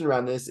 my question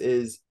around this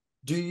is: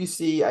 do you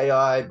see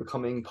AI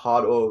becoming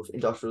part of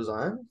industrial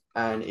design?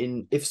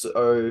 And if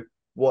so,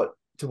 what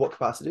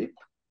capacity?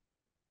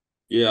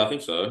 Yeah, I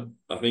think so.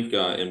 I think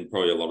in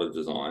probably a lot of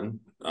design,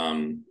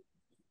 in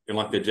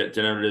like the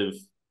generative,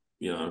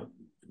 you know,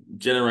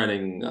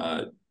 generating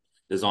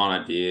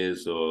design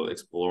ideas or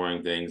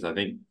exploring things. I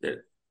think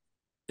that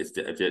it's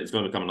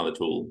going to become another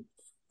tool.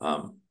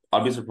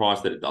 I'd be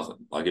surprised that it doesn't.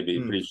 Like, it'd be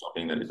Mm. pretty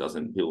shocking that it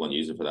doesn't. People don't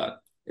use it for that.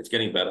 It's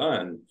getting better,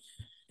 and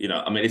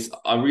I mean,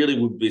 I really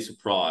would be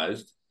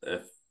surprised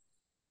if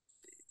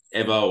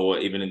ever, or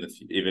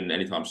even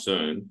anytime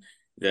soon,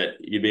 that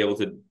you'd be able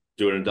to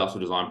do an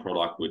industrial design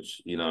product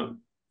which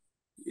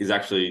is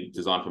actually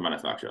designed for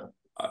manufacture.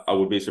 I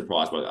would be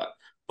surprised by that.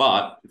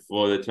 But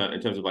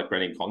in terms of like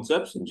creating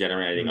concepts and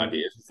generating Mm.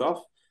 ideas and stuff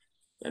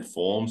and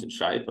forms and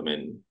shape, I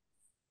mean,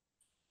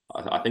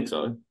 I think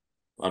so.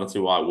 I don't see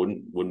why it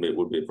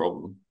would be a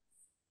problem.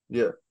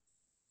 Yeah.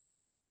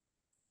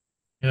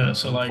 Yeah,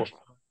 so For, like,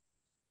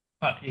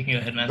 you can go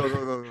ahead, man. go.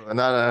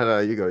 No,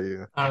 you go, you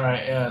go. All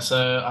right, yeah.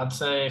 So I'd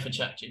say for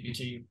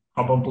ChatGPT,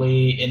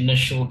 probably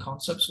initial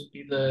concepts would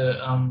be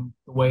the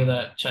way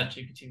that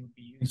ChatGPT would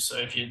be used. So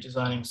if you're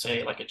designing,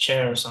 say, like a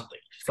chair or something,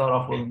 you start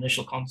off with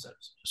initial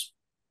concepts, just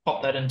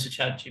pop that into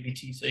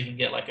ChatGPT so you can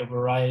get like a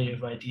variety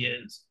of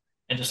ideas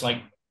and just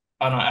like,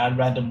 I don't know, add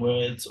random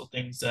words or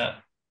things that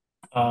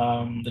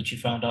you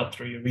found out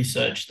through your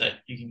research that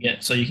you can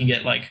get. So you can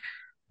get like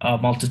a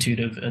multitude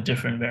of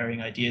different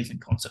varying ideas and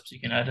concepts you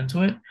can add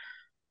into it.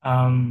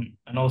 And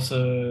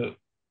also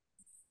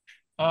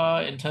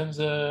in terms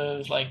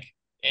of like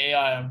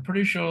AI, I'm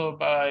pretty sure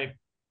by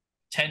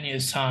 10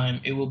 years' time,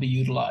 it will be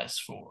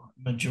utilized for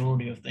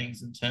majority of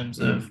things in terms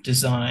of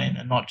design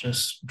and not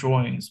just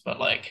drawings, but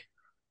like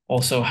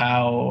also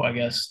how I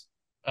guess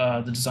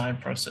the design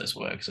process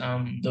works.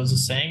 There was a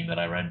saying that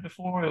I read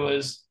before. It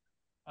was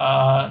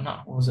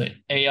not what was it?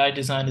 AI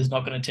design is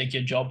not going to take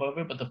your job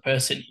over, but the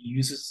person who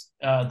uses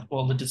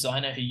well, the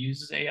designer who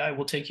uses AI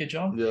will take your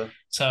job. Yeah.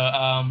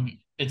 So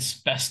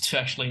it's best to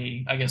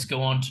actually, I guess,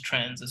 go on to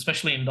trends,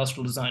 especially in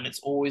industrial design.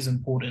 It's always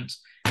important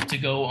to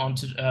go on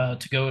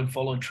to go and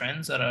follow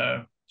trends that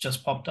are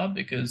just popped up,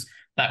 because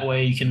that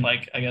way you can,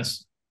 like, I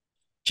guess,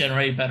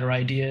 generate better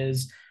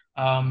ideas,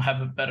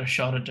 have a better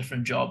shot at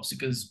different jobs,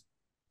 because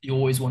you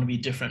always want to be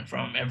different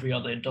from every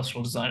other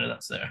industrial designer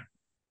that's there.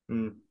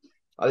 Mm.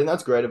 I think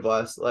that's great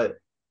advice. Like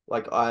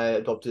I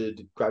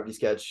adopted Gravity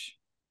Sketch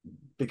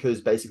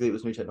because basically it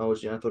was new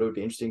technology and I thought it would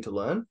be interesting to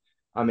learn.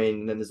 I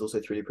mean, then there's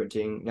also 3D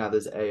printing. Now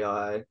there's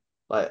AI.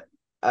 Like,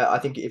 I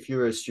think if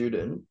you're a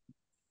student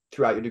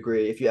throughout your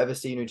degree, if you ever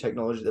see new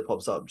technology that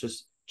pops up,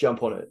 just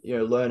jump on it,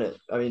 learn it.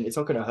 I mean, it's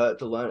not going to hurt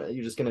to learn it.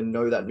 You're just going to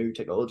know that new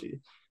technology.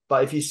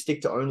 But if you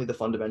stick to only the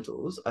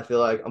fundamentals, I feel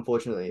like,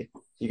 unfortunately,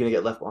 you're going to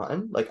get left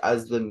behind, like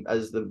as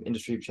the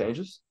industry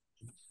changes.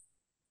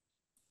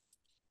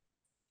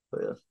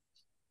 But yeah.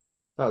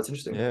 Oh, it's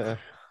interesting. Yeah.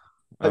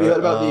 Have you heard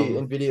about the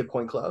NVIDIA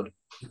point cloud?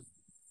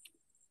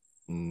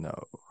 No.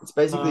 It's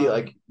basically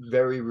like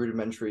very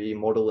rudimentary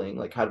modeling,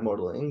 like CAD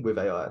modeling with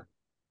AI.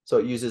 So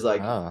it uses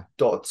like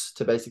dots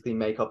to basically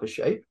make up a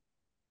shape.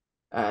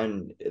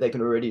 And they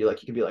can already,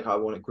 like, you can be like, I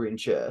want a green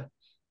chair.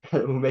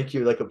 And it will make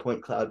you like a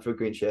point cloud for a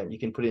green chair. And you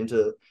can put it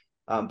into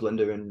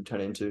Blender and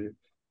turn it into,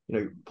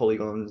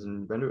 polygons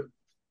and render it.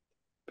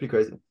 Pretty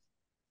crazy.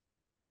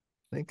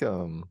 I think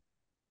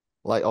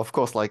like, of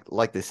course,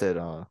 like they said,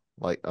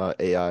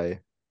 AI,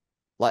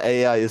 like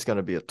AI is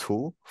gonna be a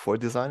tool for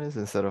designers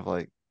instead of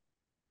like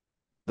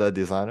the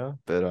designer.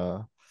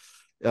 But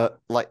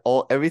like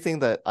everything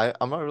that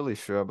I'm not really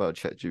sure about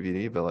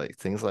ChatGPT, but like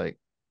things like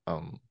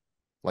DALL-E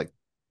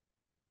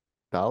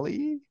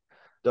Dolly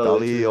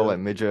DALL-E or too, like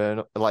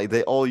Midjourney, like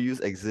they all use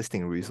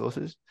existing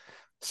resources.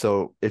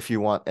 So if you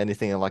want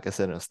anything, like I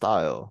said, in a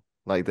style,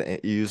 like you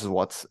use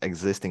what's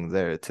existing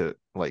there to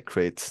like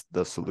create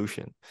the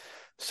solution.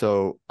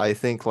 So I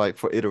think like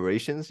for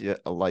iterations, yeah,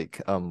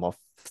 like of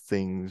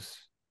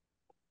things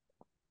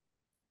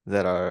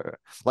that are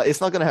like,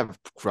 it's not gonna have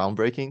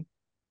groundbreaking.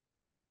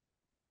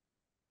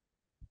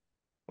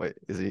 Wait,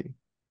 is he?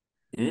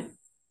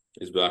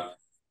 He's back.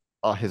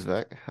 Oh, he's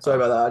back. Sorry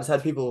about that. I just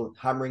had people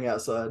hammering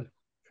outside.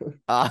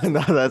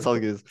 No, that's all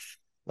good.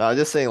 No, I'm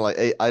just saying,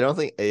 like, I don't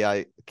think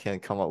AI can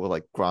come up with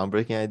like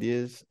groundbreaking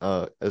ideas,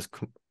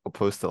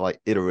 opposed to like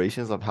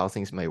iterations of how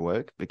things may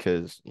work,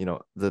 because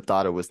the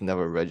data was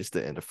never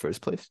registered in the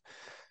first place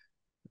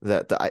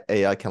that the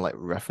AI can like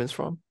reference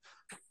from.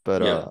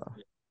 But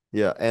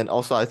yeah, and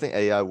also I think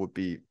AI would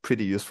be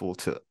pretty useful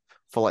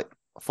for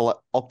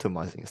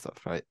optimizing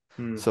stuff, right?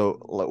 So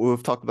like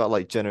we've talked about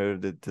like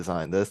generative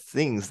design. There's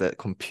things that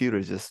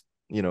computers just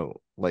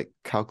like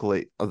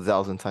calculate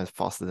 1,000 times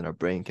faster than our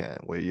brain can,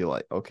 where you're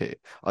like, okay,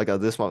 I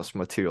got this much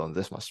material and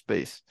this much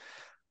space.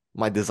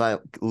 My design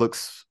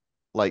looks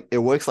like it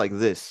works like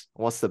this.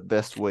 What's the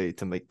best way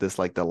to make this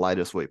like the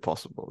lightest way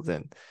possible?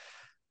 Then,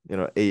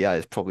 AI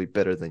is probably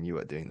better than you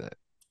at doing that.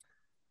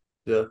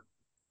 Yeah.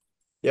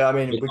 Yeah, I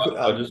mean, we could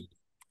I just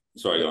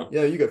sorry, go on.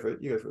 Yeah, you go for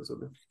it. You go for it,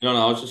 Silver. No,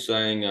 I was just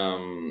saying,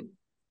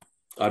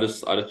 I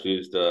just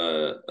used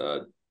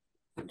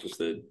just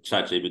the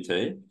chat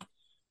GPT,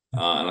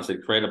 and I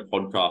said create a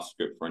podcast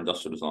script for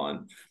industrial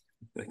design.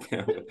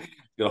 Got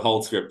a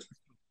whole script.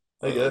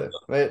 There you go.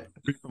 Wait,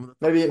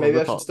 maybe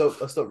I should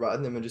stop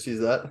writing them and just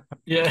use that.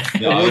 Yeah.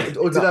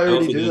 Or did I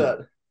already do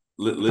that?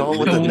 Come up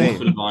with the name.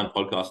 Design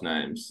podcast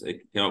names.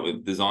 It came up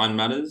with Design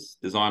Matters,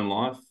 Design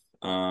Life,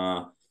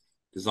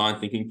 Design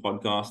Thinking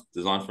Podcast,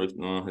 Design for.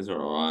 No, these are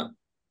all right.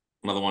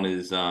 Another one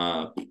is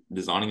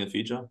designing the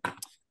future.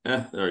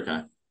 Yeah, they're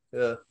okay.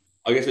 Yeah.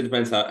 I guess it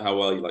depends how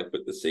well you like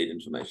put the seed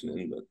information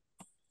in, but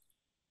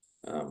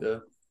Yeah.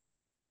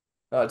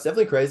 It's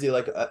definitely crazy.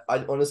 Like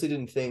I honestly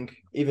didn't think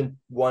even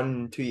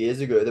 1-2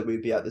 years ago that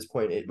we'd be at this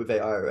point with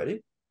AI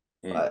already.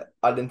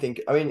 I didn't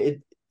think. I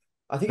mean,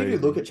 I think if you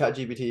look Crazy. at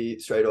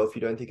ChatGPT straight off,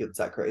 you don't think it's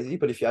that crazy.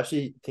 But if you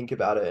actually think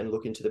about it and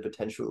look into the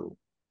potential,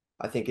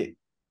 I think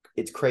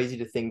it's crazy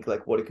to think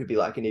like what it could be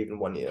like in even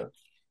 1 year.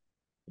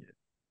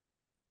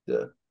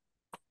 Yeah.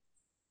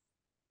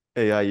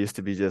 AI used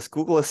to be just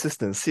Google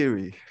Assistant,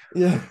 Siri,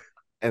 Yeah.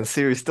 and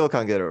Siri still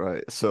can't get it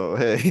right. So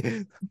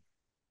hey,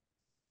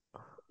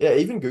 Yeah.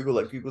 Even Google,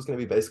 like Google's going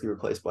to be basically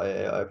replaced by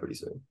AI pretty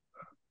soon.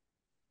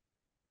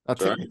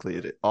 sorry. technically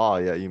it is. Oh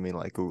yeah, you mean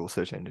like Google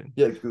search engine?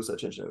 Yeah. Google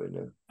search engine. I mean,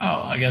 yeah.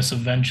 Oh, I guess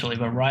eventually,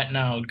 but right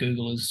now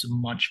Google is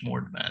much more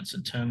advanced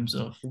in terms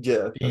of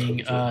Yeah. That's being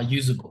probably true.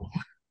 usable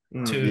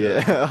to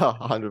Yeah,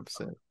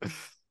 100%.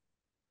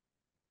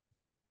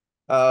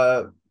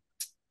 Uh,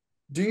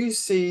 do you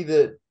see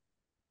that?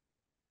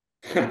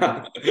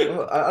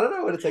 Well, I don't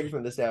know where to take it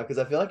from this now because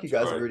I feel like you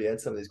guys have Sorry. already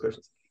answered some of these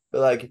questions.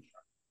 But like,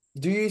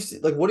 do you see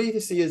like what do you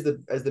see as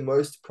the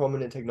most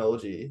prominent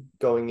technology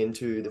going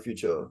into the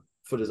future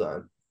for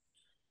design?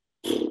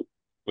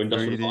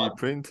 Industrial 3D design.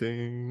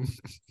 printing.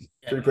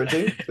 3D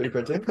printing? 3D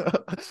printing?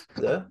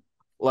 Yeah.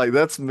 Like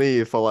that's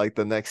me for like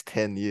the next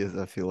 10 years,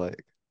 I feel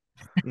like.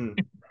 Mm.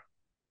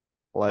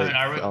 I mean, Like,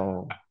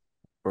 oh,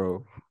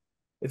 bro.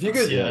 If you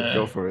it's could, Yeah,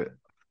 go for it.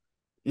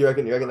 you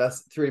reckon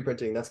that's 3D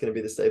printing, that's gonna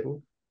be the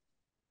staple?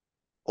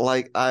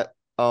 Like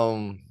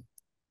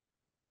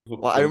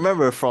well, I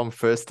remember from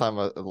first time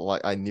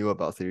I knew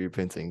about 3D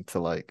printing to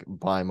like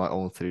buy my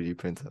own 3D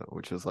printer,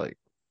 which was like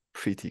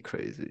pretty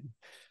crazy.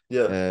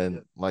 Yeah.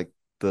 And like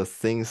the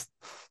things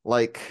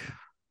like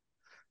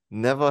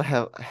never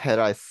have had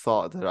I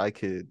thought that I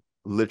could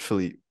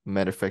literally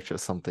manufacture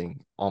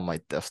something on my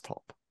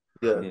desktop.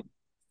 Yeah. Mm.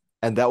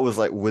 And that was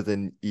like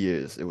within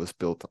years it was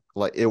built.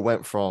 Like it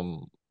went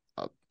from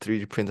a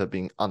 3D printer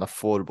being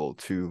unaffordable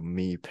to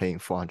me paying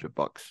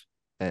 $400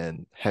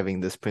 and having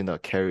this printer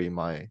carry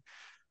my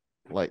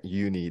like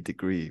uni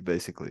degree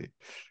basically.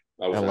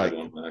 I wish And I had like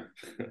one, man.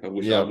 I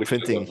yeah, wish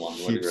I printing got one.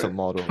 What do you heaps of reckon?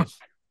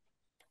 models.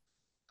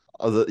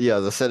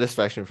 The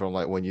satisfaction from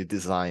like when you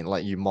design,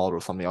 like you model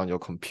something on your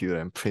computer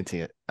and printing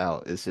it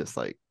out is just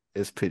like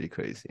it's pretty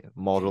crazy. Yeah. yeah.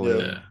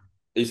 Modeling,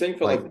 Are you saying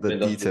for like like the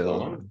industrial detail.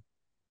 design?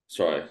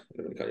 Sorry, I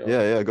didn't cut you off.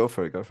 Yeah, go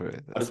for it, I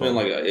That's just mean all.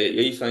 like, are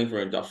you saying for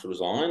industrial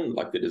design,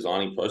 like the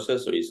designing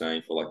process, or are you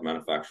saying for like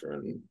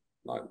manufacturing,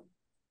 like?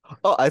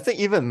 Oh, I think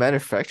even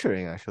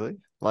manufacturing actually,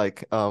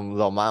 like the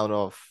amount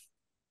of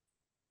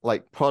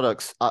like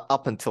products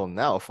up until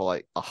now for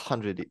like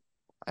 100,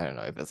 I don't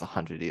know if it's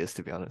 100 years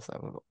to be honest, I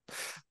don't know.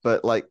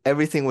 But like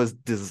everything was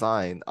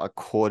designed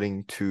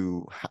according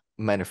to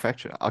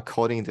manufacture,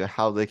 according to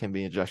how they can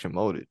be injection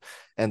molded,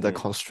 and the Mm,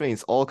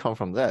 constraints all come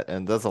from that.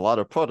 And there's a lot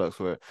of products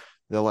where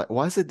they're like,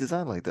 why is it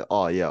designed like that?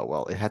 Oh yeah,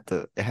 well it had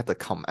to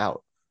come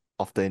out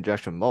of the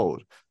injection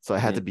mold, so it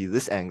had to mm, be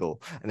this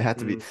angle, and it had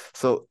to be Mm.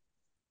 so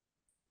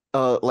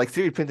like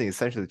 3D printing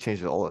essentially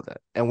changes all of that.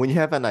 And when you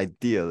have an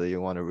idea that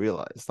you want to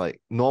realize, like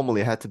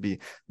normally it had to be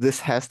this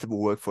has to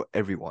work for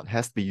everyone,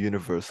 has to be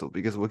universal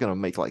because we're gonna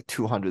make like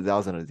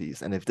 200,000 of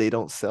these, and if they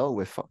don't sell,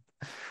 we're fucked.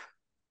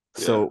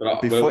 yeah, So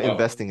before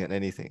investing in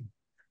anything,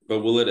 but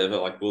will it ever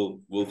like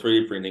will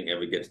 3D printing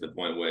ever get to the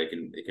point where it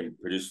can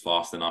produce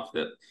fast enough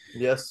that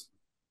Yes.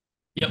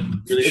 Yep,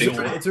 for really It's think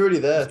sure. already, it's already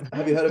there.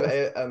 Have you heard of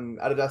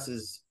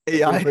Adidas's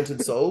 3D AI?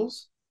 printed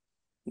soles?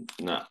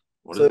 no?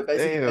 What is So it?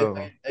 basically,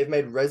 Damn. they've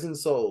made resin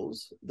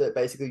soles that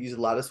basically use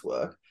lattice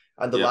work,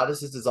 and the Yeah,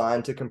 lattice is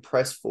designed to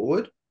compress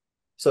forward.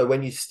 So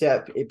when you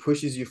step, it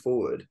pushes you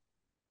forward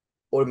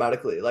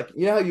automatically. Like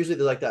you know how usually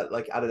there's like that,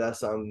 like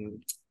Adidas,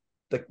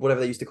 like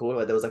whatever they used to call it,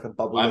 like there was like a I've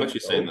bubbling actually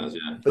seen sole. those.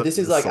 Yeah, But this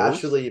is The like souls?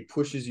 actually it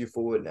pushes you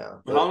forward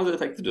now. but how long does it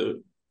take to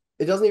do?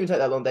 It doesn't even take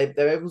that long.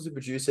 They're able to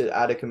produce it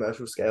at a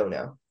commercial scale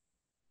now.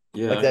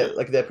 Yeah, okay.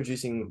 Like they're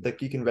producing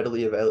like you can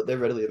readily avail. They're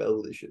readily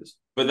available issues.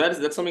 But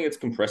that's something that's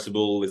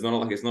compressible. It's not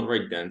like it's not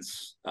very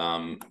dense.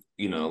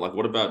 Like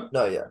what about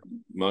No, yeah.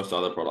 most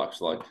other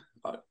products? Like,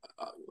 I,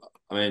 I,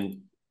 I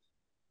mean,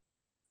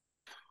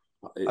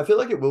 I feel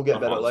like it will get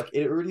better. sometimes Like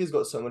it already has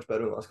got so much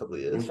better in the last couple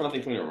of I'm years. trying to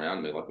think something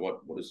around me. Like,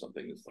 what is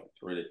something that's like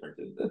 3D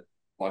printed that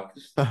like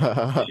just,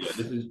 Yeah,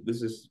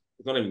 this is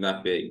it's not even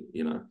that big.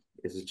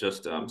 This is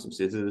just some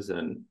scissors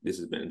and this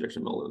has been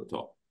injection molded at the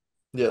top.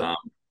 Yeah, Um,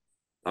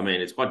 I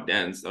mean, it's quite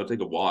dense. It'll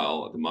take a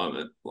while at the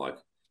moment. Like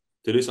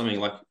to do something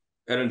like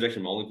at an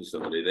injection molding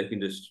facility, they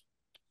can just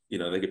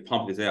they could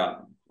pump this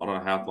out. I don't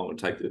know how long it would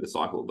take to do the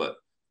cycle, but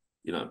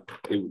you know,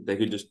 they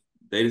just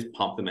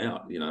pump them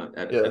out, yeah.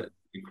 at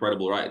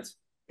incredible rates.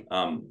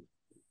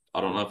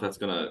 I don't know if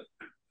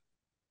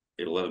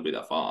it'll ever be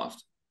that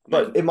fast. I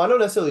But mean, it might not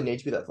necessarily need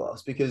to be that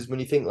fast because when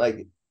you think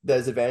like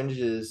there's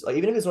advantages, like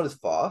even if it's not as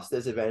fast,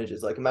 there's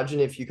advantages. Like imagine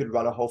if you could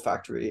run a whole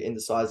factory in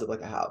the size of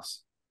like a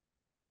house,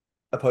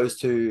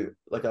 opposed to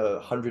like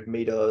 100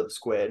 meter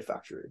squared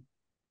factory.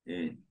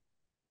 mm,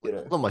 you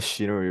know. the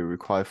machinery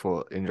required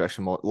for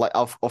injection mold, like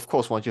of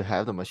course, once you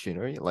have the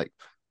machinery, like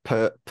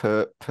per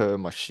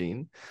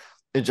machine,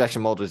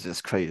 injection mold is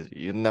just crazy.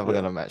 You're never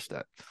gonna match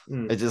that.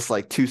 It's just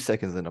like 2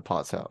 seconds and the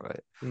part's out,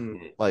 right?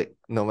 Like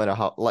no matter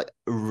how, like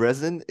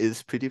resin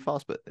is pretty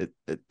fast, but it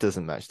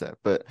doesn't match that.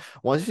 But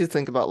once you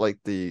think about like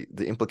the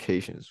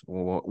implications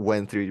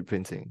when 3D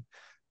printing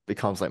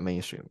becomes like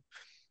mainstream,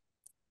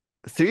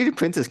 3D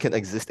printers can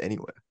exist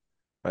anywhere,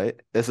 right?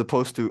 As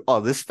opposed to,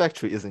 oh, this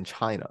factory is in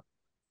China.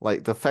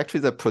 Like the factory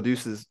that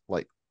produces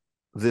like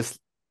this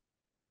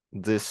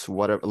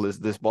whatever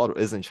this bottle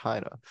is in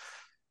China.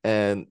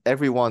 And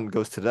everyone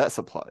goes to that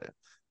supplier,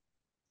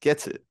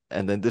 gets it,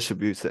 and then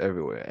distributes it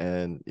everywhere.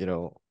 And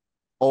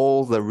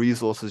all the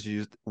resources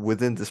used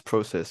within this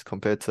process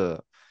compared to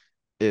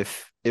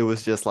if it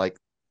was just like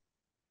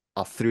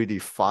a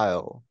 3D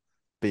file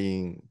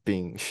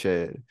being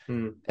shared.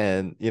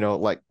 And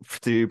like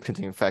 3D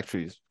printing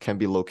factories can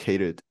be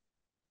located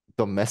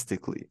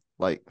domestically,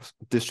 like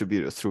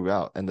distributed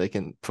throughout, and they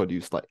can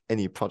produce like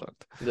any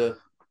product.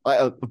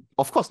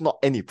 Of course not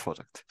any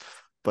product,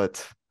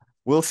 but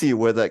we'll see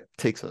where that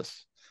takes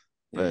us.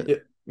 But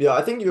yeah,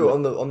 I think you're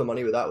on the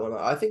money with that one.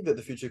 I think that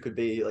the future could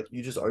be like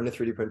you just own a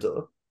 3D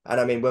printer.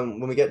 And I mean,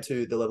 when we get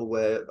to the level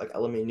where like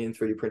aluminium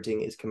 3D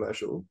printing is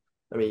commercial,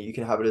 I mean, you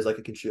can have it as like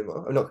a consumer,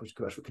 or not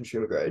commercial,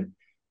 consumer grade.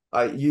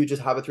 You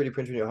just have a 3D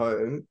printer in your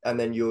home, and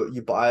then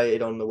you buy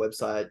it on the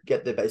website,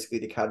 get basically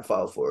the CAD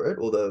file for it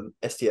or the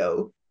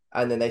STL,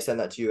 and then they send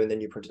that to you, and then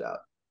you print it out,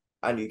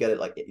 and you get it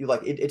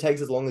it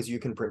takes as long as you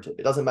can print it.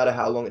 It doesn't matter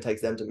how long it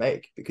takes them to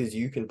make, because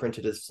you can print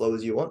it as slow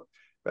as you want,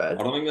 right?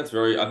 I don't think that's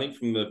very. I think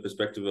from the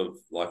perspective of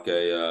like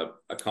a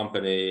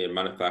company, a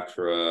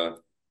manufacturer,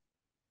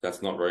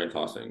 that's not very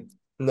enticing.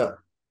 No,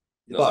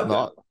 but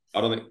not.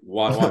 I don't think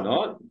why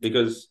not?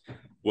 Because,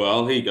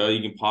 well, here you go.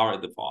 You can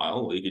pirate the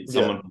file.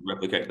 Someone can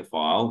replicate the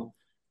file.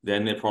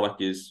 Then their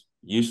product is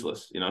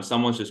useless.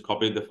 Someone's just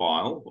copied the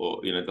file,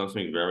 or done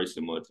something very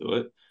similar to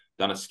it,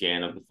 done a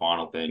scan of the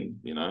final thing.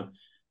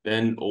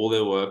 Then all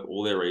their work,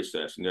 all their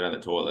research can go down the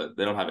toilet.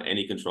 They don't have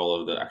any control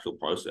over the actual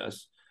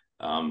process.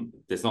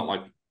 There's not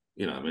like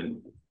I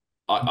mean,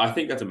 I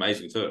think that's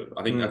amazing too.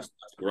 I think that's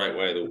a great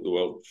way the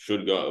world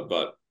should go.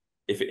 But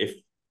if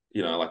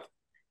like,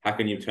 how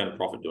can you turn a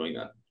profit doing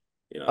that?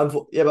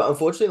 But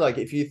unfortunately, like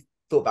if you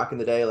thought back in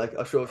the day, like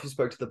I'm sure if you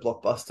spoke to the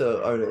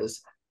Blockbuster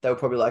owners, they were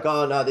probably like,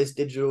 "Oh no, this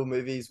digital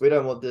movies, we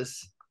don't want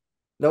this.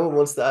 No one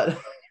wants that."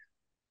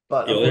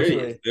 But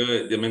unfortunately,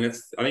 I mean, I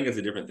think it's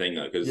a different thing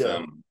though, because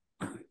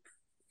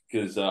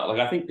like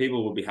I think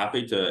people would be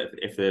happy to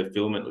if their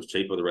filament was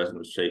cheap or the resin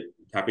was cheap,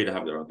 happy to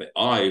have their own thing.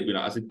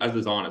 As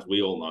designers,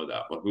 we all know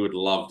that. Like we would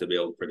love to be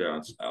able to print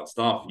our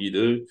stuff. You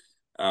do.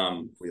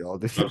 We all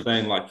do. I'm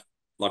saying like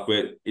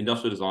we're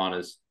industrial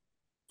designers,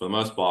 for the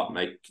most part,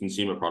 make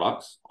consumer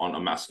products on a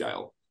mass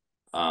scale.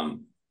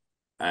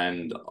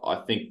 And I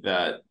think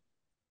that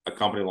a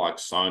company like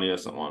Sony or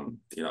someone,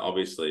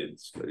 obviously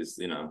it's there's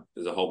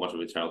a whole bunch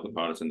of internal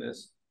components in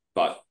this.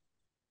 But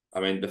I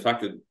mean, the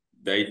fact that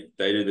they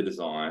do the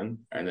design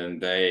and then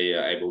they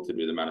are able to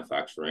do the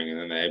manufacturing and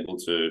then they're able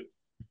to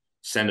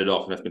send it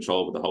off and have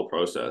control over the whole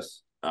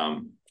process,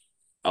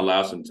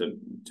 allows them to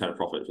turn a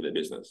profit for their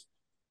business.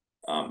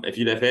 If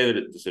they're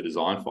just a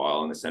design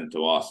file and they send it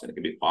to us and it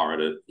can be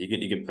pirated,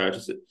 you can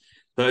purchase it,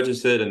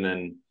 and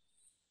then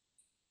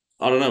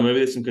I don't know, maybe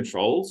there's some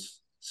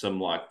controls so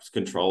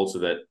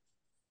that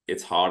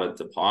it's harder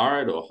to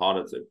pirate or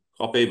harder to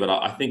copy. But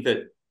I think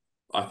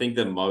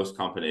that most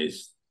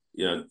companies,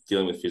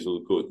 dealing with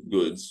physical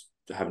goods,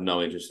 have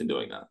no interest in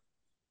doing that.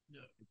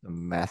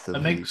 Massive.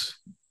 That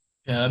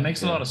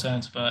makes a lot of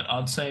sense. But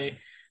I'd say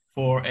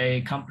for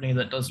a company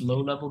that does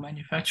low-level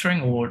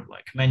manufacturing or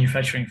like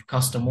manufacturing for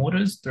custom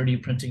orders,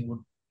 3D printing would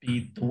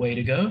be the way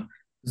to go.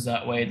 Because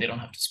that way they don't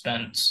have to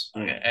spend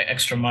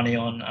extra money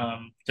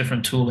on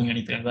different tooling or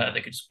anything like that.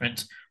 They could just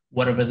print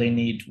whatever they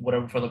need,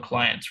 whatever for the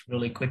client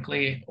really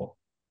quickly, or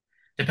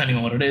depending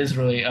on what it is,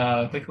 really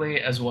quickly,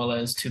 as well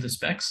as to the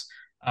specs.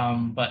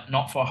 But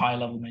not for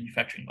high-level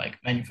manufacturing, like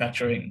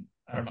manufacturing,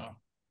 I don't know,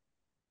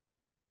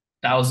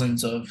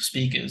 thousands of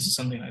speakers or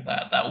something like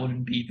that. That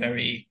wouldn't be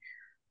very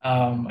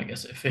I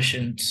guess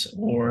efficient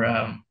or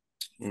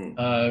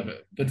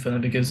good for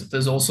them, because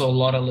there's also a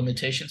lot of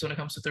limitations when it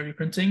comes to 3D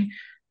printing.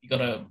 You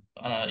gotta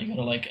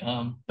like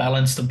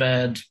balance the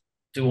bed,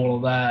 do all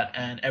of that,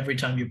 and every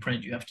time you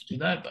print, you have to do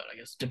that. But I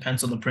guess it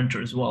depends on the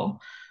printer as well.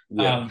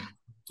 It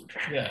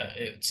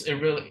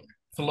really,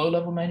 for low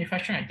level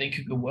manufacturing, I think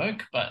it could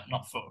work, but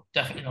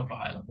definitely not for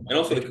high level. And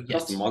also the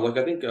custom mod, like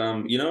I think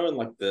in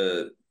like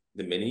the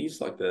minis,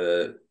 like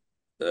the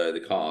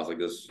cars, like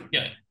this.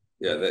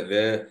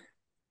 They're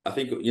I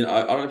think I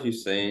don't know if you've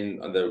seen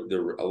a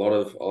lot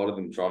of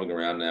them driving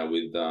around now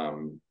with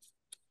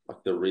like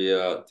the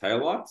rear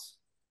tail lights.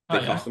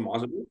 They're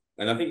customizable,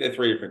 and I think they're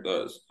 3D print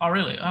those. Oh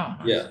really? Oh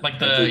nice. Yeah.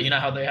 Like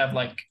how they have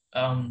like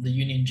the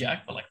Union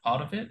Jack, but like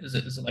part of it is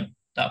it like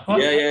that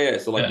part? Yeah.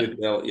 So like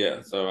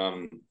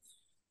So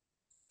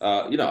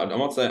I'm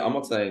not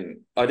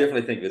saying. I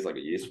definitely think there's like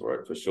a use for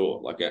it for sure.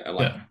 Like and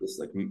like Yeah. this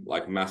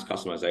like mass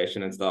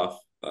customization and stuff.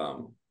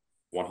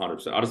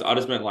 100%. I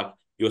just meant like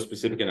your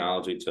specific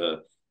analogy to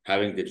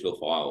having digital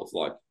files.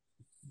 Like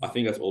I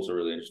think that's also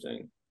really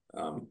interesting.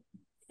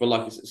 But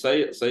like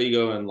say you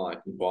go and like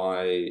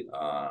buy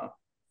I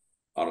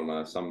don't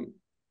know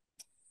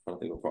I don't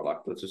think of a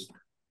product. Let's just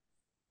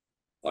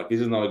like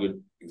this is not a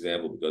good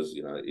example because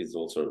it's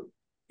also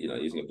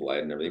using a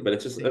blade and everything. But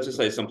it's just let's just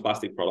say some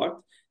plastic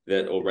product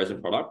that or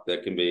resin product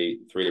that can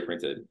be 3D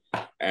printed,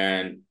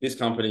 and this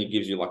company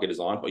gives you like a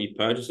design, but you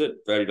purchase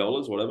it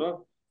 $30 whatever,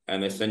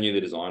 and they send you the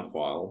design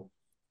file.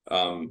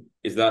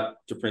 Is that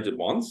to print it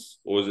once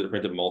or is it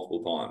printed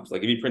multiple times?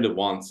 Like if you print it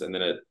once and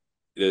then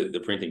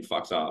the printing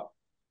fucks up,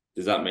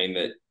 does that mean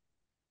that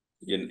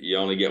you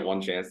only get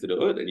one chance to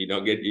do it and you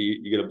don't get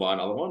you got to buy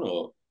another one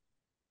or?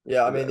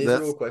 Yeah, I mean, these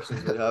are all That's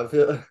questions we have.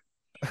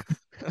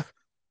 Yeah.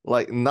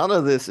 like none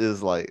of this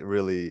is like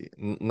really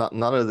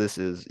none of this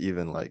is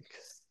even like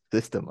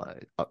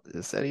systemized.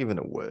 Is that even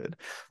a word?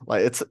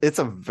 Like it's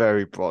a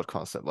very broad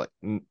concept. Like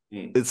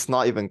it's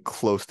not even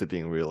close to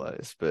being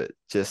realized, but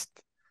just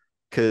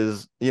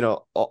because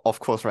of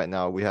course right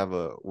now we have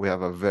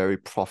a very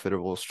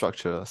profitable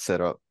structure set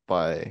up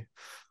by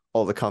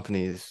all the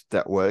companies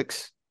that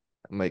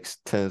makes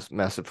tons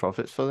massive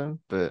profits for them,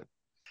 but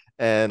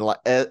and like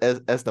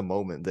as the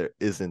moment there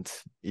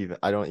isn't even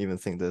I don't even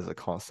think there's a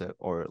concept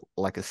or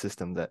like a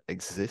system that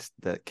exists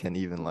that can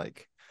even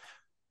like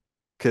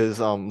because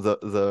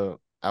the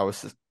our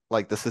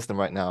like the system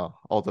right now,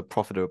 all the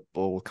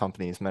profitable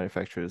companies,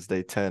 manufacturers,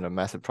 they turn a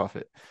massive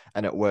profit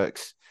and it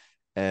works.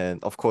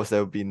 And of course, there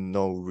would be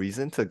no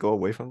reason to go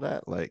away from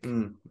that. Like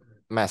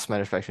mass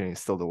manufacturing is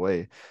still the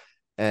way.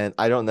 And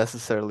I don't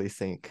necessarily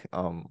think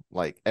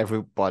like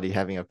everybody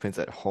having a print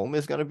at home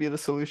is gonna be the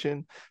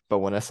solution. But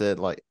when I said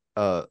like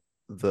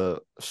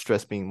the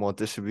stress being more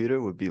distributed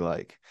would be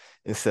like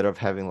instead of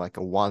having like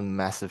a one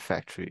massive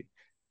factory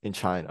in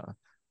China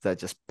that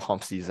just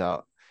pumps these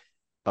out,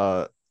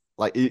 uh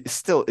like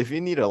still if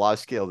you need a large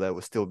scale that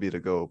would still be the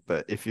go.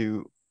 But if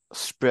you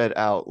spread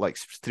out like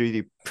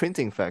 3D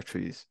printing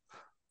factories,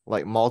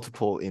 like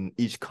multiple in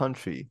each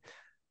country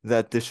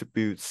that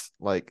distributes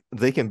like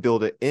they can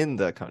build it in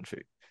the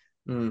country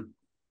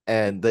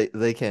and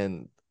they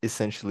can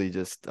essentially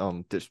just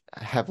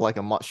have like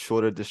a much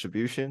shorter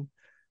distribution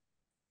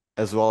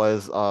as well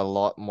as a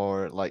lot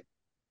more like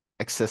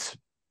access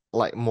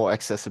like more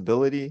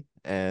accessibility,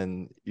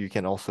 and you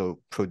can also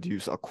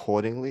produce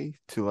accordingly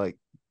to like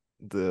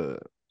the A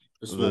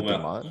the small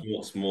amount,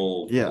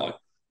 demand. Yeah. like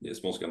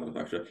small scale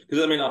manufacturer.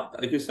 Because I mean,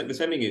 like the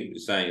same thing you're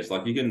saying is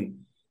like you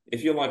can,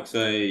 if you're like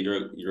say you're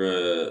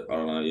a I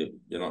don't know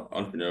you're not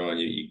entrepreneur and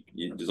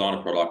you design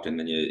a product and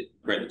then you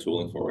create the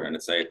tooling for it and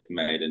it's say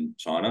made in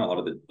China. A lot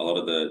of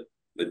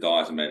the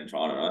dyes are made in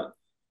China, right?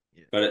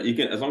 Yeah. But you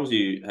can as long as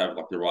you have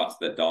like the rights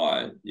to that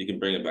dye, you can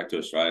bring it back to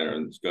Australia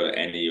and just go to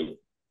any of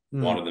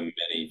one of the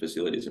many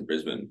facilities in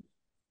Brisbane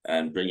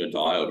and bring your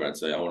dye over and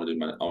say I want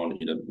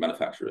you to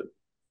manufacture it.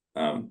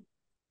 I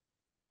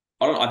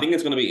don't. I think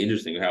it's going to be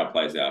interesting how it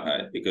plays out,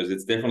 hey, because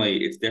it's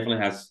definitely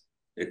has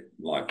it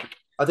like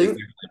I there's think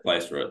definitely a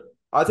place for it.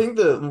 I think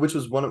which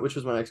was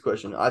my next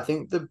question. I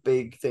think the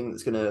big thing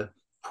that's gonna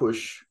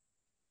push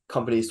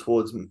companies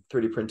towards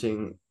 3D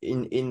printing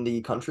in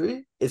the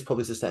country is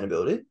probably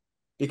sustainability.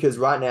 Because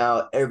right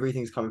now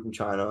everything's coming from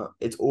China.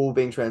 It's all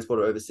being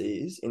transported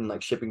overseas in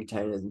like shipping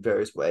containers in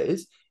various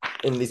ways,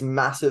 in these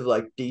massive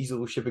like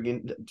diesel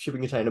shipping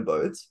container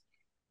boats.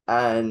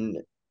 And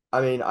I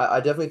mean,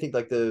 I definitely think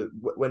like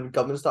when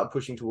governments start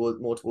pushing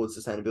towards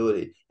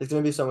sustainability, it's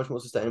going to be so much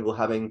more sustainable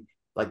having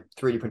like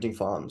 3D printing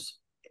farms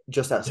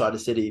just outside a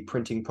city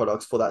printing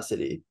products for that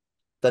city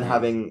than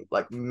having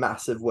like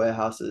massive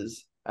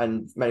warehouses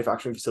and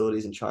manufacturing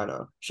facilities in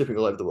China shipping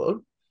all over the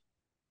world.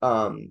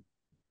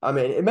 I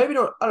mean, it maybe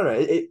not. I don't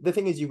know. The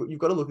thing is, you've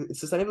got to look.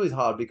 Sustainability is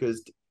hard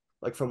because,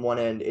 like, from one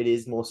end, it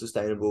is more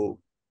sustainable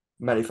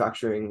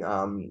manufacturing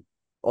on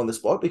the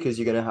spot because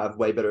you're going to have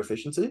way better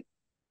efficiency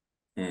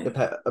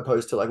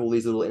opposed to like all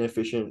these little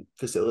inefficient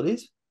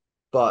facilities.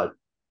 But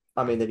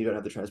I mean, then you don't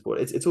have the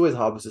transport. It's always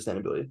hard with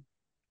sustainability.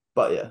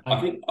 But yeah,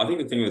 I think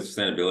the thing with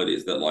sustainability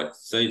is that like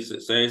say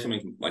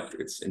something like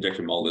it's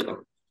injection molded, like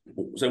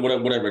so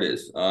whatever it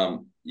is,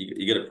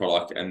 you get a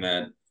product and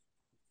then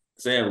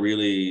say a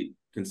really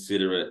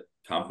considerate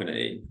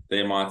company,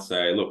 they might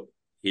say, look,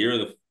 here are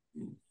the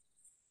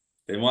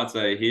they might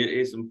say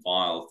here's some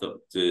files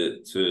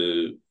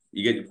to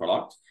you get your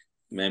product.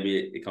 Maybe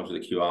it comes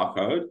with a QR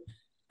code,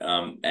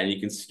 and you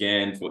can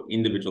scan for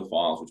individual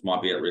files, which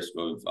might be at risk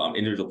of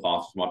individual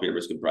parts, which might be at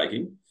risk of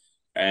breaking.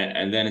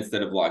 And then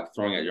instead of like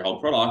throwing out your whole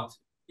product,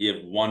 you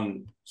have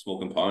one small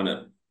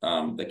component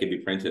that can be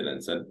printed,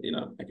 and said,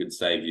 it could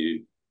save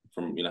you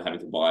from having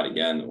to buy it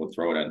again or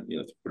throw it out,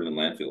 put it in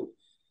landfill.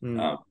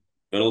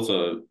 But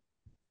also,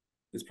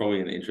 it's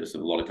probably in the interest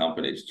of a lot of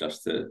companies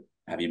just to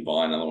have you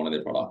buy another one of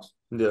their products.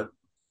 Yeah.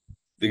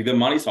 The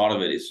money side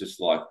of it is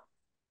just like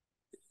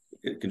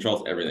it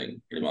controls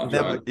everything pretty much.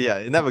 Never, right? yeah,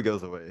 it never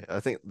goes away. I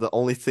think the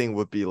only thing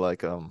would be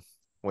like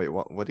wait,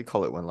 what do you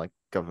call it when like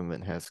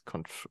government has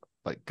control,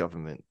 like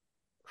government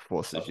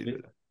forces you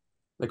to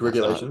Like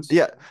regulations?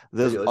 yeah,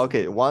 there's Regulations.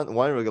 okay,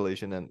 one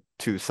regulation and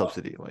two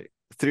subsidy. Like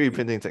 3D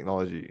printing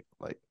technology,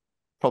 like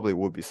probably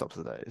would be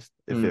subsidized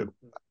if it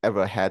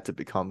ever had to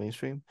become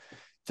mainstream,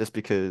 just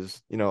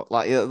because, you know,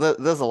 like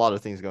there's a lot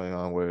of things going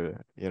on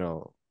where, you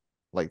know,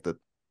 like the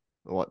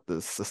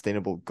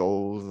sustainable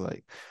goals,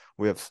 like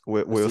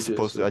we're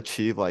supposed to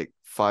achieve like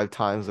 5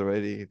 times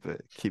already,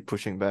 but keep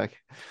pushing back.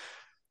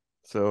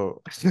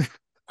 So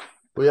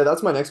Well, yeah,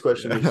 that's my next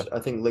question, which I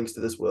think links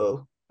to this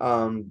well.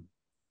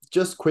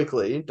 Just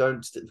quickly,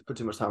 don't put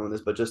too much time on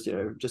this, but just, you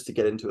know, just to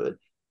get into it,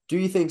 do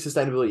you think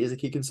sustainability is a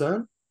key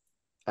concern?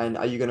 And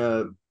are you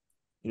gonna,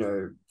 you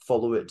know,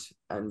 follow it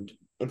and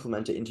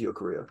implement it into your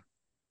career?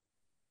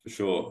 For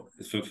sure.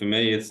 For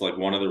me, it's like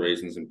one of the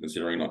reasons I'm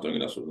considering not doing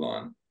industrial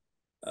design.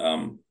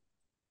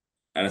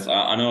 And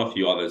I know a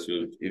few others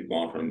who've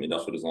gone from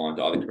industrial design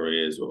to other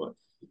careers or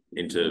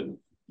into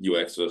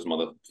UX or some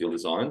other field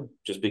design,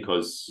 just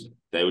because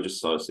they were just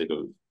so sick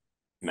of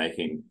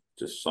making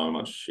just so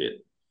much shit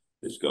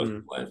that just goes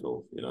to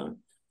landfill, you know,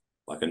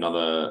 like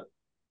another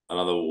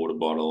water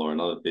bottle or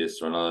another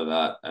this or another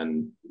that.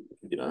 And,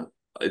 you know,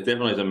 it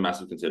definitely is a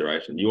massive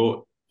consideration.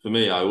 For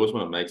me, I always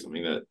want to make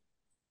something that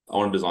I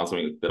want to design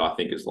something that I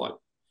think is like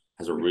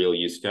has a real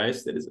use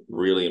case that is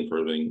really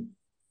improving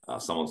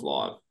someone's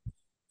life.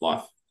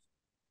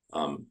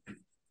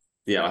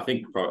 Yeah, I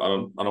think I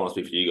don't want to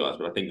speak for you guys,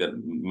 but I think that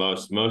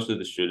most of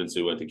the students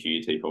who went to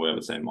QUT probably have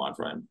the same mind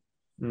frame.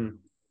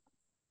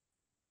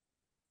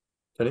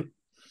 Kenny?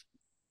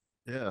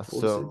 Yeah,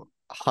 so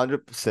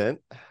 100%.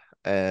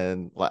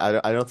 And like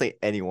I don't think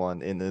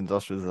anyone in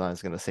industrial design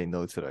is gonna say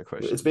no to that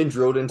question. It's been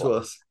drilled into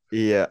us.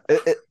 Yeah,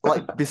 it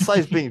like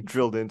besides being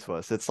drilled into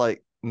us, it's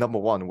like number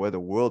one, where the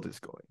world is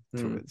going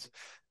towards.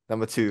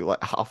 Number two,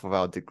 like half of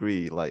our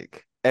degree,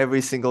 like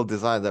every single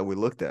design that we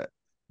looked at,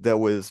 there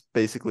was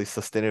basically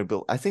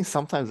sustainability. I think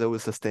sometimes there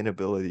was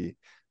sustainability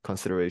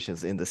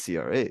considerations in the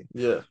CRA.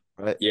 Yeah.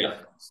 Right. Yeah.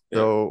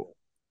 So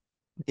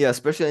yeah,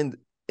 especially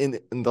in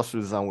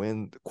industrial design, we're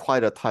in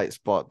quite a tight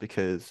spot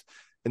because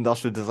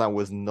industrial design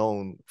was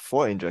known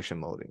for injection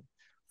molding,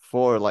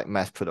 for like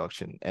mass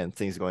production and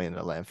things going in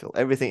the landfill.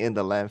 Everything in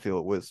the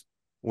landfill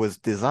was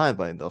designed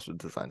by industrial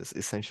designers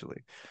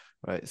essentially,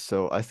 right?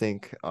 So I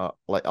think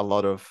like a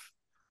lot of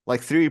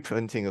like 3D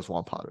printing is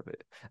one part of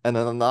it, and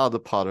then another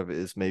part of it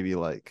is maybe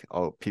like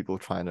people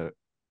trying to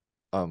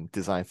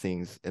design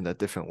things in a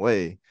different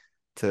way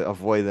to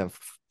avoid them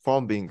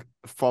from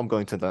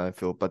going to the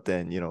landfill. But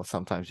then, you know,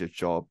 sometimes your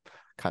job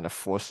kind of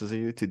forces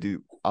you to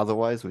do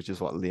otherwise, which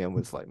is what Liam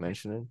was like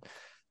mentioning.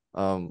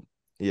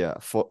 Yeah,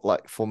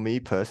 for me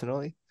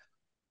personally,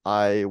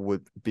 I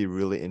would be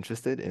really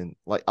interested in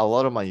like a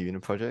lot of my uni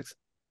projects.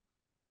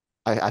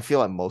 I feel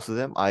like most of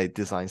them I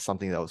designed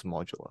something that was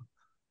modular.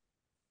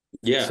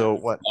 Yeah, so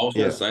what I was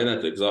going to say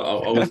that because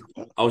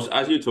I was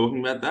as you were talking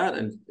about that,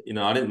 and you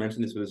know, I didn't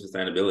mention this with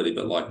sustainability,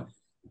 but like,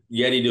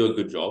 yeah, you do a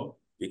good job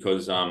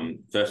because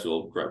first of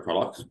all, great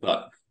products,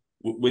 but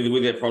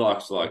with their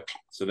products, like,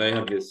 so they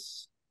have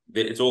this,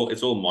 it's all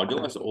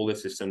modular, so all their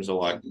systems are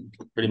like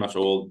pretty much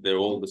they're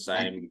all the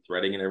same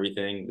threading and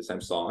everything, the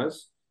same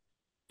size.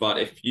 But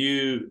if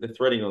the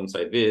threading on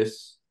say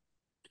this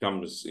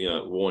becomes, you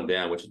know, worn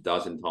down, which it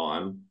does in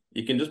time,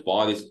 you can just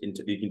buy these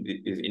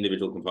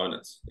individual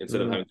components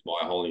instead of having to buy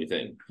a whole new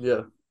thing.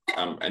 Yeah.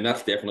 And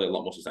that's definitely a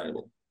lot more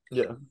sustainable.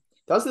 Yeah.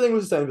 That's the thing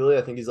with sustainability,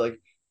 I think, is like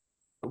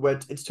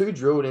it's too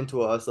drilled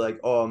into us, like,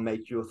 oh,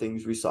 make your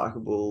things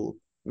recyclable,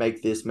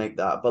 make this, make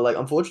that. But like,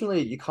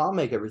 unfortunately, you can't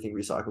make everything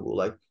recyclable.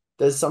 Like,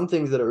 there's some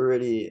things that are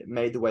already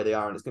made the way they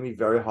are, and it's gonna be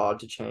very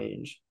hard to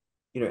change,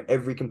 you know,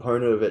 every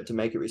component of it to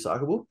make it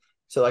recyclable.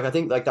 So like, I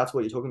think like that's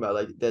what you're talking about.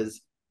 Like,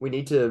 we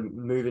need to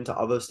move into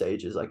other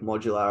stages like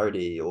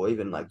modularity or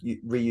even like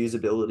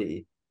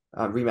reusability,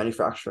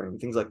 remanufacturing,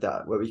 things like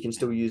that, where we can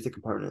still use the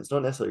components,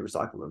 not necessarily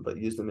recycle them, but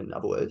use them in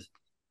other ways.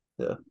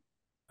 Yeah.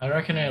 I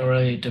reckon it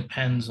really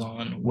depends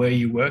on where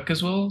you work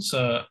as well.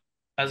 So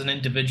as an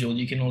individual,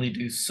 you can only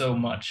do so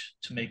much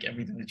to make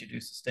everything that you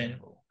do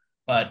sustainable.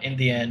 But in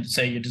the end,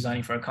 say you're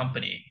designing for a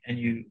company and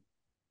you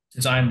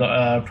design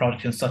the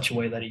product in such a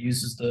way that it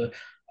uses the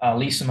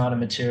least amount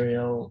of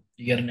material,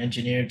 you get an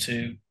engineer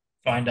to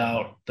find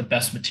out the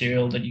best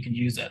material that you can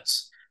use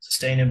that's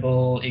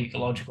sustainable,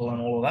 ecological,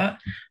 and all of that.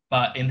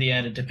 But in the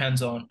end, it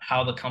depends on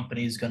how the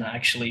company is going to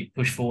actually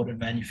push forward and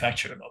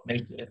manufacture it or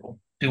make it or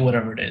do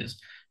whatever it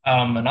is.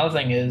 Another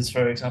thing is,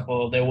 for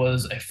example, there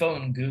was a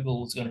phone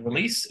Google was going to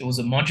release. It was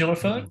a modular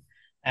phone.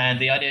 And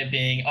the idea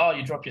being, oh,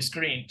 you drop your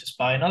screen, just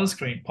buy another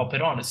screen, pop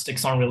it on. It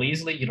sticks on really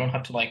easily. You don't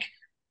have to like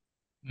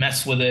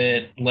mess with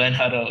it, learn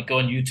how to go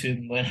on YouTube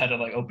and learn how to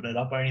like open it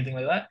up or anything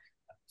like that.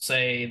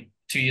 Say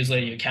 2 years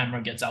later, your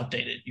camera gets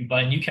outdated. You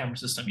buy a new camera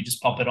system, you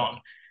just pop it on.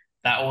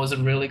 That was a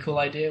really cool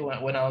idea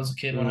when I was a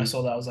kid. When I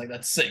saw that, I was like,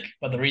 that's sick.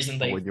 But the reason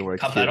they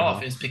cut that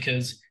off is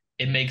because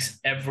it makes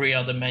every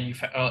other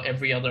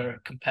every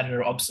other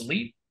competitor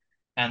obsolete.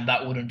 And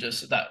that wouldn't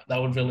just that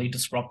would really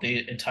disrupt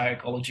the entire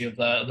ecology of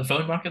the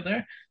phone market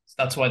there.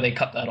 That's why they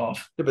cut that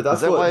off. Yeah, but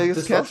that's that why what it was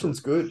disruption's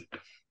good.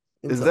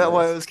 In Is some that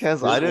why it ways. was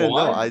canceled? Is I that didn't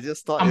know. why? I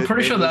just thought I'm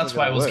pretty it sure wasn't that's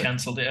why gonna it was work.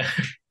 cancelled. Yeah.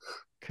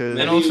 And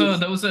Maybe Cause also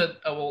there was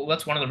well,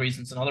 that's one of the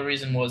reasons. Another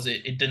reason was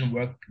it didn't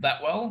work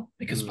that well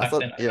because I back thought,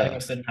 then I yeah,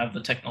 guess they didn't have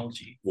the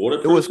technology. it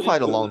was waterproofing.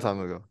 quite a long time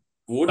ago.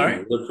 Wouldn't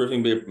Sorry?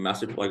 waterproofing be a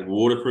massive like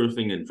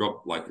waterproofing and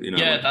drop like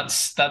Yeah, like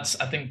that's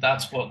I think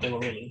that's what they were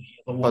really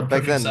the But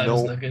back waterproofing then, side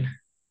wasn't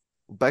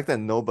that good.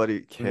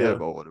 nobody cared Yeah.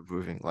 about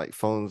waterproofing. Like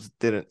phones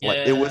didn't like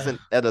it Yeah,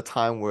 wasn't at a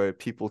time where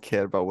people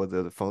cared about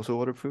whether the phones were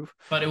waterproof.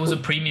 but it was a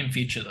premium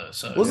feature though,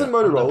 so Wasn't Yeah.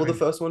 on Motorola the premium.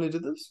 first one who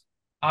did this?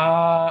 I'm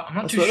I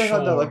not too swear they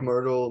had that like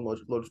sure.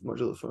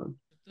 modular phone.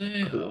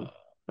 They, Could be wrong.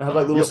 They I have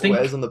like don't little Yo, think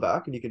squares on the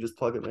back and you can just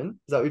plug them in. Is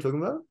that what you're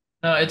talking about?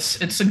 no,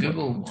 it's a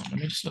Google one. Let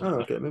me just look Oh,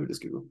 at okay. Maybe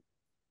just Google.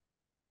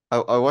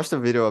 I watched a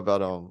video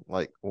about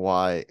like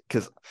why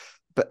because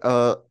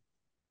but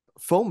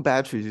phone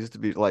batteries used to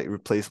be like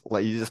replaced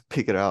like you just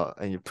pick it out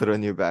and you put a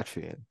new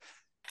battery in.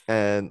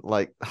 And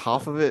like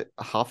half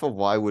of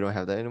why we don't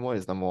have that anymore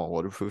is number one,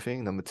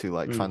 waterproofing. Number two,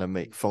 like trying Mm. to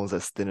make phones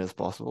as thin as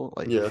possible.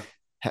 Like Yeah.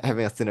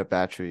 having a thinner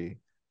battery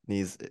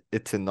needs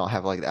it to not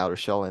have like the outer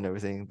shell and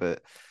everything.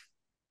 But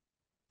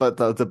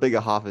the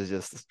bigger half is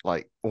just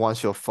like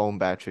once your phone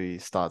battery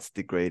starts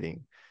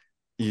degrading,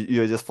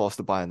 you're just forced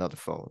to buy another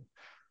phone.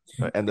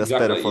 Right? And that's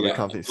better exactly. for the Yeah,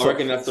 company. I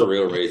reckon that's the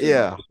real reason.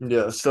 Yeah.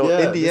 Yeah. So in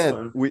Yeah. the This end,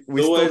 phone. we It's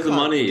still always the can't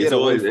money. get It's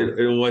away always from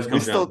it always we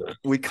comes down still to it.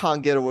 we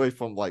can't get away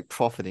from like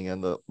profiting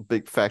and the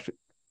big factory.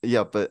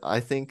 Yeah, but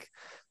I think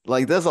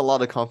like there's a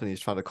lot of companies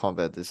trying to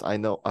combat this. I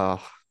know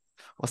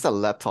what's that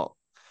laptop?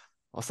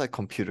 What's that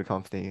computer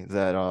company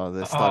that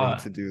they're starting uh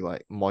to do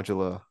like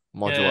modular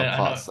yeah,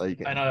 parts so you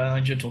I can know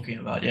what you're talking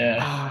about. Yeah.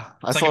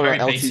 I It's like a saw it on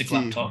very basic LTT.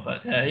 laptop,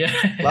 but yeah, yeah,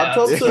 I've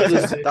Laptops seen are that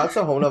just too. that's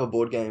a whole nother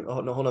board game, a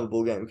whole nother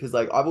ball game. Because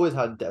like I've always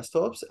had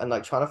desktops and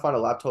like trying to find a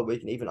laptop where you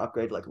can even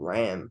upgrade like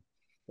RAM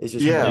is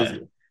just Yeah. Yeah.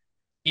 crazy.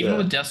 Even Yeah.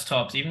 with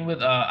desktops, even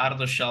with out of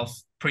the shelf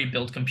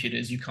pre-built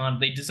computers, you can't.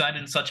 They designed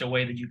it in such a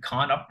way that you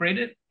can't upgrade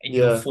it, and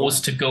you're Yeah.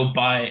 forced to go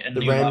buy a The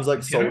new RAM's laptop like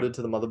computer. soldered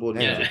to the motherboard and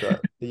things Man, like Yeah,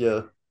 that.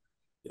 Yeah.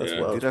 That's Yeah,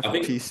 do wild. that I for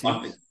think I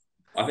PCs. think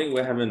I think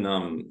we're having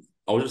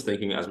I was just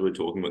thinking as we were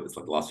talking about this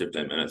like the last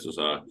 15 minutes or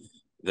so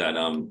that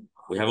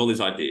we have all these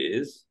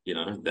ideas,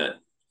 that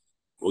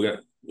we're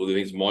gonna we're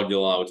doing things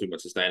modular, we're talking about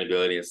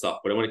sustainability and stuff.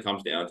 But when it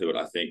comes down to it,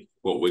 I think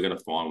what we're gonna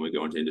find when we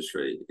go into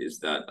industry is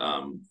that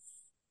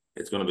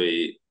it's gonna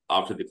be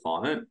up to the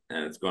client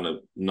and it's gonna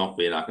not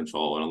be in our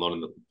control and a lot of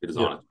the Yeah.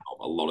 designers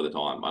a lot of the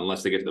time,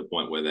 unless they get to the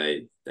point where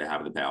they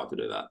have the power to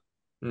do that.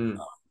 Mm.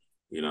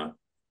 You know,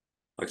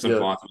 like some Yeah.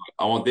 clients are like,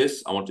 I want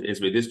this, I want it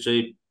to be this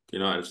cheap,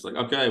 and it's like,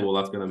 okay, well,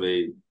 that's going to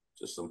be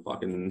just some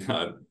fucking,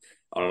 I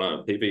don't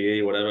know,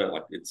 PPE, whatever.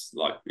 Like, it's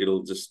like,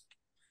 it'll just,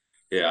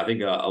 yeah, I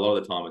think a lot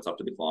of the time it's up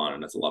to the client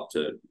and it's up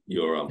to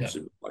your, yeah,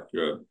 like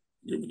your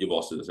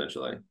bosses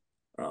essentially.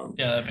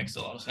 yeah. That makes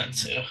a lot of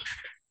sense. Yeah,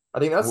 I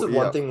think that's the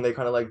one Yeah. thing they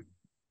kind of like,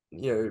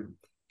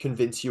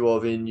 convince you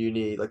of in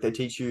uni. Like they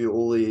teach you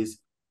all these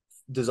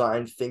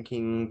design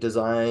thinking,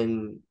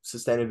 design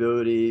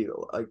sustainability,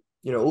 like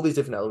all these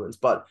different elements.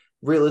 But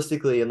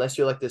realistically, unless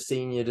you're like the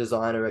senior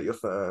designer at your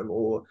firm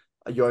or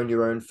you own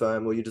your own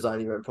firm or you're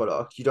designing your own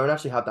product, you don't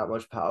actually have that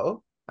much power.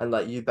 And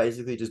like you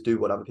basically just do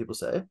what other people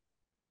say.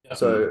 yeah,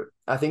 So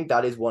I think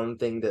that is one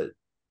thing that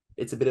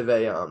it's a bit of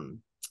a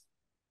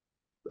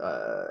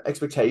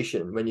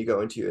expectation when you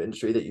go into your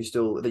industry that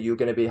you're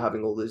going to be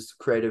having all this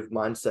creative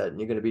mindset and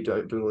you're going to be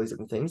doing all these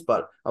different things.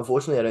 But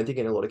unfortunately, I don't think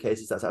in a lot of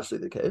cases that's actually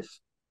the case.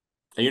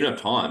 and you don't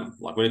have time.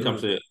 Like when it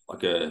comes to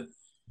like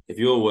if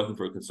you're working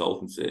for a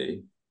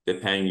consultancy, they're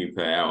paying you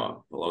per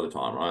hour a lot of the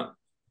time, right?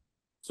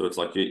 So it's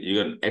like you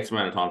got an X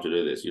amount of time to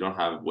do this. You don't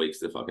have weeks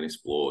to fucking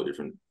explore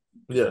different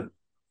Yeah.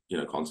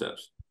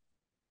 concepts.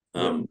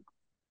 Yeah.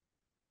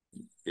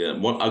 Yeah,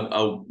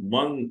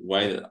 one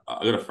way that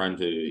I got a friend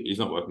who he's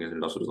not working as an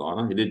industrial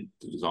designer. He did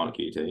design at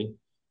QT,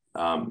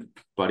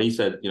 but he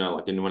said,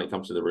 like when it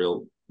comes to the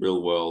real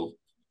world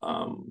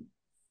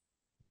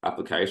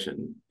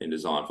application in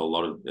design for a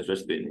lot of,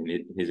 especially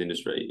in his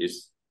industry,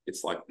 is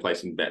it's like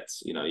placing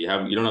bets. You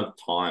don't have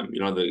time. You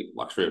don't have the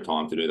luxury of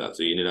time to do that.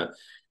 So you need to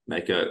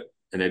make an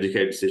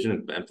educated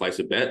decision and place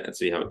a bet and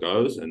see how it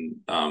goes. And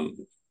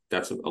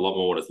that's a lot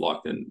more what it's like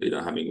than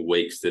having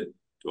weeks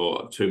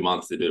or 2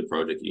 months to do a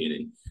project at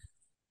uni.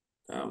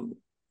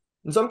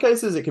 In some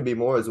cases, it can be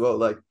more as well.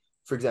 Like,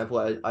 for example,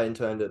 I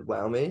interned at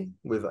WowMe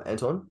with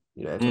Anton,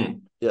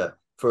 Anton, yeah,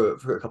 for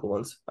a couple of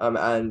months.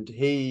 And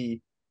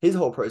his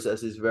whole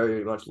process is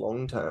very much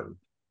long term.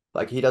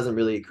 Like, he doesn't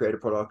really create a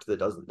product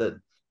that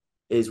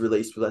is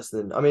released less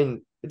than. I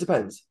mean, it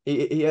depends.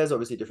 He has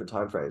obviously different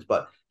time frames,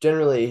 but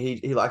generally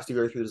he likes to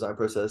go through the design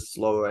process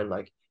slower and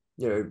like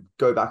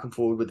go back and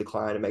forward with the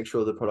client and make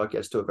sure the product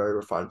gets to a very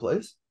refined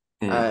place.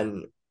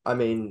 And I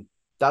mean,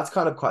 that's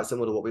kind of quite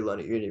similar to what we learn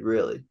at uni,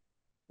 really,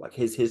 like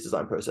his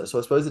design process. So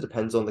I suppose it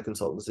depends on the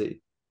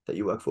consultancy that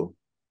you work for.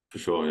 For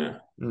sure, yeah.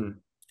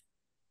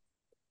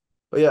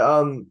 But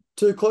yeah,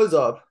 to close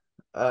up,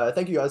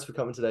 thank you guys for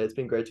coming today. It's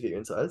been great to get your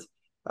insights.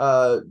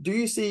 Do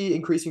you see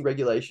increasing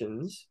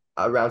regulations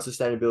around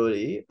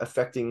sustainability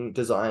affecting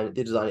the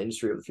design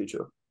industry of the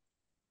future?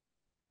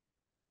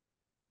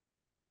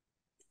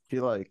 I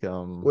feel like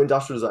Or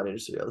industrial design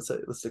industry,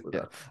 let's stick with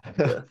that.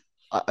 Yeah.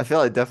 I feel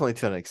like definitely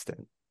to an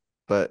extent,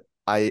 but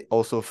I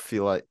also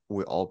feel like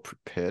we're all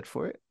prepared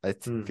for it.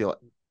 Feel like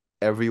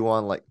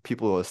everyone, like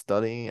people who are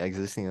studying,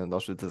 existing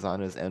industrial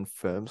designers and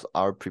firms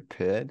are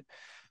prepared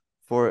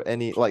for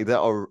any, like there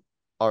are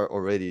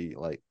already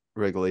like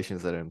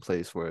regulations that are in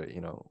place where,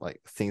 you know, like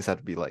things have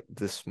to be like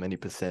this many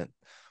percent,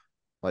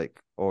 like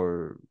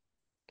or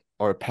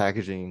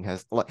packaging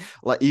has like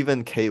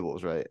even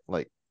cables, right?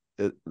 Like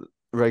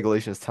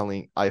regulations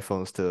telling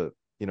iPhones to,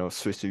 you know,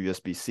 switch to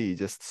USB-C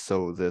just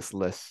so there's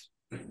less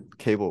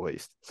cable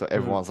waste. So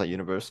everyone's like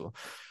universal.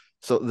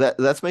 So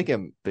that's making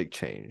a big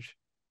change.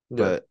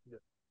 But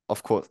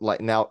of course,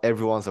 like now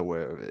everyone's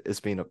aware of it. It's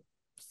been a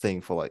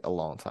thing for like a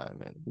long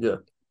time, and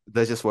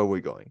that's just where we're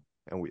going,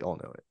 and we all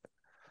know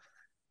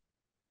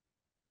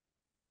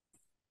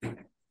it.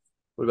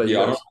 What about you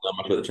I guys? don't know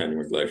much about the changing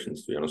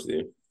regulations, to be honest with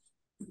you.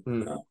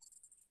 You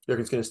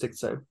reckon it's going to stick the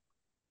same?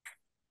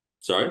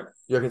 Sorry?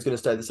 You reckon it's going to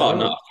stay the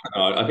same? Oh,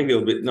 no, I think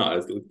it'll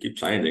keep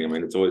changing. I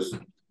mean, it's always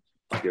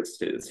like it's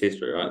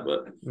history, right?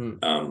 But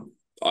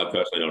I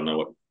personally don't know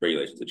what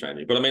regulations are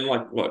changing. But I mean,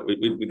 like what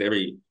with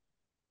every,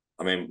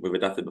 I mean, we've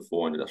adapted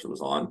before in industrial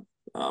design.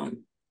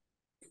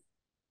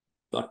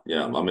 But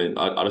yeah, I mean,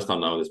 I just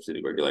don't know the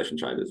specific regulation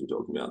changes we're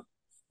talking about.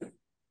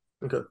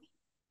 Okay.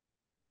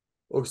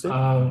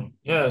 Augustine?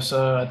 Yeah,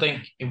 so I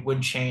think it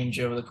would change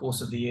over the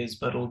course of the years,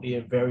 but it'll be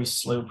a very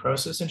slow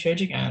process in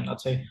changing. And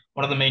I'd say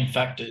one of the main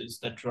factors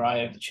that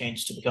drive the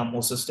change to become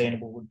more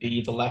sustainable would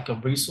be the lack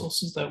of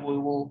resources that we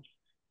will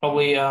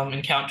probably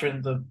encounter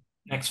in the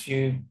next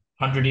few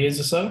 100 years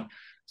or so.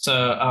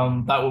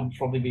 So that would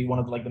probably be one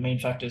of like the main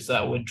factors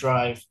that would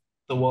drive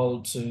the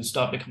world to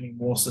start becoming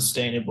more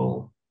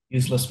sustainable,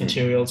 use less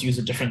materials, use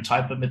a different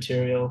type of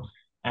material,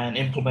 and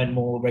implement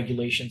more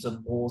regulations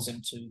and laws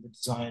into the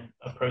design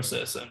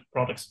process and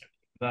products and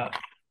everything like that.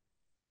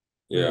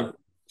 Yeah.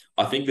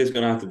 I think there's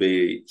going to have to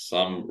be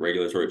some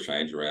regulatory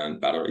change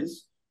around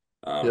batteries,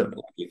 like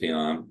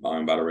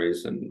lithium-ion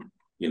batteries, and,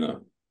 you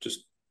know,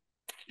 just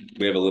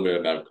we have a little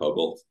bit about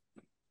cobalt,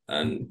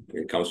 and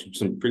it comes from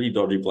some pretty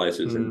dodgy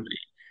places and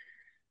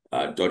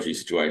pretty dodgy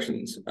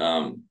situations.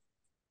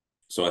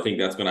 So I think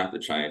that's going to have to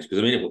change, because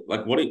I mean,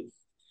 like,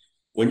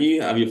 when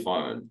you have your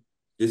phone,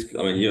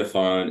 your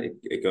phone,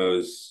 it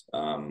goes,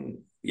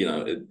 you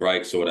know, it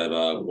breaks or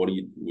whatever. What do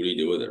you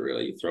do with it,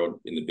 really? You throw it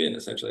in the bin,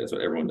 essentially. That's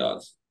what everyone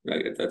does.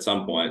 Like, at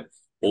some point,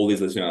 all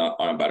these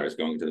lithium-ion batteries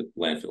going to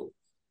landfill.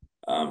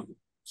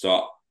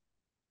 So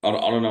I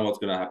don't know what's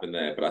going to happen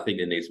there, but I think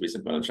there needs to be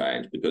some kind of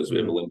change, because we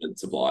have a limited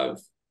supply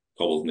of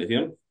cobalt and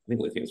lithium. I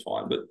think lithium's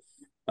fine, but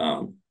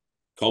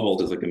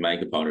cobalt is like the main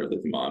component of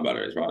lithium-ion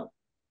batteries, right?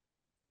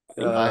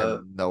 I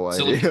have no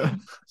idea.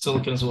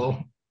 Silicon as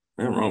well.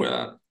 Nothing wrong with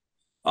that.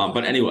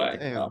 But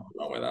anyway,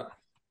 wrong with that.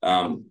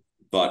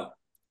 But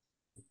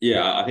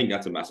yeah, I think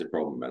that's a massive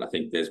problem, and I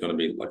think there's going to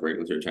be like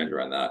regulatory change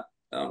around that.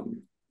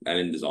 And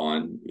in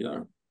design, you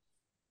know,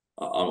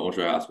 I'm not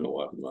sure how it's going to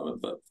work at the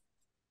moment, but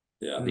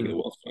yeah, I think the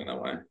world's going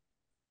that way.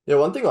 Yeah,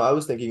 one thing I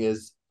was thinking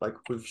is like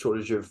with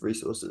shortage of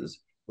resources,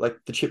 like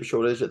the chip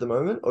shortage at the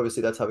moment,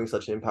 obviously that's having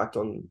such an impact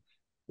on,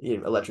 you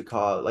know, electric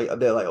car. Like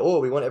they're like, oh,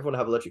 we want everyone to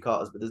have electric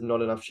cars, but there's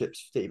not enough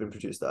chips to even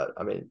produce that.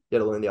 I mean,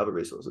 let alone the other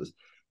resources.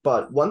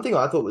 But one thing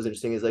I thought was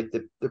interesting is like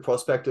the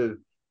prospect of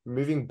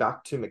moving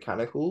back to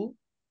mechanical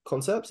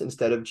concepts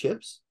instead of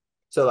chips.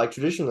 So like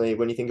traditionally,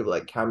 when you think of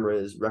like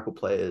cameras, record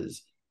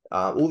players,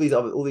 all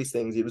these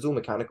things, it was all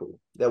mechanical.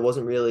 It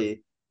wasn't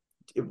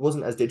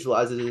as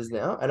digitalized as it is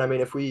now. And I mean,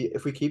 if we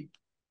keep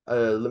a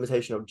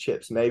limitation of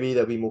chips, maybe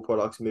there'll be more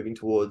products moving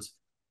towards,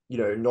 you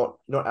know,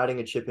 not adding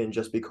a chip in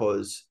just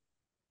because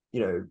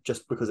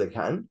they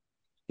can,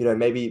 you know,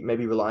 maybe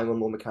relying on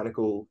more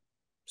mechanical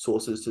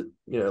sources to,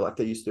 you know, like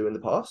they used to do in the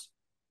past.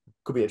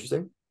 Could be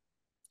interesting.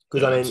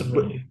 Because I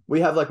mean,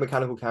 we have like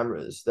mechanical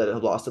cameras that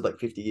have lasted like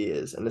 50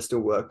 years and they still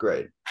work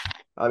great.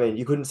 I mean,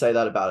 you couldn't say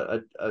that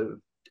about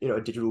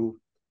a digital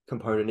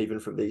component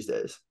even from these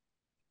days.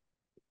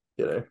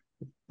 You know.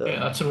 Yeah,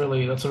 that's a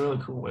really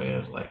cool way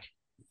of like,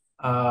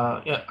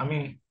 I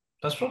mean,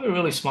 that's probably a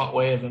really smart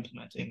way of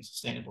implementing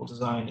sustainable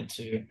design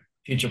into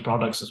future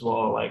products as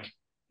well. Like,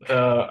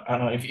 I don't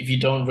know, if you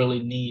don't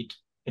really need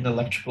an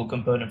electrical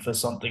component for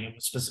something of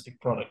a specific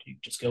product, you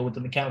just go with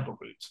the mechanical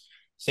routes.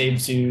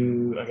 Saves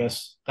you, I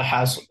guess, the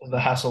hassle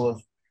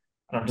of,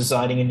 I don't know,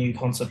 designing a new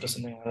concept or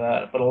something like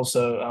that. But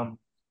also,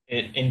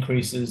 it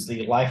increases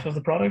the life of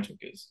the product,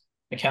 because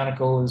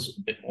mechanical is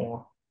a bit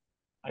more,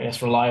 I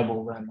guess,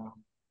 reliable than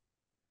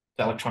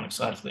the electronic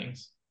side of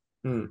things.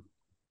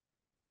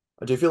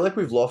 I do feel like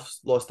we've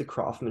lost the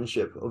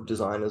craftsmanship of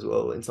design as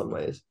well in some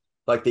ways.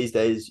 Like these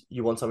days,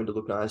 you want something to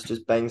look nice,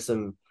 just bang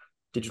some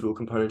digital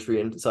componentry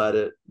inside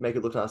it, make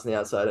it look nice on the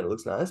outside, and it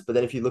looks nice. But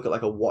then if you look at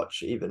like a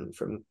watch, even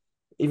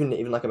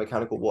like a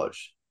mechanical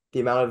watch, the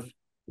amount of,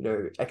 you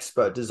know,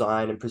 expert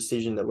design and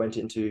precision that went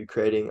into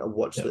creating a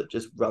watch that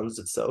just runs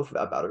itself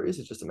without batteries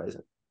is just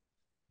amazing.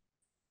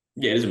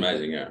 Yeah, it is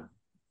amazing. Yeah,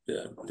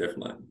 Yeah,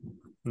 definitely.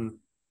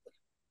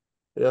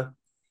 Yeah.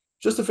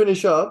 Just to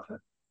finish up,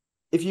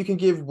 if you can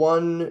give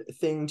one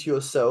thing to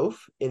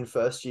yourself in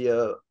first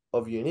year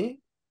of uni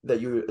that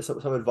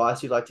some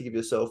advice you'd like to give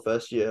yourself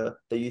first year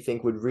that you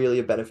think would really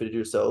have benefited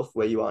yourself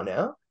where you are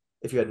now,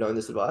 if you had known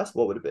this advice,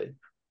 what would it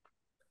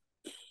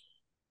be?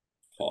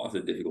 Oh, that's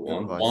a difficult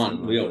one. Advice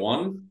One. We ever. got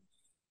one?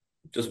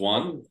 Just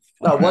one?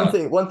 No,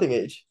 Fuck. one thing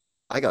each.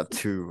 I got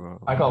two.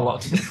 I got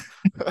lots.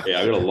 Yeah,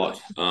 I got a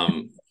lot.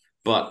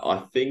 But I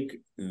think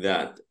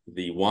that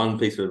the one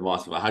piece of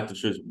advice, if I had to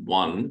choose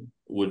one,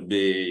 would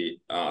be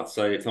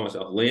say tell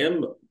myself,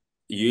 Liam,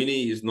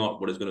 uni is not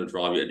what is going to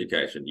drive your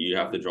education. You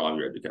have to drive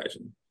your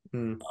education.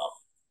 Hmm.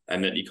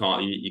 And that you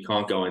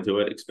can't go into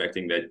it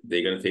expecting that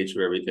they're going to teach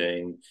you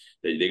everything,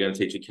 that they're going to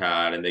teach you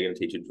CAD and they're going to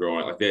teach you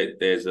drawing. Like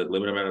there's a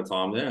limited amount of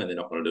time there, and they're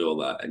not going to do all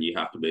that. And you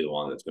have to be the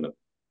one that's going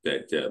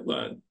to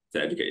learn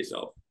to educate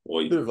yourself.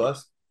 Or Good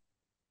advice.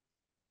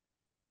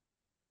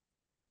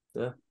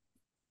 Yeah.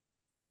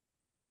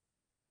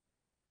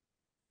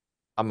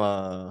 I'm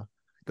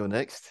go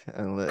next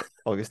and let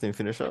Augustine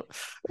finish up.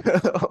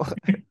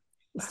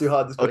 It's too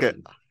hard, this Okay.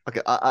 question.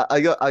 Okay.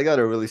 I got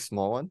a really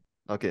small one.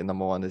 Okay,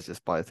 number one is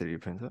just buy a 3D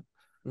printer.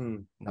 Hmm.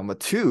 Number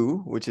two,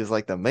 which is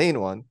like the main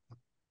one,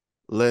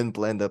 learn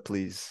Blender,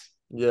 please.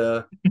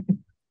 Yeah.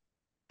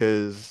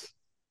 Because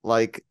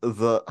like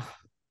you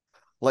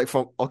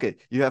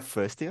have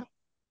first year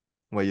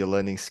where you're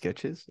learning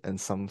sketches and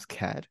some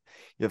CAD.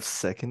 You have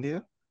second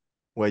year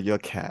where you're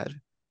CAD,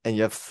 and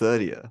you have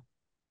third year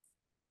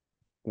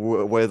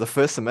where the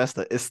first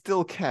semester is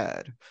still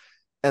CAD.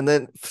 And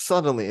then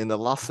suddenly in the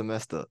last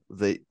semester,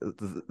 they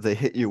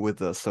hit you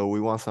with so we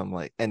want some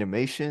like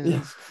animations,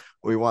 Yeah.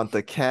 we want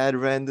the CAD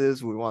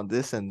renders, we want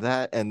this and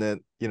that. And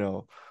then,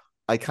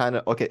 I kind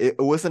of, okay, it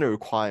wasn't a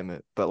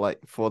requirement, but like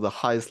for the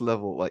highest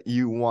level, like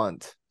you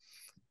want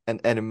an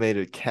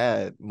animated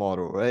CAD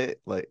model, right?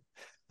 Like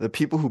the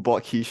people who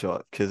bought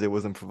Keyshot because it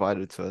wasn't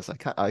provided to us.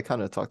 I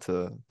kind of talked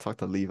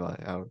to Levi,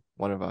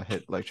 one of our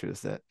head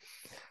lecturers, that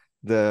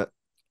they're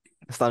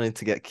starting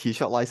to get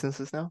Keyshot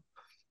licenses now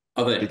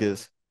I think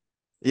because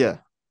yeah,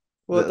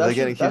 Well, they're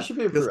getting that Keyshot should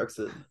be a because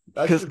prerequisite.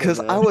 That should have been because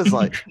I there. was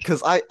like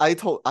because I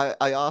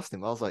asked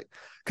him, I was like,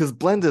 because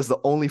Blender is the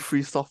only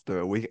free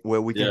software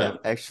where we can yeah. have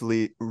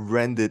actually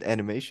rendered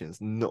animations,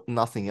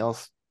 nothing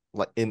else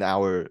like in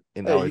our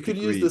Hey, you could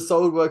use the degree.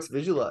 SolidWorks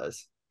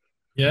visualize.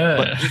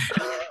 But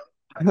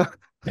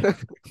Yeah.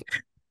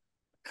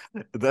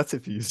 that's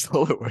if you use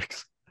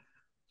SolidWorks,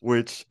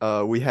 which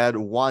we had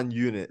one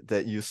unit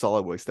that used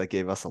SolidWorks that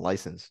gave us a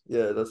license.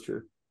 Yeah, that's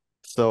true.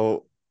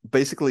 So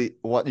basically,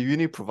 what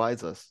Uni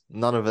provides us,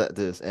 none of that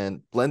is.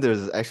 And Blender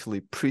is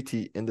actually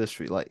pretty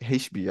industry, like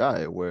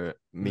HBI, where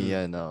me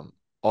and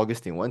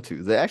Augustine went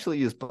to. They actually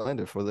use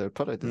Blender for their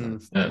product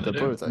designs, Yeah, their they do.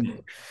 prototype.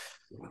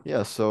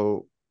 Yeah,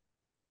 so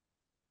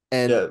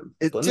and Yeah,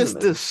 it Blender's just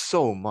amazing. does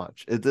so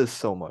much. It does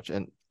so much,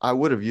 and I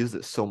would have used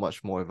it so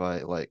much more if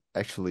I like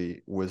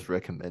actually was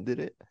recommended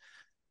it,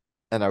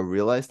 and I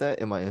realized that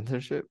in my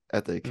internship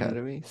at the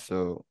academy.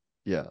 So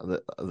yeah,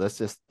 that's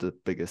just the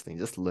biggest thing.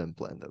 Just learn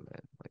Blender,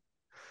 man. Like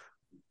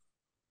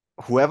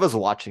whoever's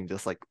watching,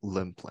 just like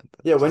learn Blender.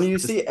 Yeah, when Just, you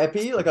just, see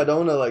Epi, just like I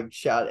don't want to like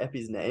shout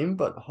Epi's name,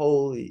 but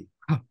holy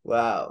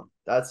wow,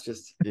 that's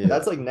yeah,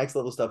 like next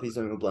level stuff he's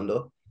doing with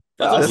Blender.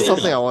 Like That's a I that's see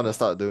something I Blender. want to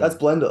start that's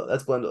doing. Blender.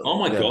 That's Blender. Oh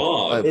my Yeah, like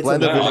God. It's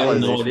Blender Wow, I had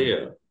amazing. no visualization.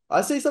 idea.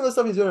 I see some of the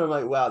stuff he's doing, and I'm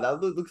like, wow,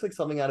 that looks like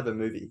something out of a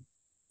movie.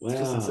 It's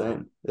just Wow.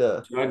 insane.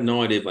 Yeah. I had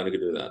no idea Blender could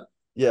do that.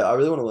 Yeah, I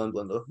really want to learn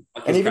Blender.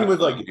 Like And his even with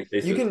capstone, like his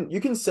thesis.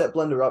 you can set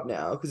Blender up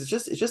now because it's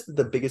just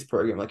the biggest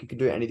program. Like you can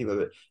do anything with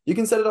it. You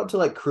can set it up to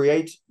like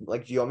create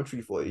like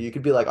geometry for you. You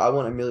could be like, I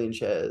want a million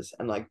chairs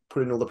and like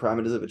put in all the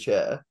parameters of a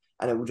chair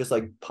and it will just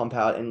like pump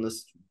out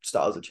endless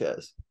styles of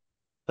chairs.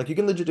 Like you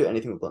can legit do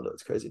anything with Blender.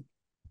 It's crazy.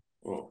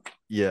 Oh,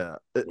 Yeah,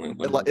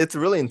 Blender. it's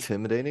really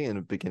intimidating in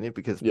the beginning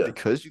because Yeah.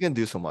 you can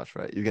do so much,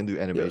 right? You can do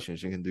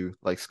animations, you can do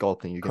like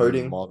sculpting, you can do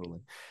Coding.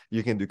 modeling,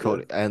 you can do Yeah.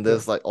 coding, and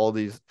there's like all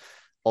these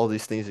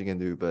things you can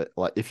do. But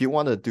like if you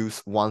want to do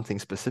one thing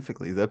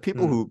specifically, there are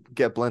people who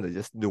get Blender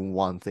just do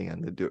one thing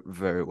and they do it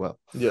very well.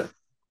 Yeah.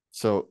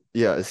 So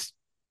yeah, it's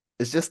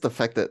just the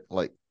fact that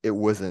like it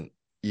wasn't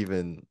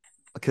even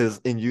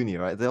because in uni,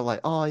 right? They're like,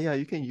 oh yeah,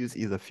 you can use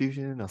either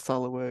Fusion or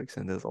SolidWorks,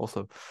 and there's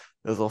also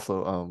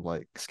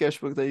like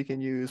Sketchbook that you can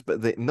use, but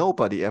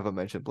nobody ever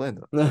mentioned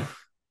Blender,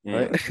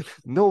 right?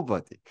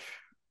 Nobody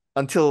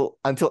until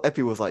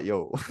Epi was like,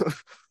 yo,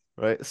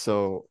 right?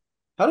 So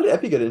How did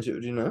Epi get into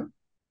it? Do you know?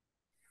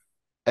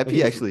 Like Epi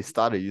he's actually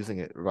started using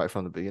it right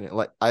from the beginning.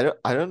 Like I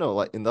don't know,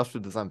 like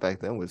industrial design back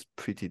then was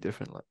pretty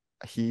different. Like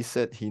he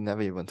said he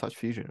never even touched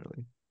Fusion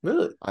really.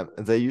 really?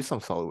 They use some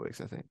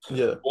SolidWorks, I think.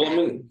 Yeah. Well, I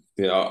mean,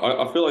 yeah,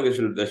 I feel like they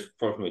should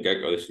probably from the get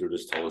go, they should have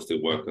just told us to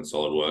work on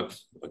SolidWorks.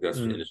 Like that's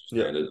industry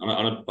Yeah. standard.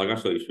 Like I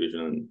still use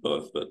Fusion and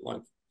both, but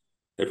like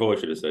they probably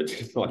should have said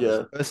just like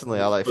Yeah. Personally,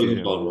 I like put it in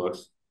Fusion more.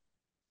 SolidWorks.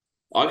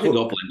 I actually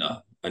Well, got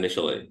Blender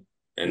initially,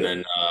 and yeah.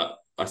 then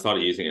I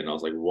started using it, and I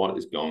was like, "What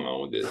is going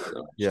on with this?"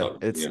 So I Yeah,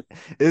 started using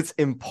it's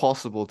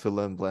impossible to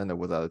learn Blender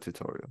without a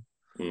tutorial.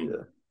 it.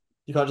 Yeah.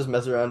 You can't just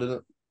mess around in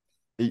it.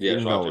 Yeah,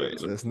 try No to. way.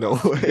 There's no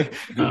way.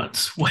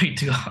 It's way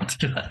too hard to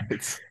do that.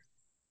 It's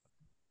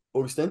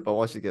Augustine? but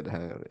once you get the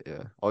hang of it,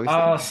 yeah.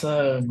 Augustine?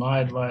 So my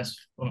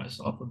advice for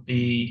myself would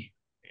be,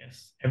 I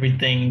guess,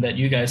 everything that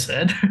you guys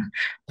said,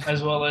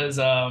 as well as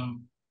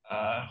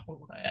what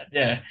would I add?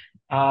 Yeah,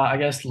 I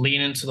guess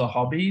lean into your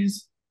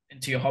hobbies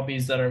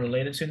that are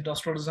related to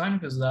industrial design,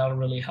 because that'll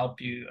really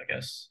help you, I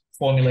guess,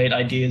 formulate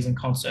ideas and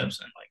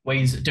concepts and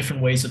like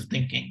different ways of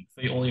thinking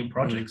for all your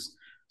projects.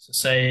 So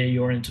say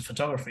you're into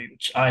photography,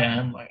 which I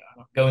am, like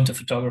I go into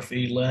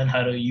photography, learn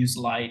how to use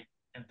light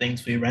and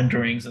things for your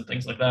renderings and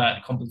things like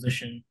that,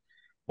 composition,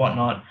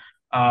 whatnot.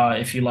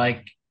 If you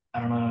like,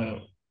 I don't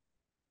know,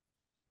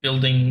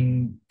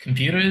 building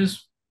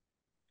computers,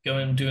 go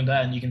and doing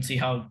that, and you can see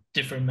how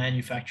different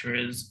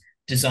manufacturers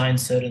design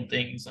certain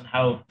things and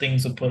how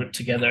things are put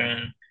together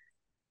and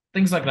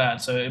things like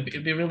that. So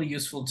it'd be really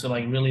useful to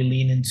like really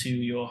lean into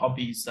your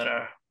hobbies that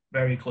are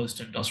very close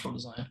to industrial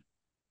design.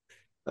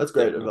 That's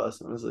great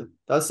advice, honestly.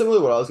 That's similar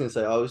to what I was going to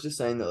say. I was just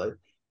saying that, like,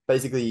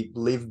 basically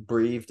live,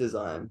 breathe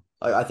design.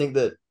 I think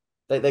that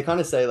they kind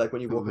of say, like,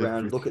 when you walk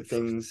around, look at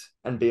things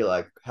and be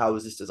like, how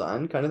is this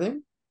designed kind of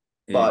thing.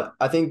 But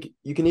I think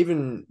you can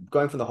even,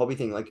 going from the hobby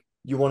thing, like,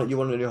 you want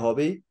a new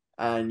hobby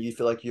and you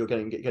feel like you're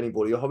getting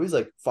bored of your hobbies,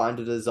 like, find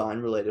a design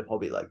related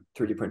hobby, like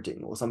 3D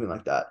printing or something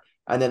like that.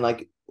 And then,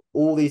 like,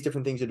 all these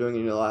different things you're doing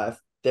in your life,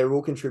 they're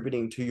all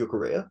contributing to your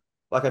career.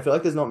 Like, I feel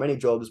like there's not many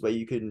jobs where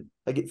you can,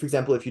 like, for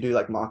example, if you do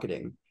like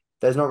marketing,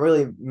 there's not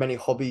really many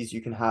hobbies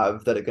you can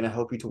have that are going to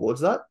help you towards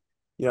that.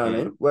 You know what I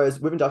mean? Whereas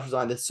with industrial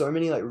design, there's so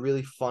many like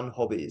really fun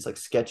hobbies, like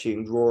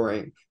sketching,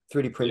 drawing,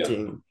 3D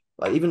printing,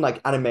 like even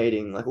like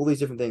animating, like all these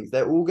different things.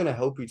 They're all going to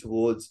help you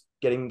towards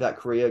getting that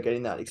career,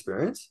 getting that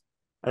experience.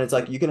 And it's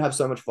like you can have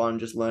so much fun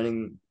just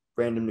learning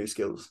random new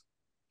skills.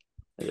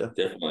 Yeah.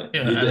 Definitely.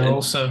 Yeah, and it'll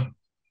also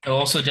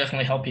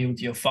definitely help you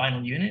with your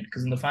final unit,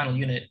 because in the final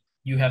unit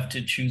you have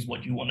to choose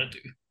what you want to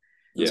do.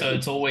 Yeah. So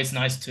it's always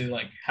nice to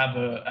like have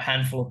a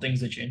handful of things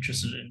that you're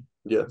interested in.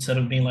 Yeah. Instead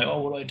of being like,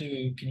 oh, what do I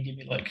do? Can you give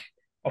me like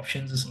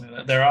options or something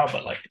like that? There are,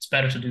 but like it's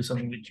better to do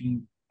something that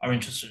you are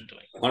interested in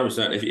doing.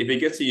 100%. If it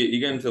gets to you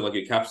get into like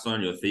your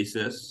capstone, your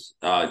thesis,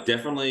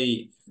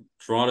 definitely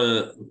try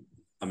to.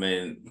 I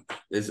mean,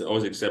 there's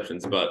always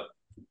exceptions, but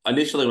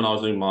initially when I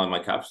was doing my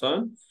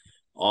capstone,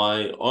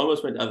 I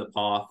almost went down the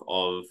path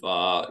of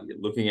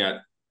looking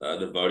at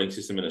the voting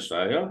system in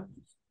Australia,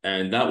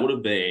 and that would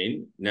have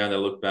been, now that I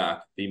look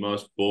back, the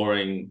most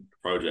boring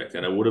project,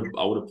 and I would have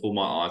pulled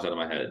my eyes out of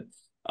my head.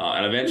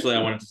 And eventually,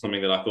 I went into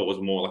something that I thought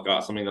was more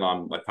like something that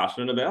I'm like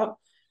passionate about.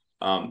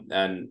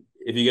 And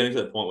if you're getting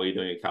to the point where you're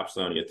doing a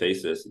capstone or your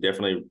thesis,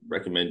 definitely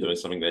recommend doing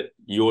something that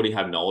you already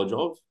have knowledge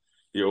of,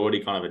 you're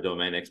already kind of a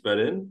domain expert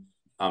in.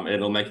 And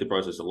it'll make the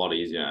process a lot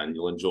easier, and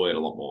you'll enjoy it a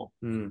lot more.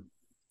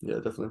 Yeah,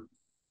 definitely.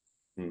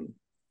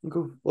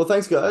 Cool. Well,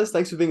 thanks, guys.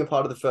 Thanks for being a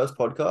part of the first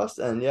podcast.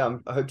 And yeah,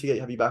 I hope to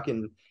have you back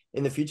in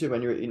the future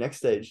when you're at your next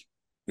stage.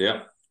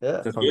 Yeah.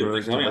 Yeah.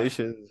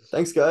 Congratulations.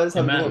 Thanks, guys.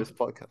 Have a good one.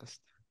 Podcast.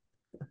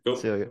 Cool.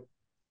 See you.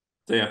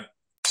 See ya.